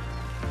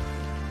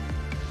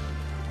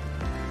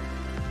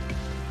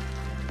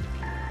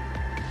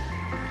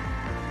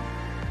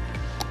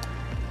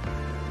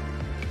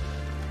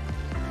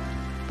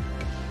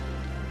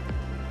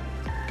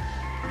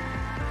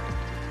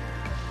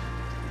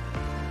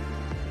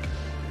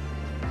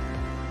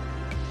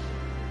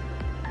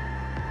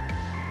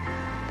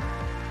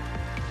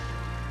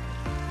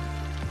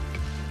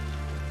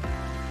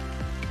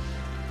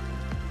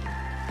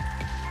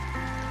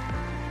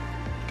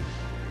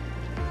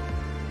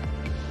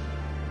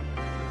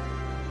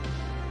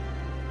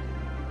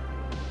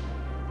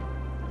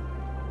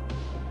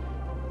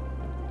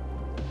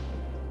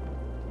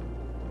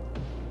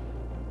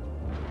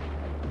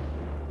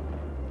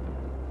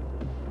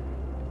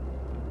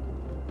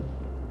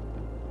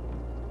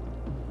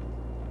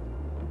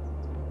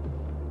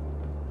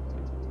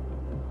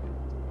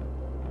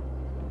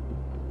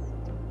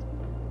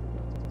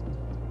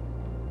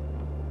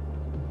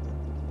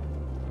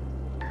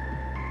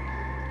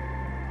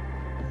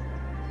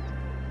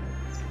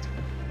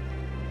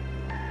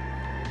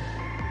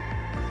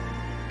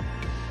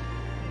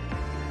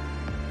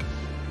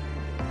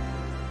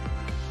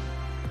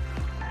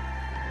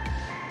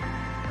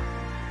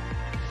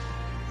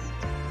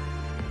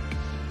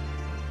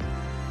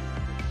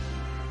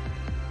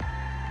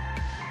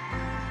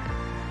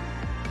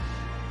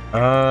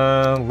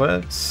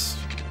 Let's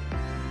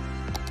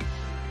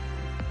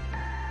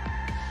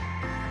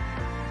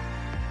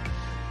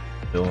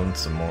fill in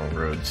some more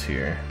roads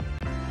here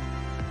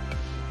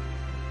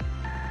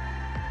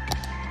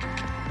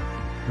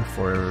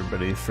before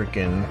everybody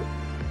freaking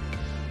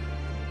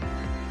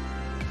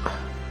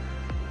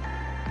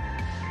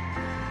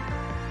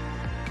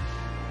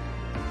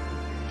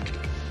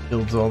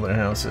builds all their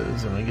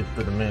houses and we get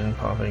the demand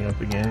popping up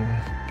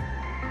again.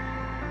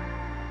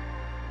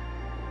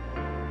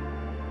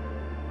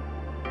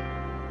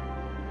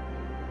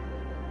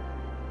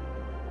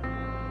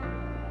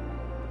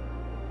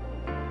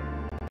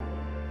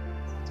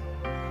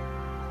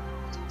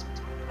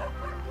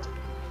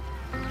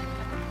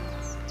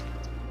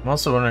 I'm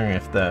also wondering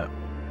if that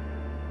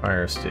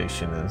fire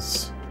station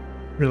is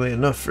really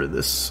enough for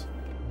this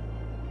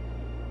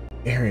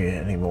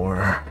area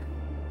anymore.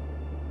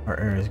 Our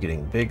area is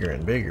getting bigger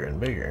and bigger and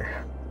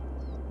bigger.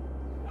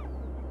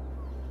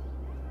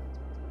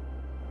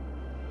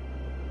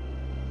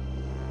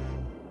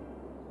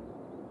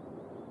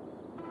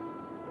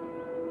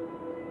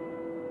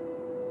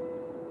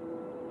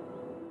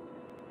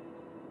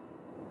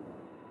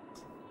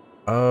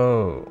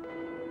 Oh.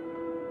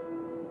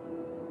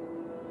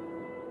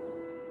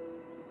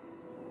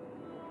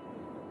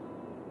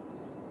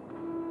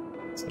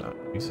 It's not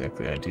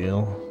exactly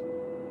ideal.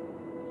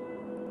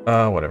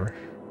 Whatever.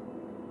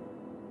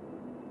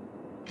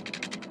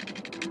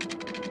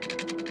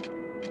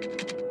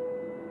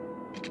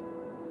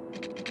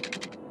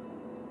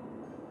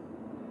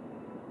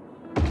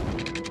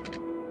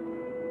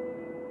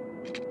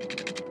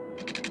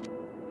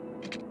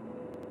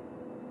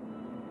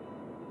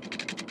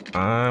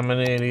 I'm an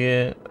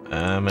idiot.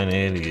 I'm an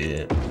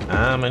idiot.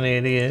 I'm an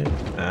idiot.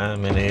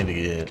 I'm an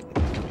idiot.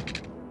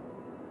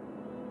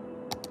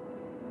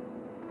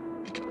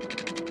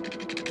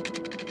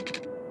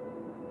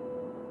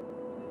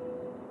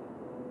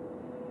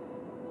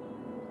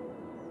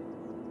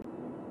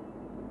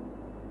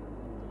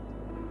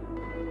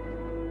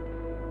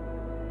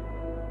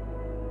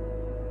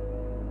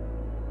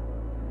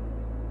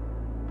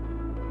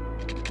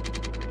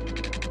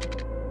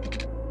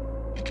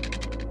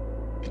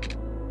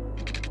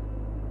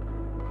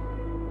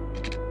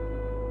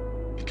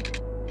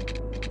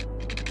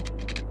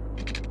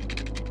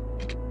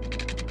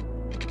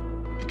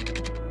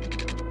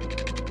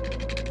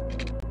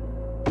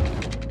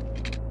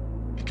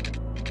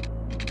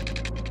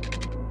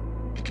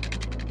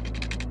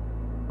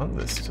 I want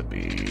this to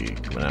be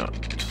coming out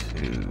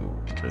to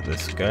where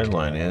this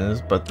guideline is,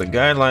 but the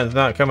guideline's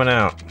not coming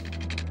out.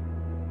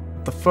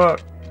 What the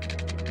fuck?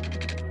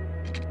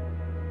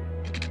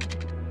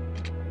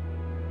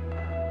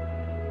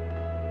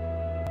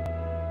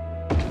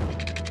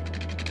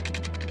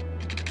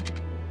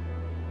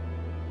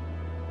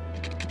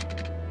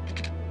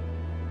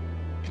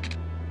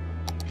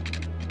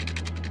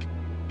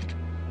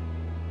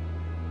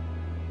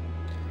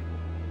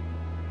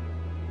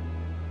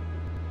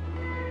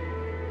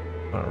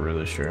 Not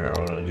really sure how I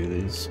want to do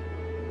these.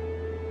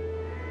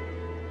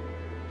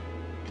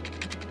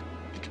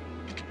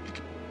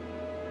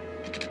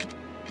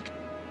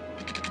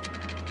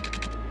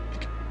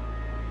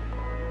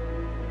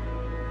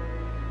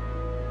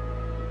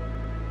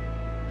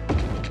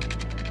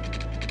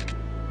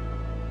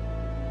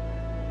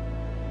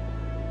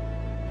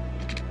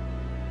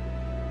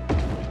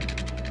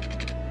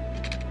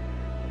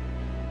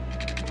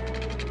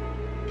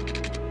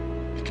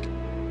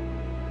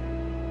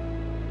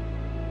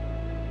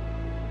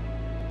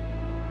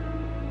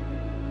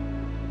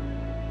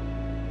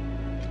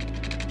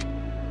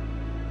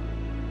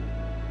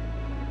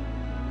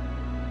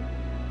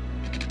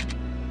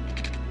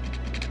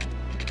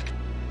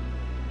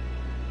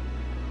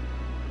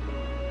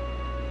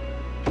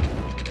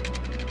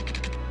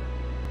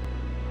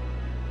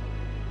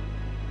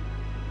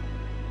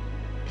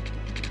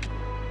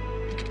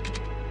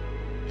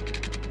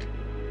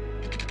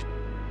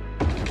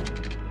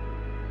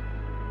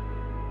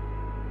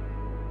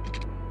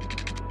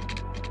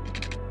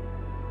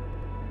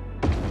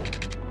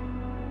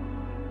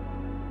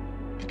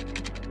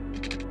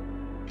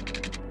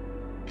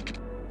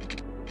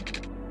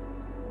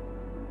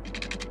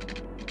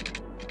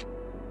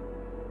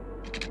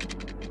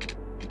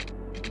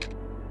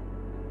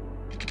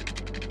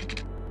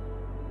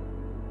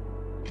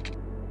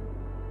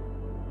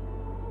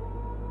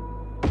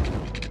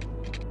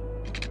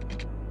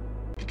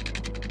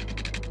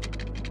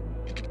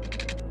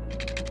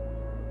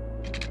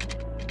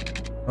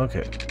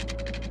 Okay.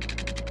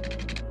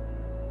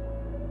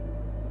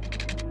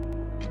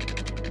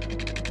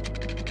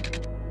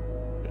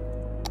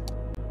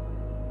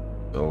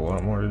 Still a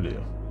lot more to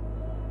do.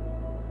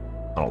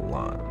 Not a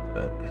lot,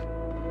 but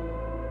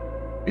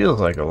feels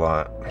like a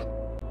lot.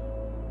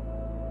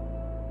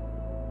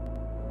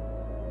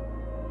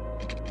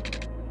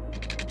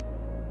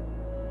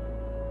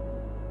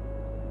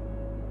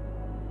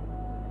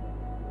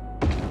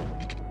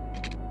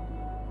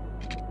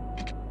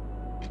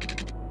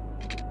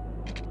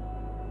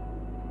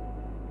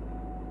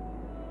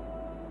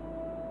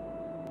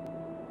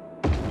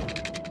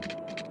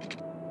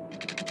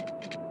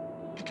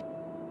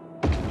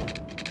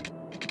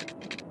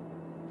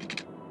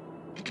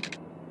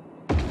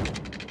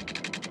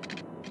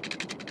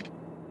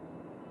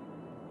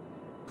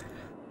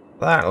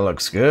 That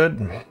looks good.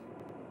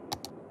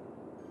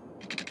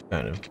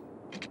 Kind of.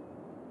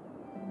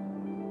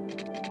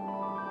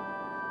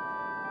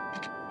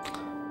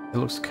 It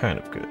looks kind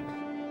of good.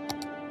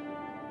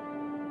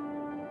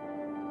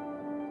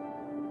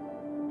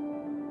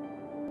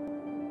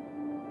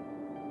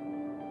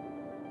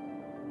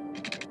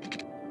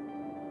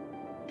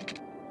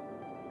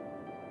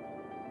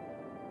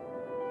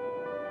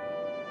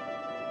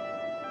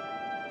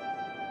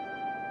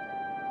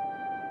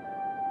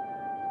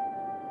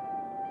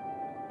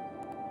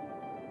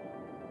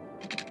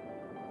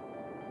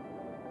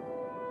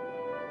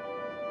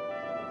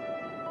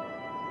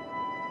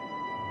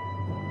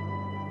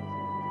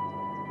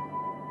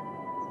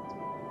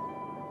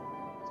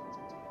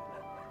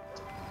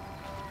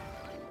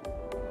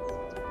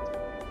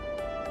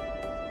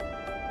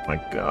 My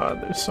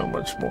God, there's so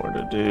much more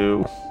to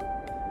do.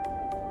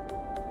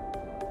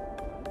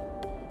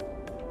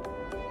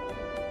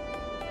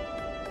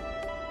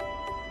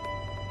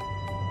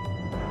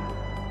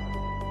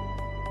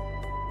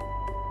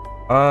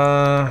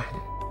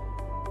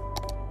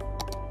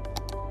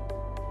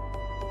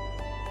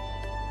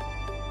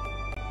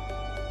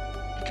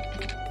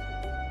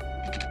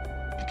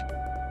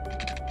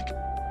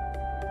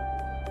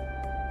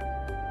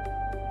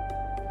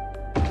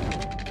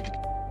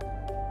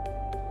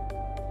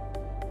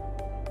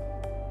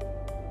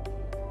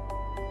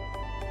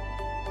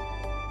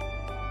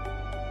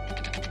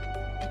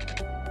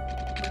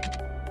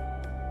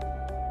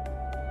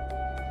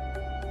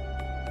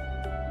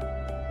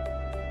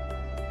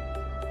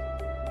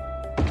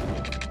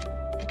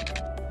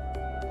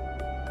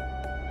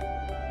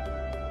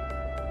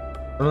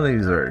 Some of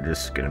these are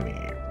just gonna be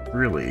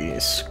really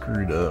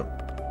screwed up.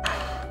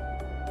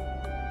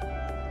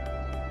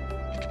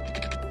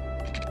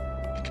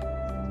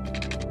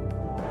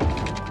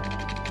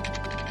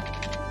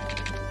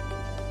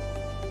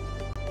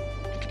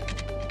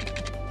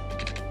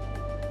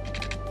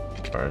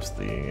 As far as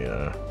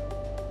the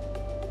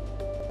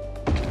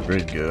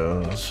grid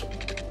goes.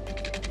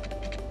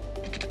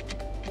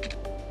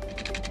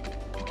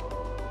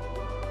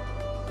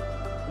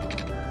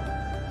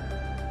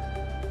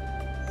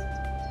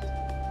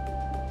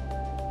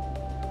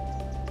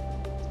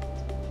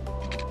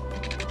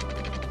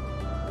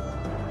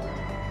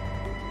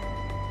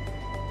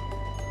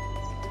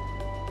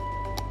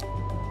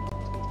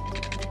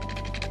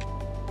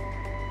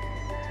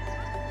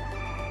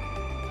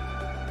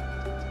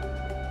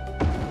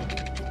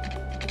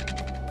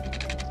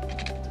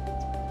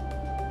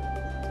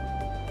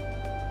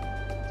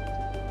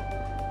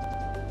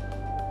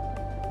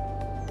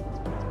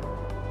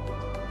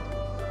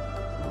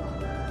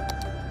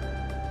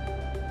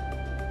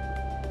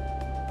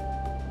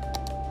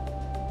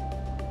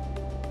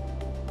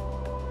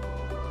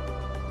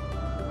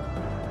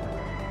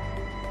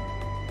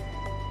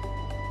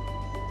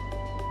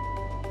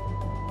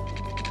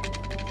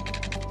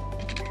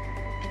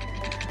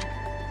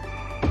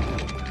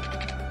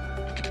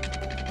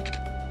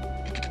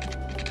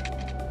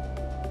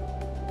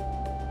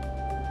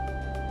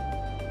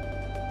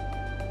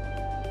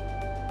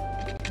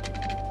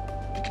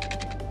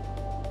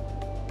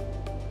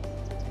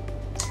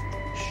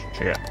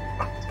 Yeah.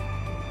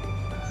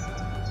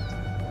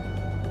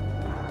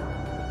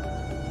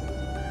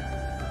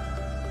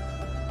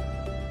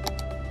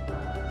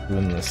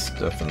 Doing this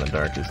stuff in the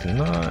dark is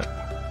not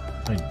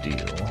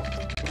ideal.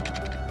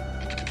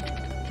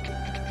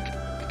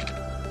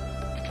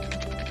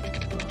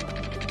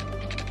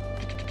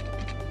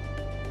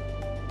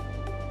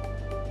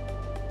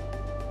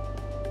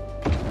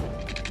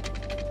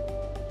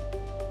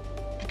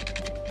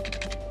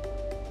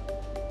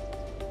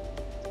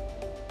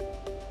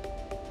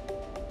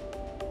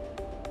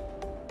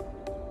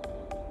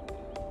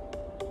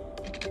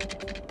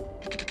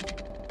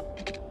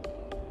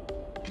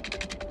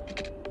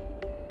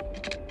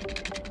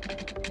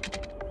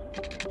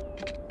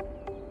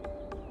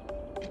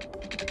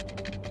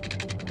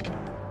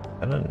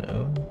 I don't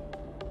know.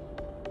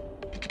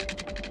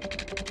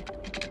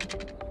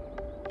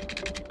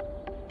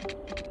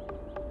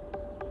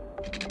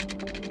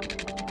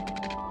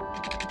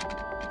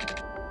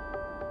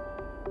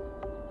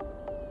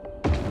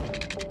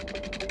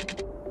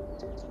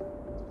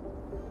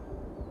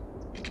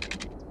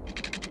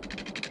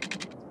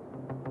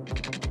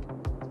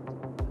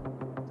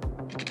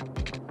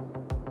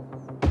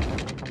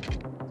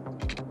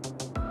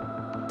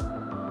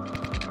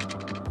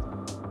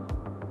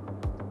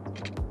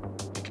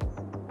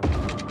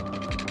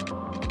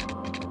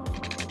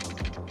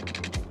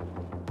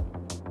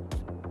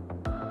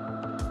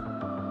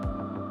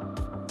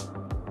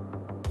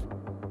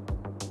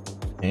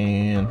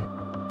 And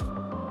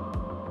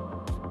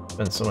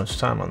spend so much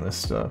time on this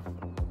stuff.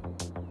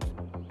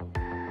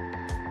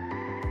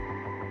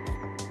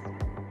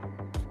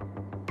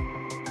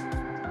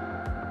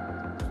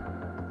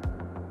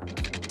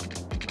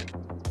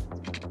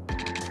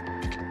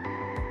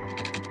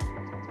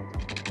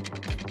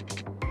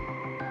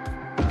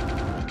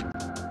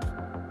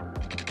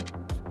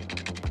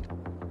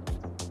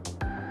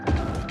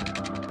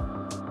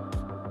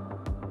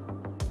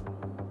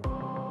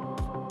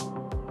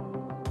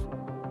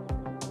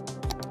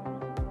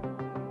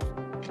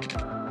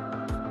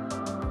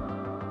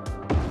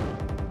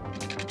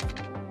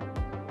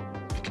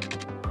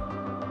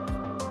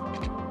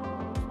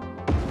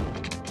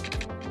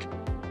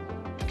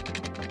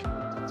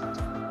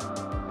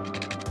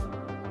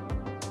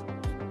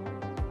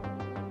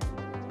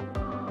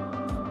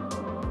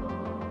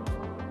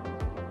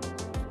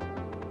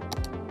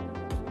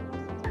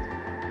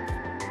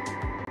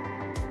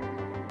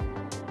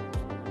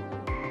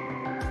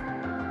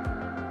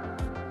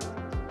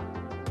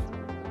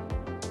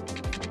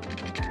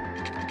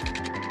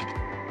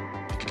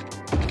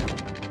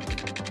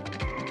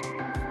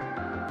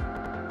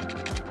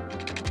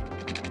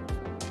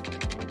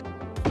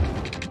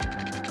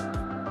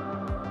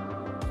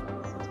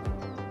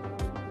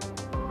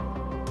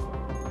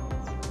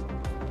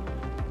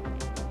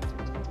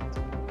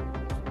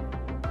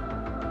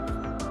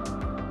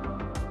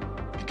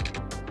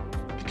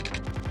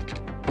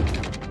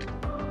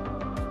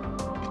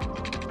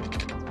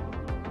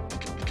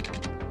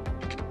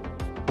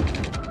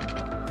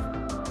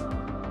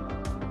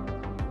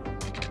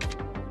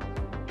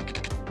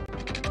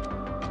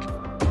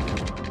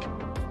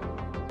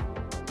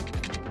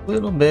 A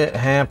little bit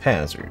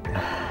haphazard.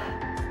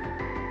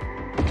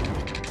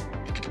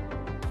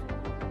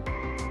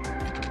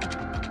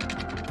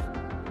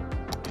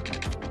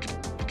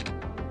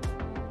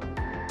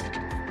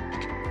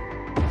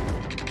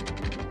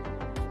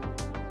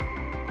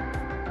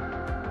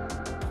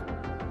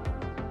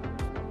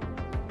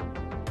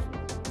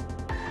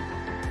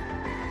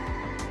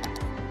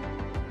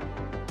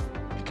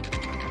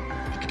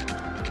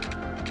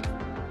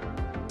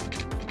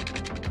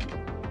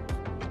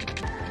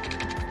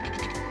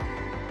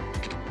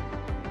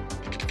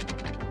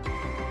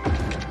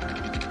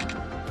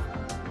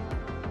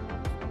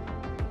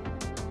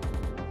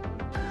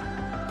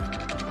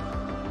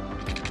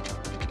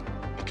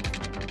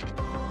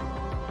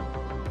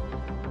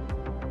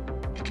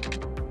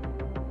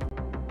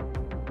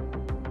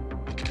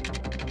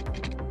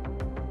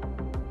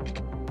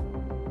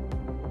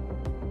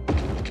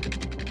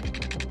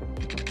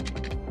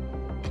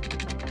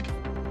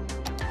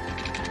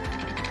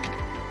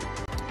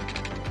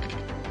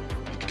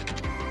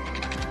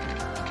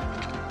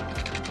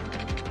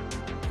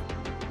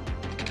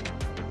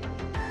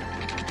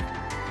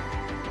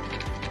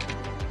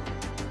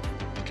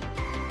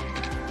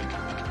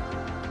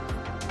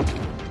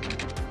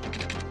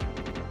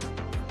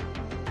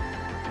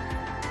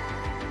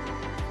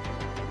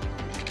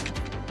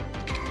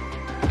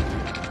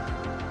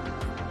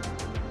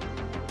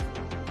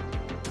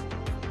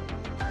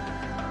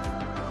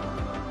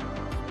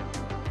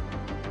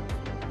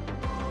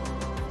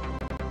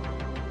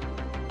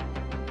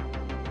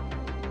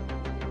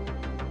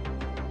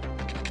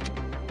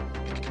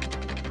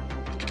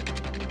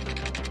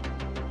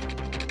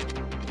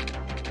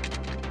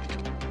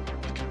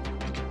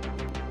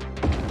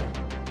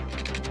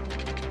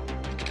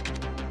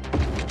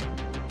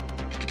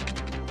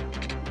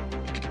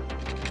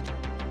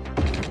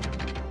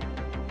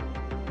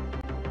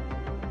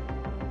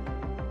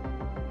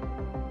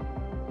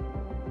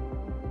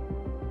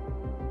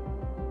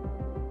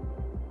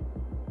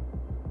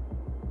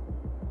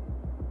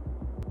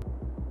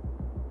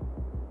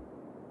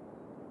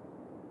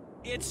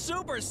 It's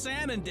Super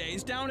Salmon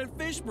Days down at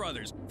Fish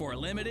Brothers. For a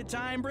limited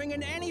time, bring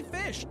in any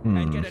fish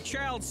and get a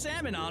child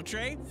salmon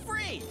entree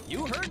free.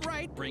 You heard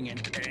right. Bring in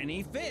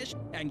any fish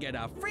and get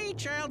a free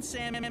child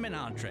salmon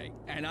entree.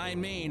 And I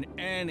mean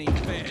any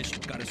fish.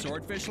 Got a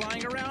swordfish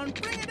lying around?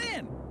 Bring it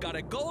in. Got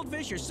a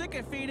goldfish you're sick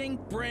of feeding?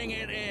 Bring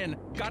it in.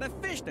 Got a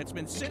fish that's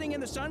been sitting in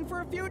the sun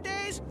for a few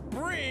days?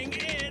 Bring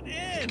it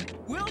in.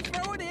 We'll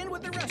throw it in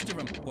with the rest of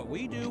them. What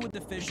we do with the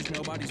fish is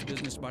nobody's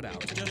business but ours.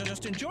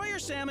 Just enjoy your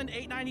salmon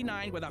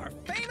 $8.99 with our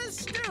famous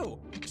stew.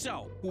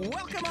 So,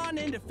 welcome on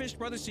into Fish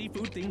Brothers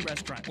Seafood Themed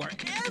Restaurant, where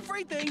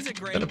everything's a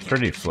great. Got a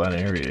pretty flat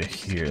area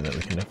here that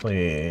we can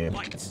definitely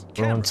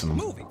throw in some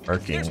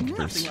parking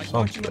for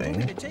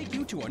something. To take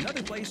you to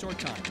another place or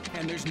time,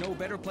 and there's no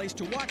better place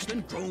to watch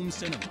than Drome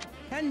Cinema,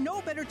 and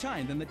no better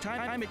time than the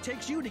time it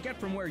takes you to get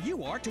from where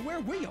you are to where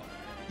we are.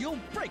 You'll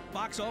break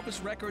box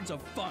office records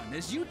of fun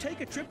as you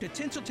take a trip to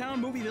Tinseltown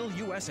Movieville,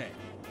 USA.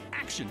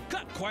 Action,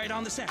 cut, quiet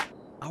on the set.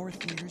 Our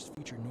theaters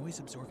feature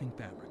noise-absorbing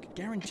fabric,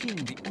 guaranteeing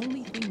the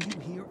only thing you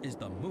hear is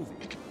the movie.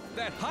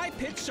 That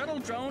high-pitched shuttle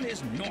drone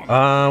is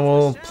normal.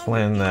 We'll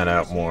plan that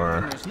out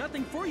more. There's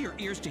nothing for your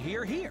ears to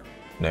hear here.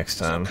 Next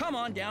time. So come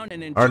on down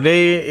and enjoy. Our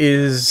day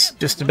is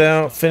just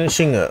about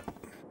finishing up.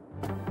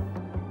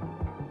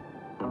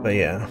 But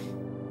yeah.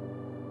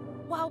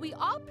 While we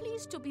are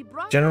pleased to be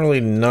brought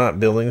Generally not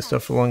building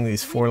stuff along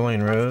these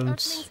 4-lane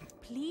roads.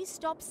 Please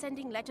stop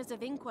sending letters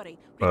of inquiry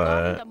But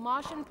regarding the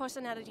Martian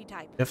personality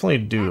type. definitely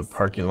do a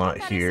parking lot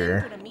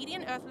here.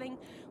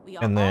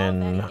 And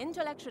then,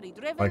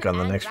 like on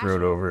the next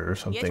road over or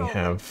something,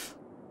 have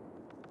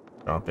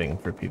shopping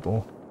for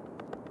people.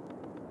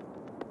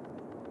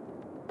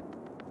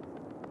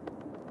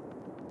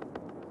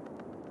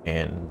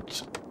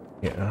 And,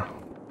 yeah.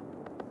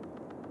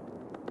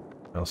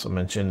 I also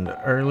mentioned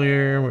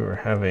earlier we were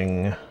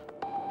having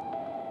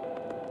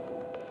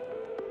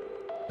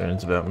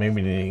concerns about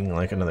maybe needing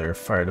like another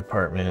fire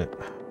department.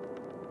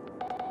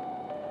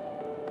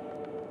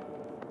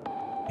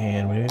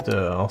 And we need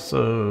to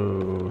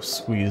also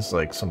squeeze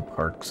like some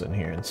parks in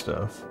here and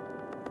stuff.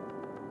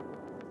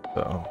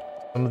 So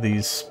some of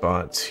these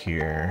spots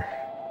here,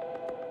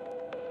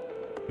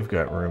 we've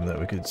got room that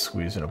we could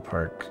squeeze in a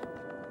park.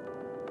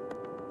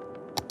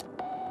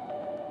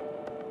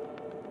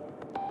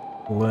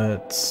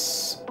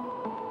 Where's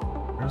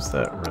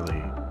that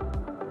really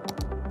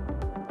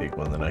big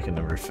one that I can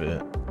never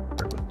fit?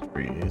 Park with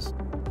trees.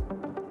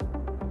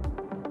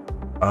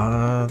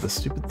 The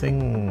stupid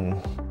thing.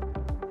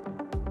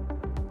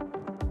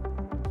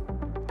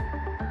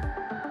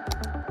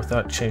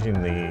 Without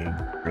changing the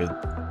grid.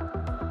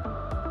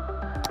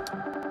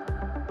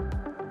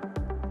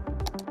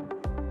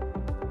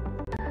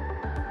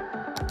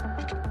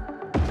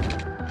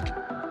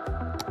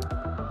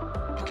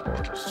 Of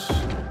course.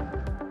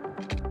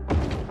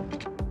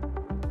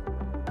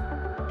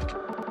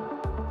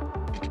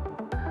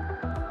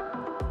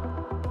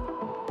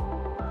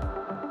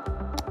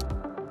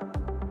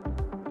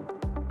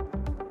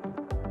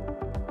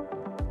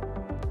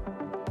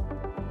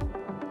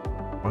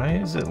 Why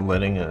is it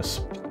letting us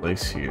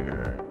place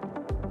here?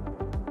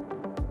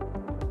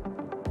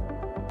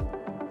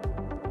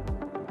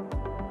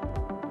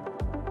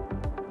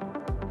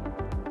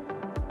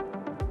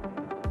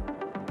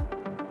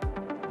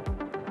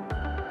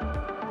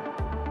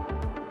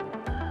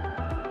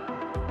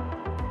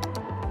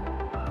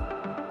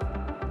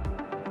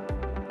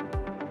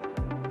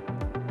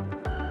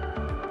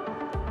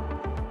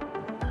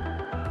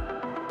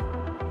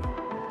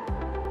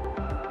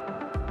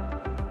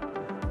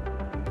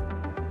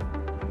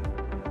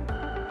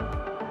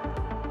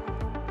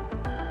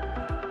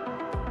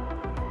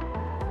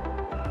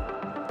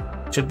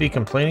 Should be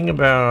complaining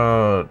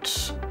about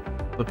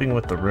flipping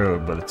with the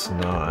road, but it's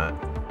not.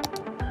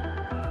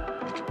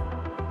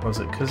 Was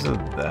it because of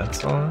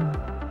that's on?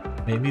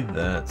 Maybe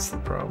that's the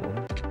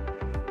problem.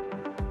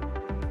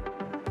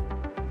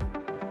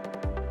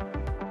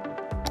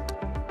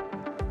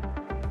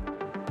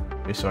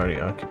 It's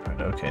already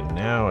occupied. Okay,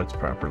 now it's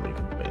properly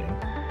complaining.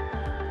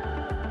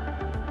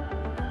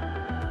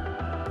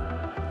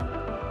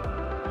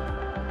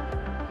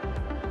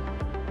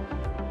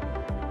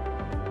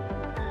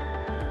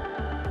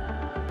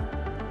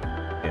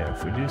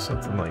 If we do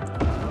something like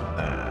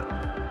that.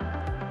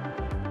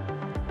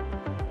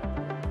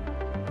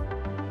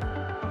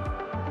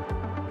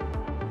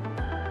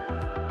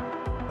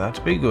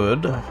 That'd be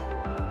good.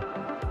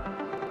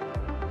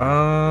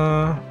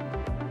 Oh.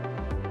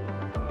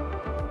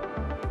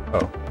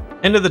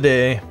 End of the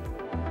day.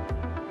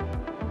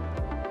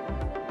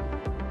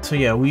 So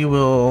yeah, we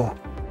will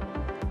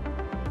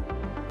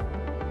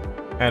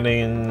add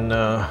in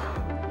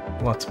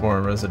lots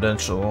more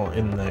residential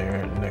in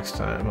there next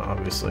time,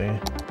 obviously.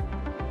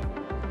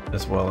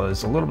 As well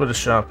as a little bit of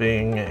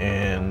shopping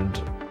and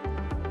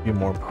a few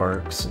more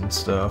parks and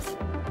stuff.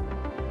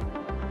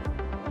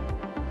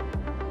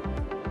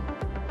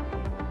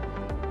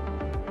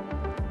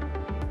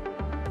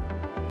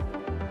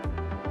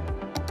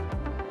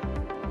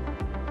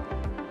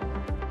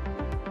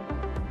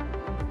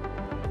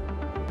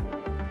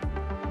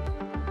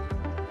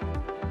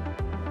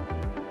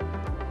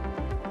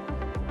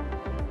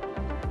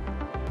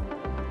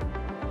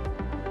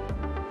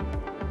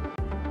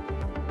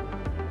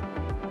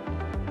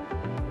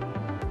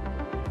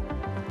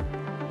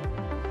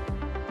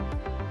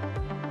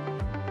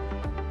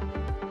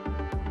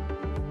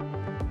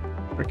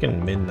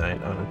 Freaking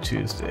midnight on a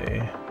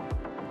Tuesday.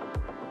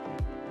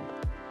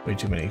 Way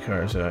too many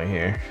cars out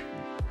here.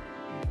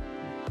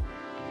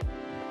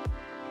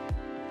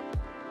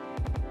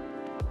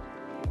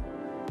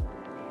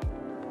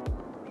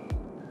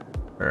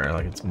 Or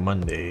like it's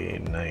Monday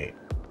night.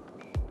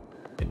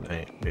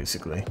 Midnight,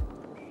 basically.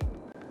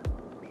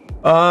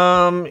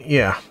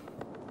 Yeah.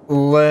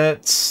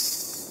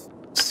 Let's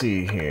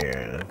see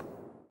here.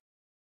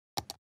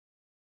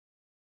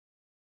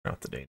 Out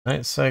the day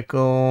night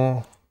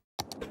cycle.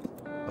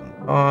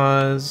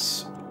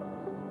 Pause.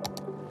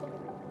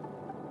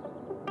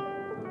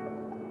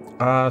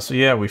 So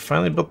yeah, we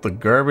finally built the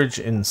garbage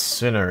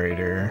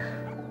incinerator.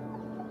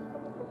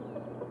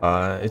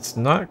 It's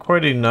not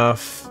quite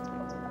enough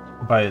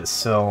by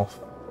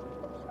itself.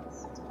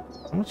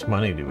 How much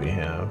money do we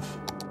have?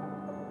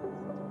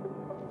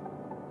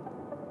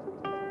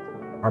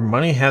 Our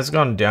money has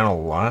gone down a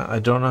lot. I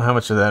don't know how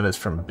much of that is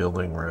from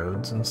building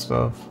roads and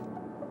stuff.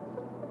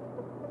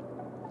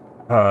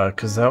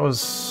 Because that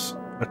was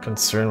a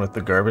concern with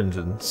the garbage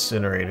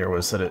incinerator,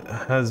 was that it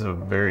has a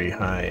very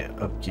high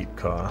upkeep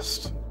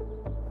cost.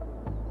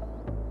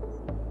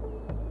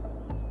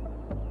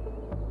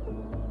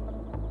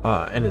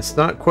 And it's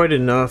not quite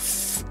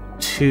enough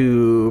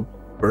to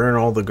burn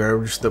all the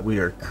garbage that we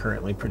are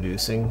currently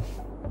producing.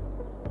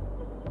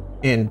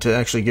 And to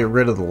actually get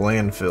rid of the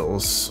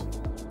landfills,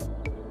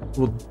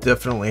 we'll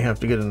definitely have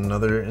to get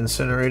another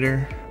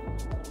incinerator.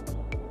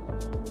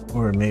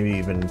 Or maybe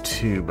even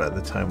two by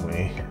the time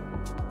we...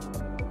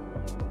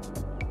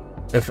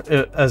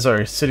 As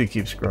our city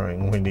keeps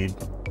growing, we need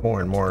more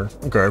and more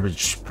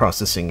garbage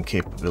processing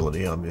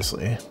capability,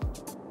 obviously.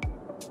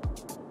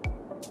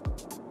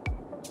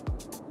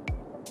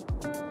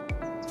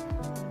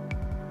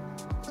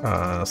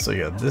 So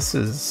yeah, this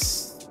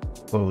is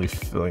slowly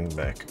filling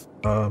back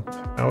up.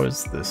 How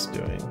is this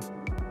doing?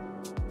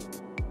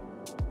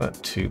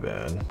 Not too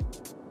bad.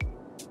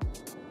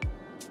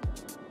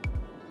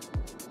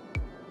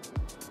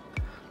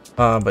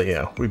 But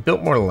yeah, we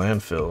built more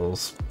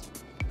landfills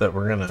that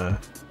we're gonna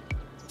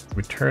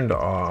return to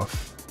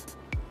off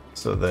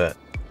so that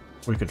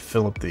we could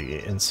fill up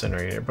the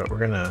incinerator, but we're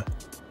gonna...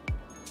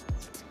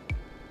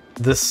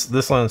 This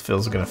landfill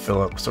is gonna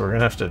fill up, so we're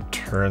gonna have to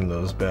turn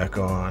those back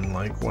on,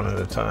 like, one at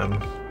a time.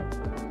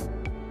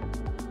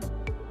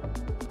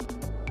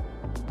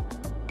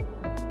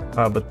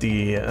 But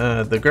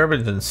the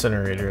garbage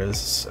incinerator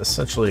is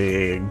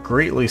essentially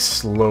greatly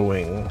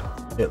slowing,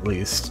 at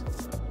least,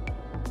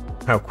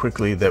 how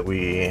quickly that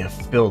we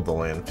fill the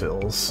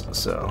landfills,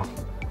 so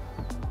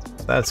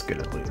that's good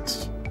at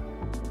least.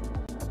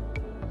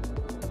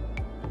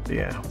 But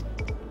yeah.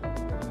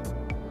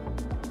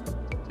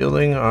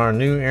 Building our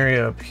new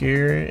area up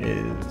here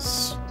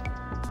is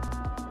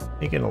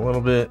taking a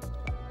little bit.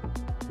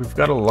 We've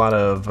got a lot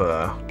of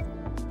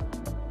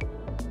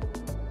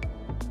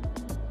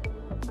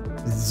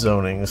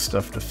zoning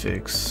stuff to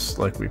fix.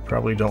 Like, we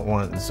probably don't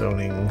want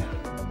zoning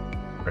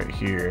right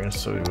here,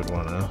 so we would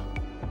want to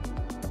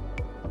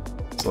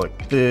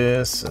select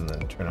this and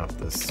then turn off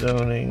the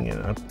zoning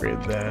and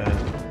upgrade that.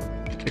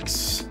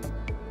 Fix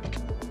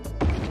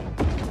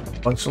a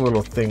bunch of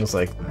little things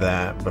like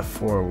that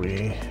before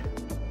we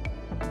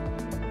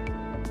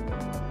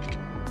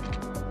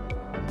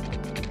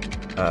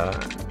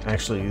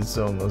actually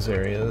zone those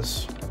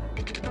areas.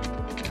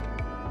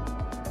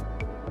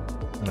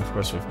 And of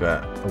course we've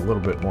got a little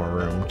bit more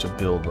room to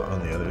build on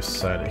the other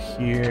side of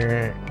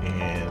here,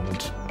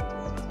 and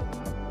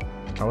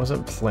I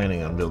wasn't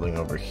planning on building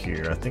over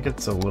here. I think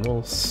it's a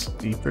little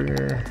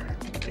steeper.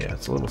 Yeah,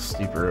 it's a little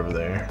steeper over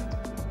there.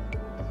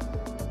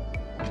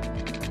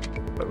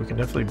 But we can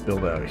definitely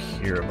build out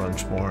here a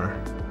bunch more.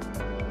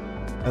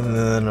 And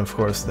then of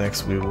course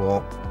next we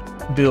will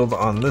build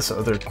on this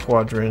other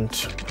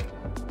quadrant.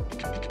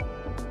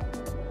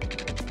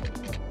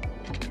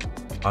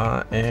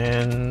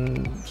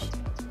 And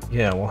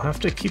yeah, we'll have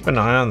to keep an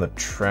eye on the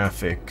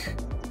traffic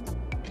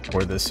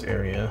for this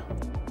area.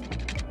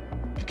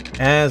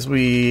 As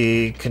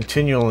we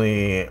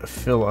continually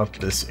fill up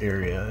this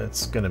area,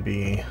 it's going to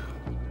be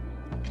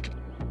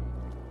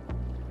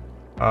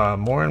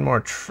more and more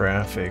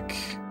traffic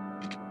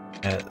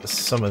at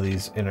some of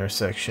these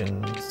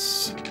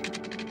intersections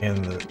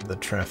and the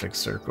traffic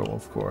circle,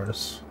 of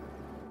course.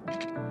 I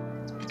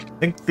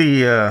think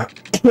the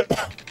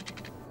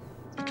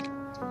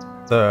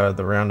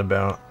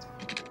roundabout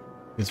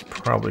is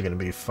probably going to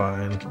be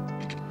fine.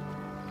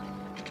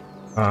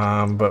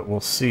 But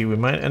we'll see. We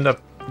might end up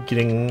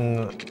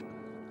getting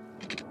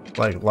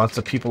like lots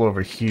of people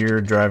over here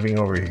driving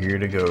over here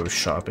to go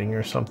shopping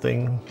or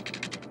something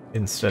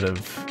instead of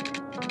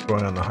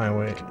going on the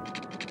highway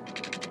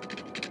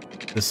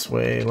this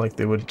way like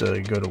they would go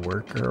to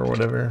work or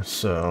whatever.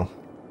 So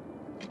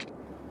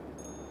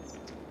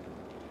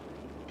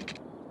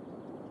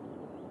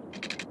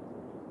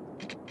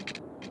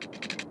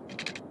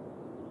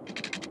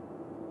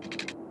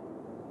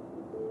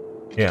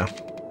yeah,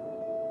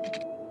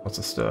 lots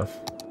of stuff.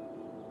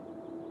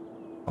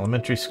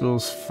 Elementary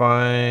school's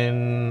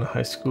fine.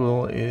 High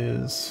school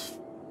is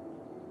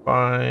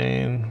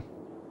fine.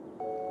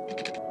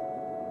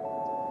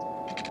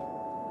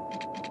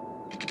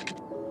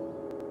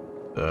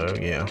 So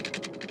yeah.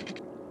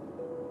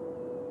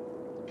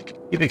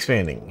 Keep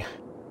expanding.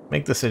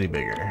 Make the city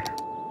bigger.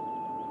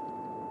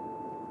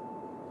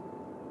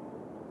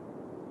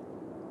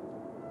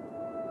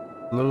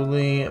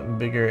 Slowly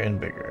bigger and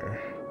bigger.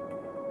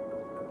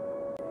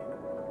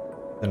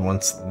 And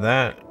once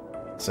that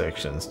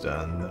section's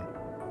done, then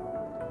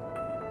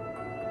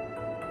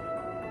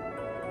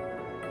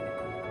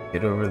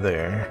get over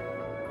there.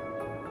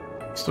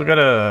 Still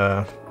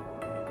gotta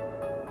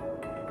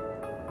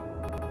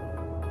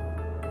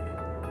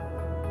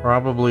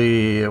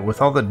probably,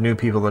 with all the new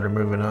people that are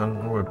moving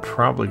on, we're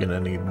probably gonna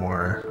need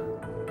more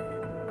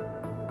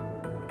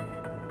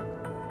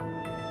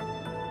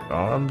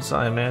jobs,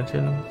 I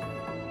imagine.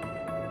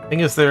 Thing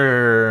is,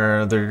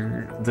 they're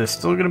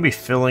still going to be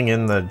filling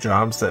in the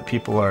jobs that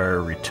people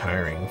are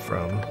retiring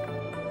from.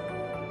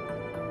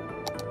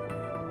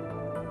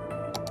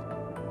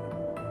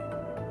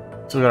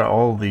 So we got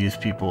all these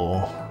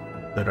people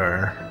that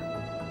are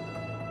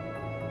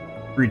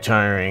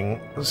retiring,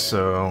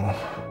 so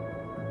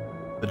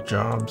the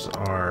jobs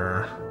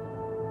are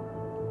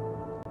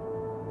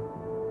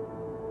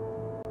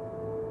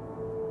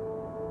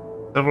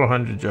several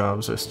hundred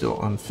jobs are still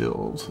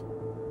unfilled.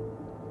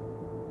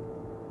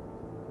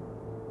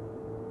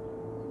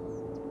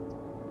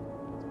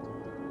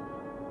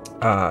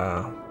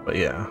 But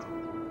yeah.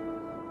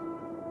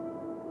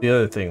 The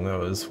other thing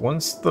though is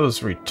once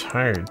those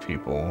retired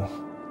people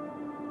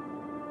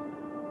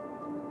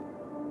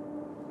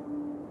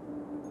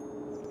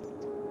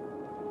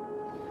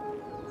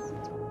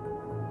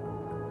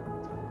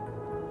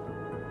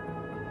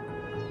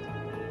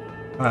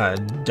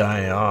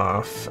die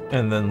off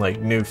and then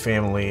like new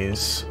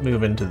families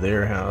move into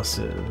their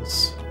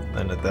houses,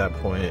 then at that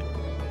point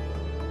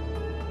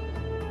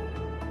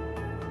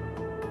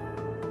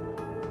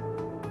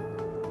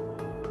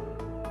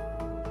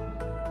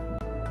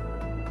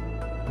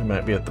we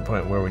might be at the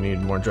point where we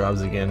need more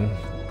jobs again.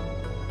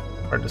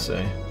 Hard to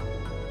say.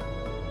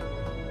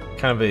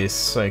 Kind of a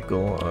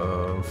cycle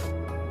of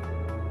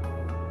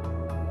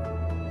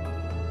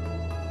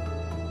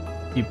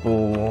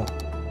people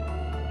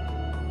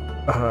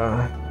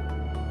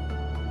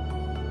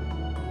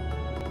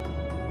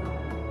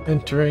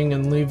entering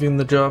and leaving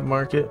the job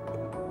market.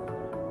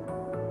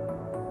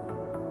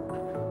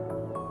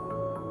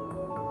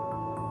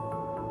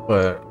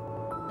 But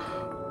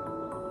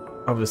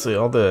obviously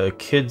all the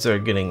kids are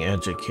getting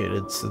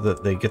educated so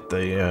that they get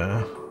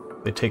the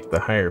they take the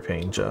higher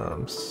paying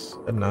jobs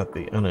and not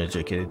the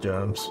uneducated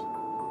jobs.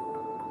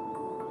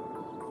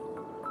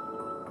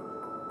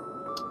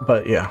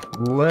 But yeah,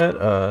 let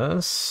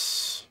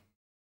us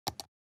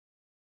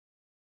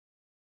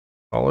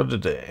Call it a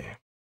day.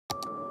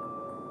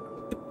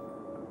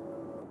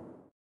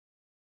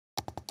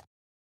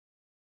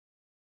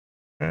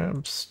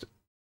 Crabston.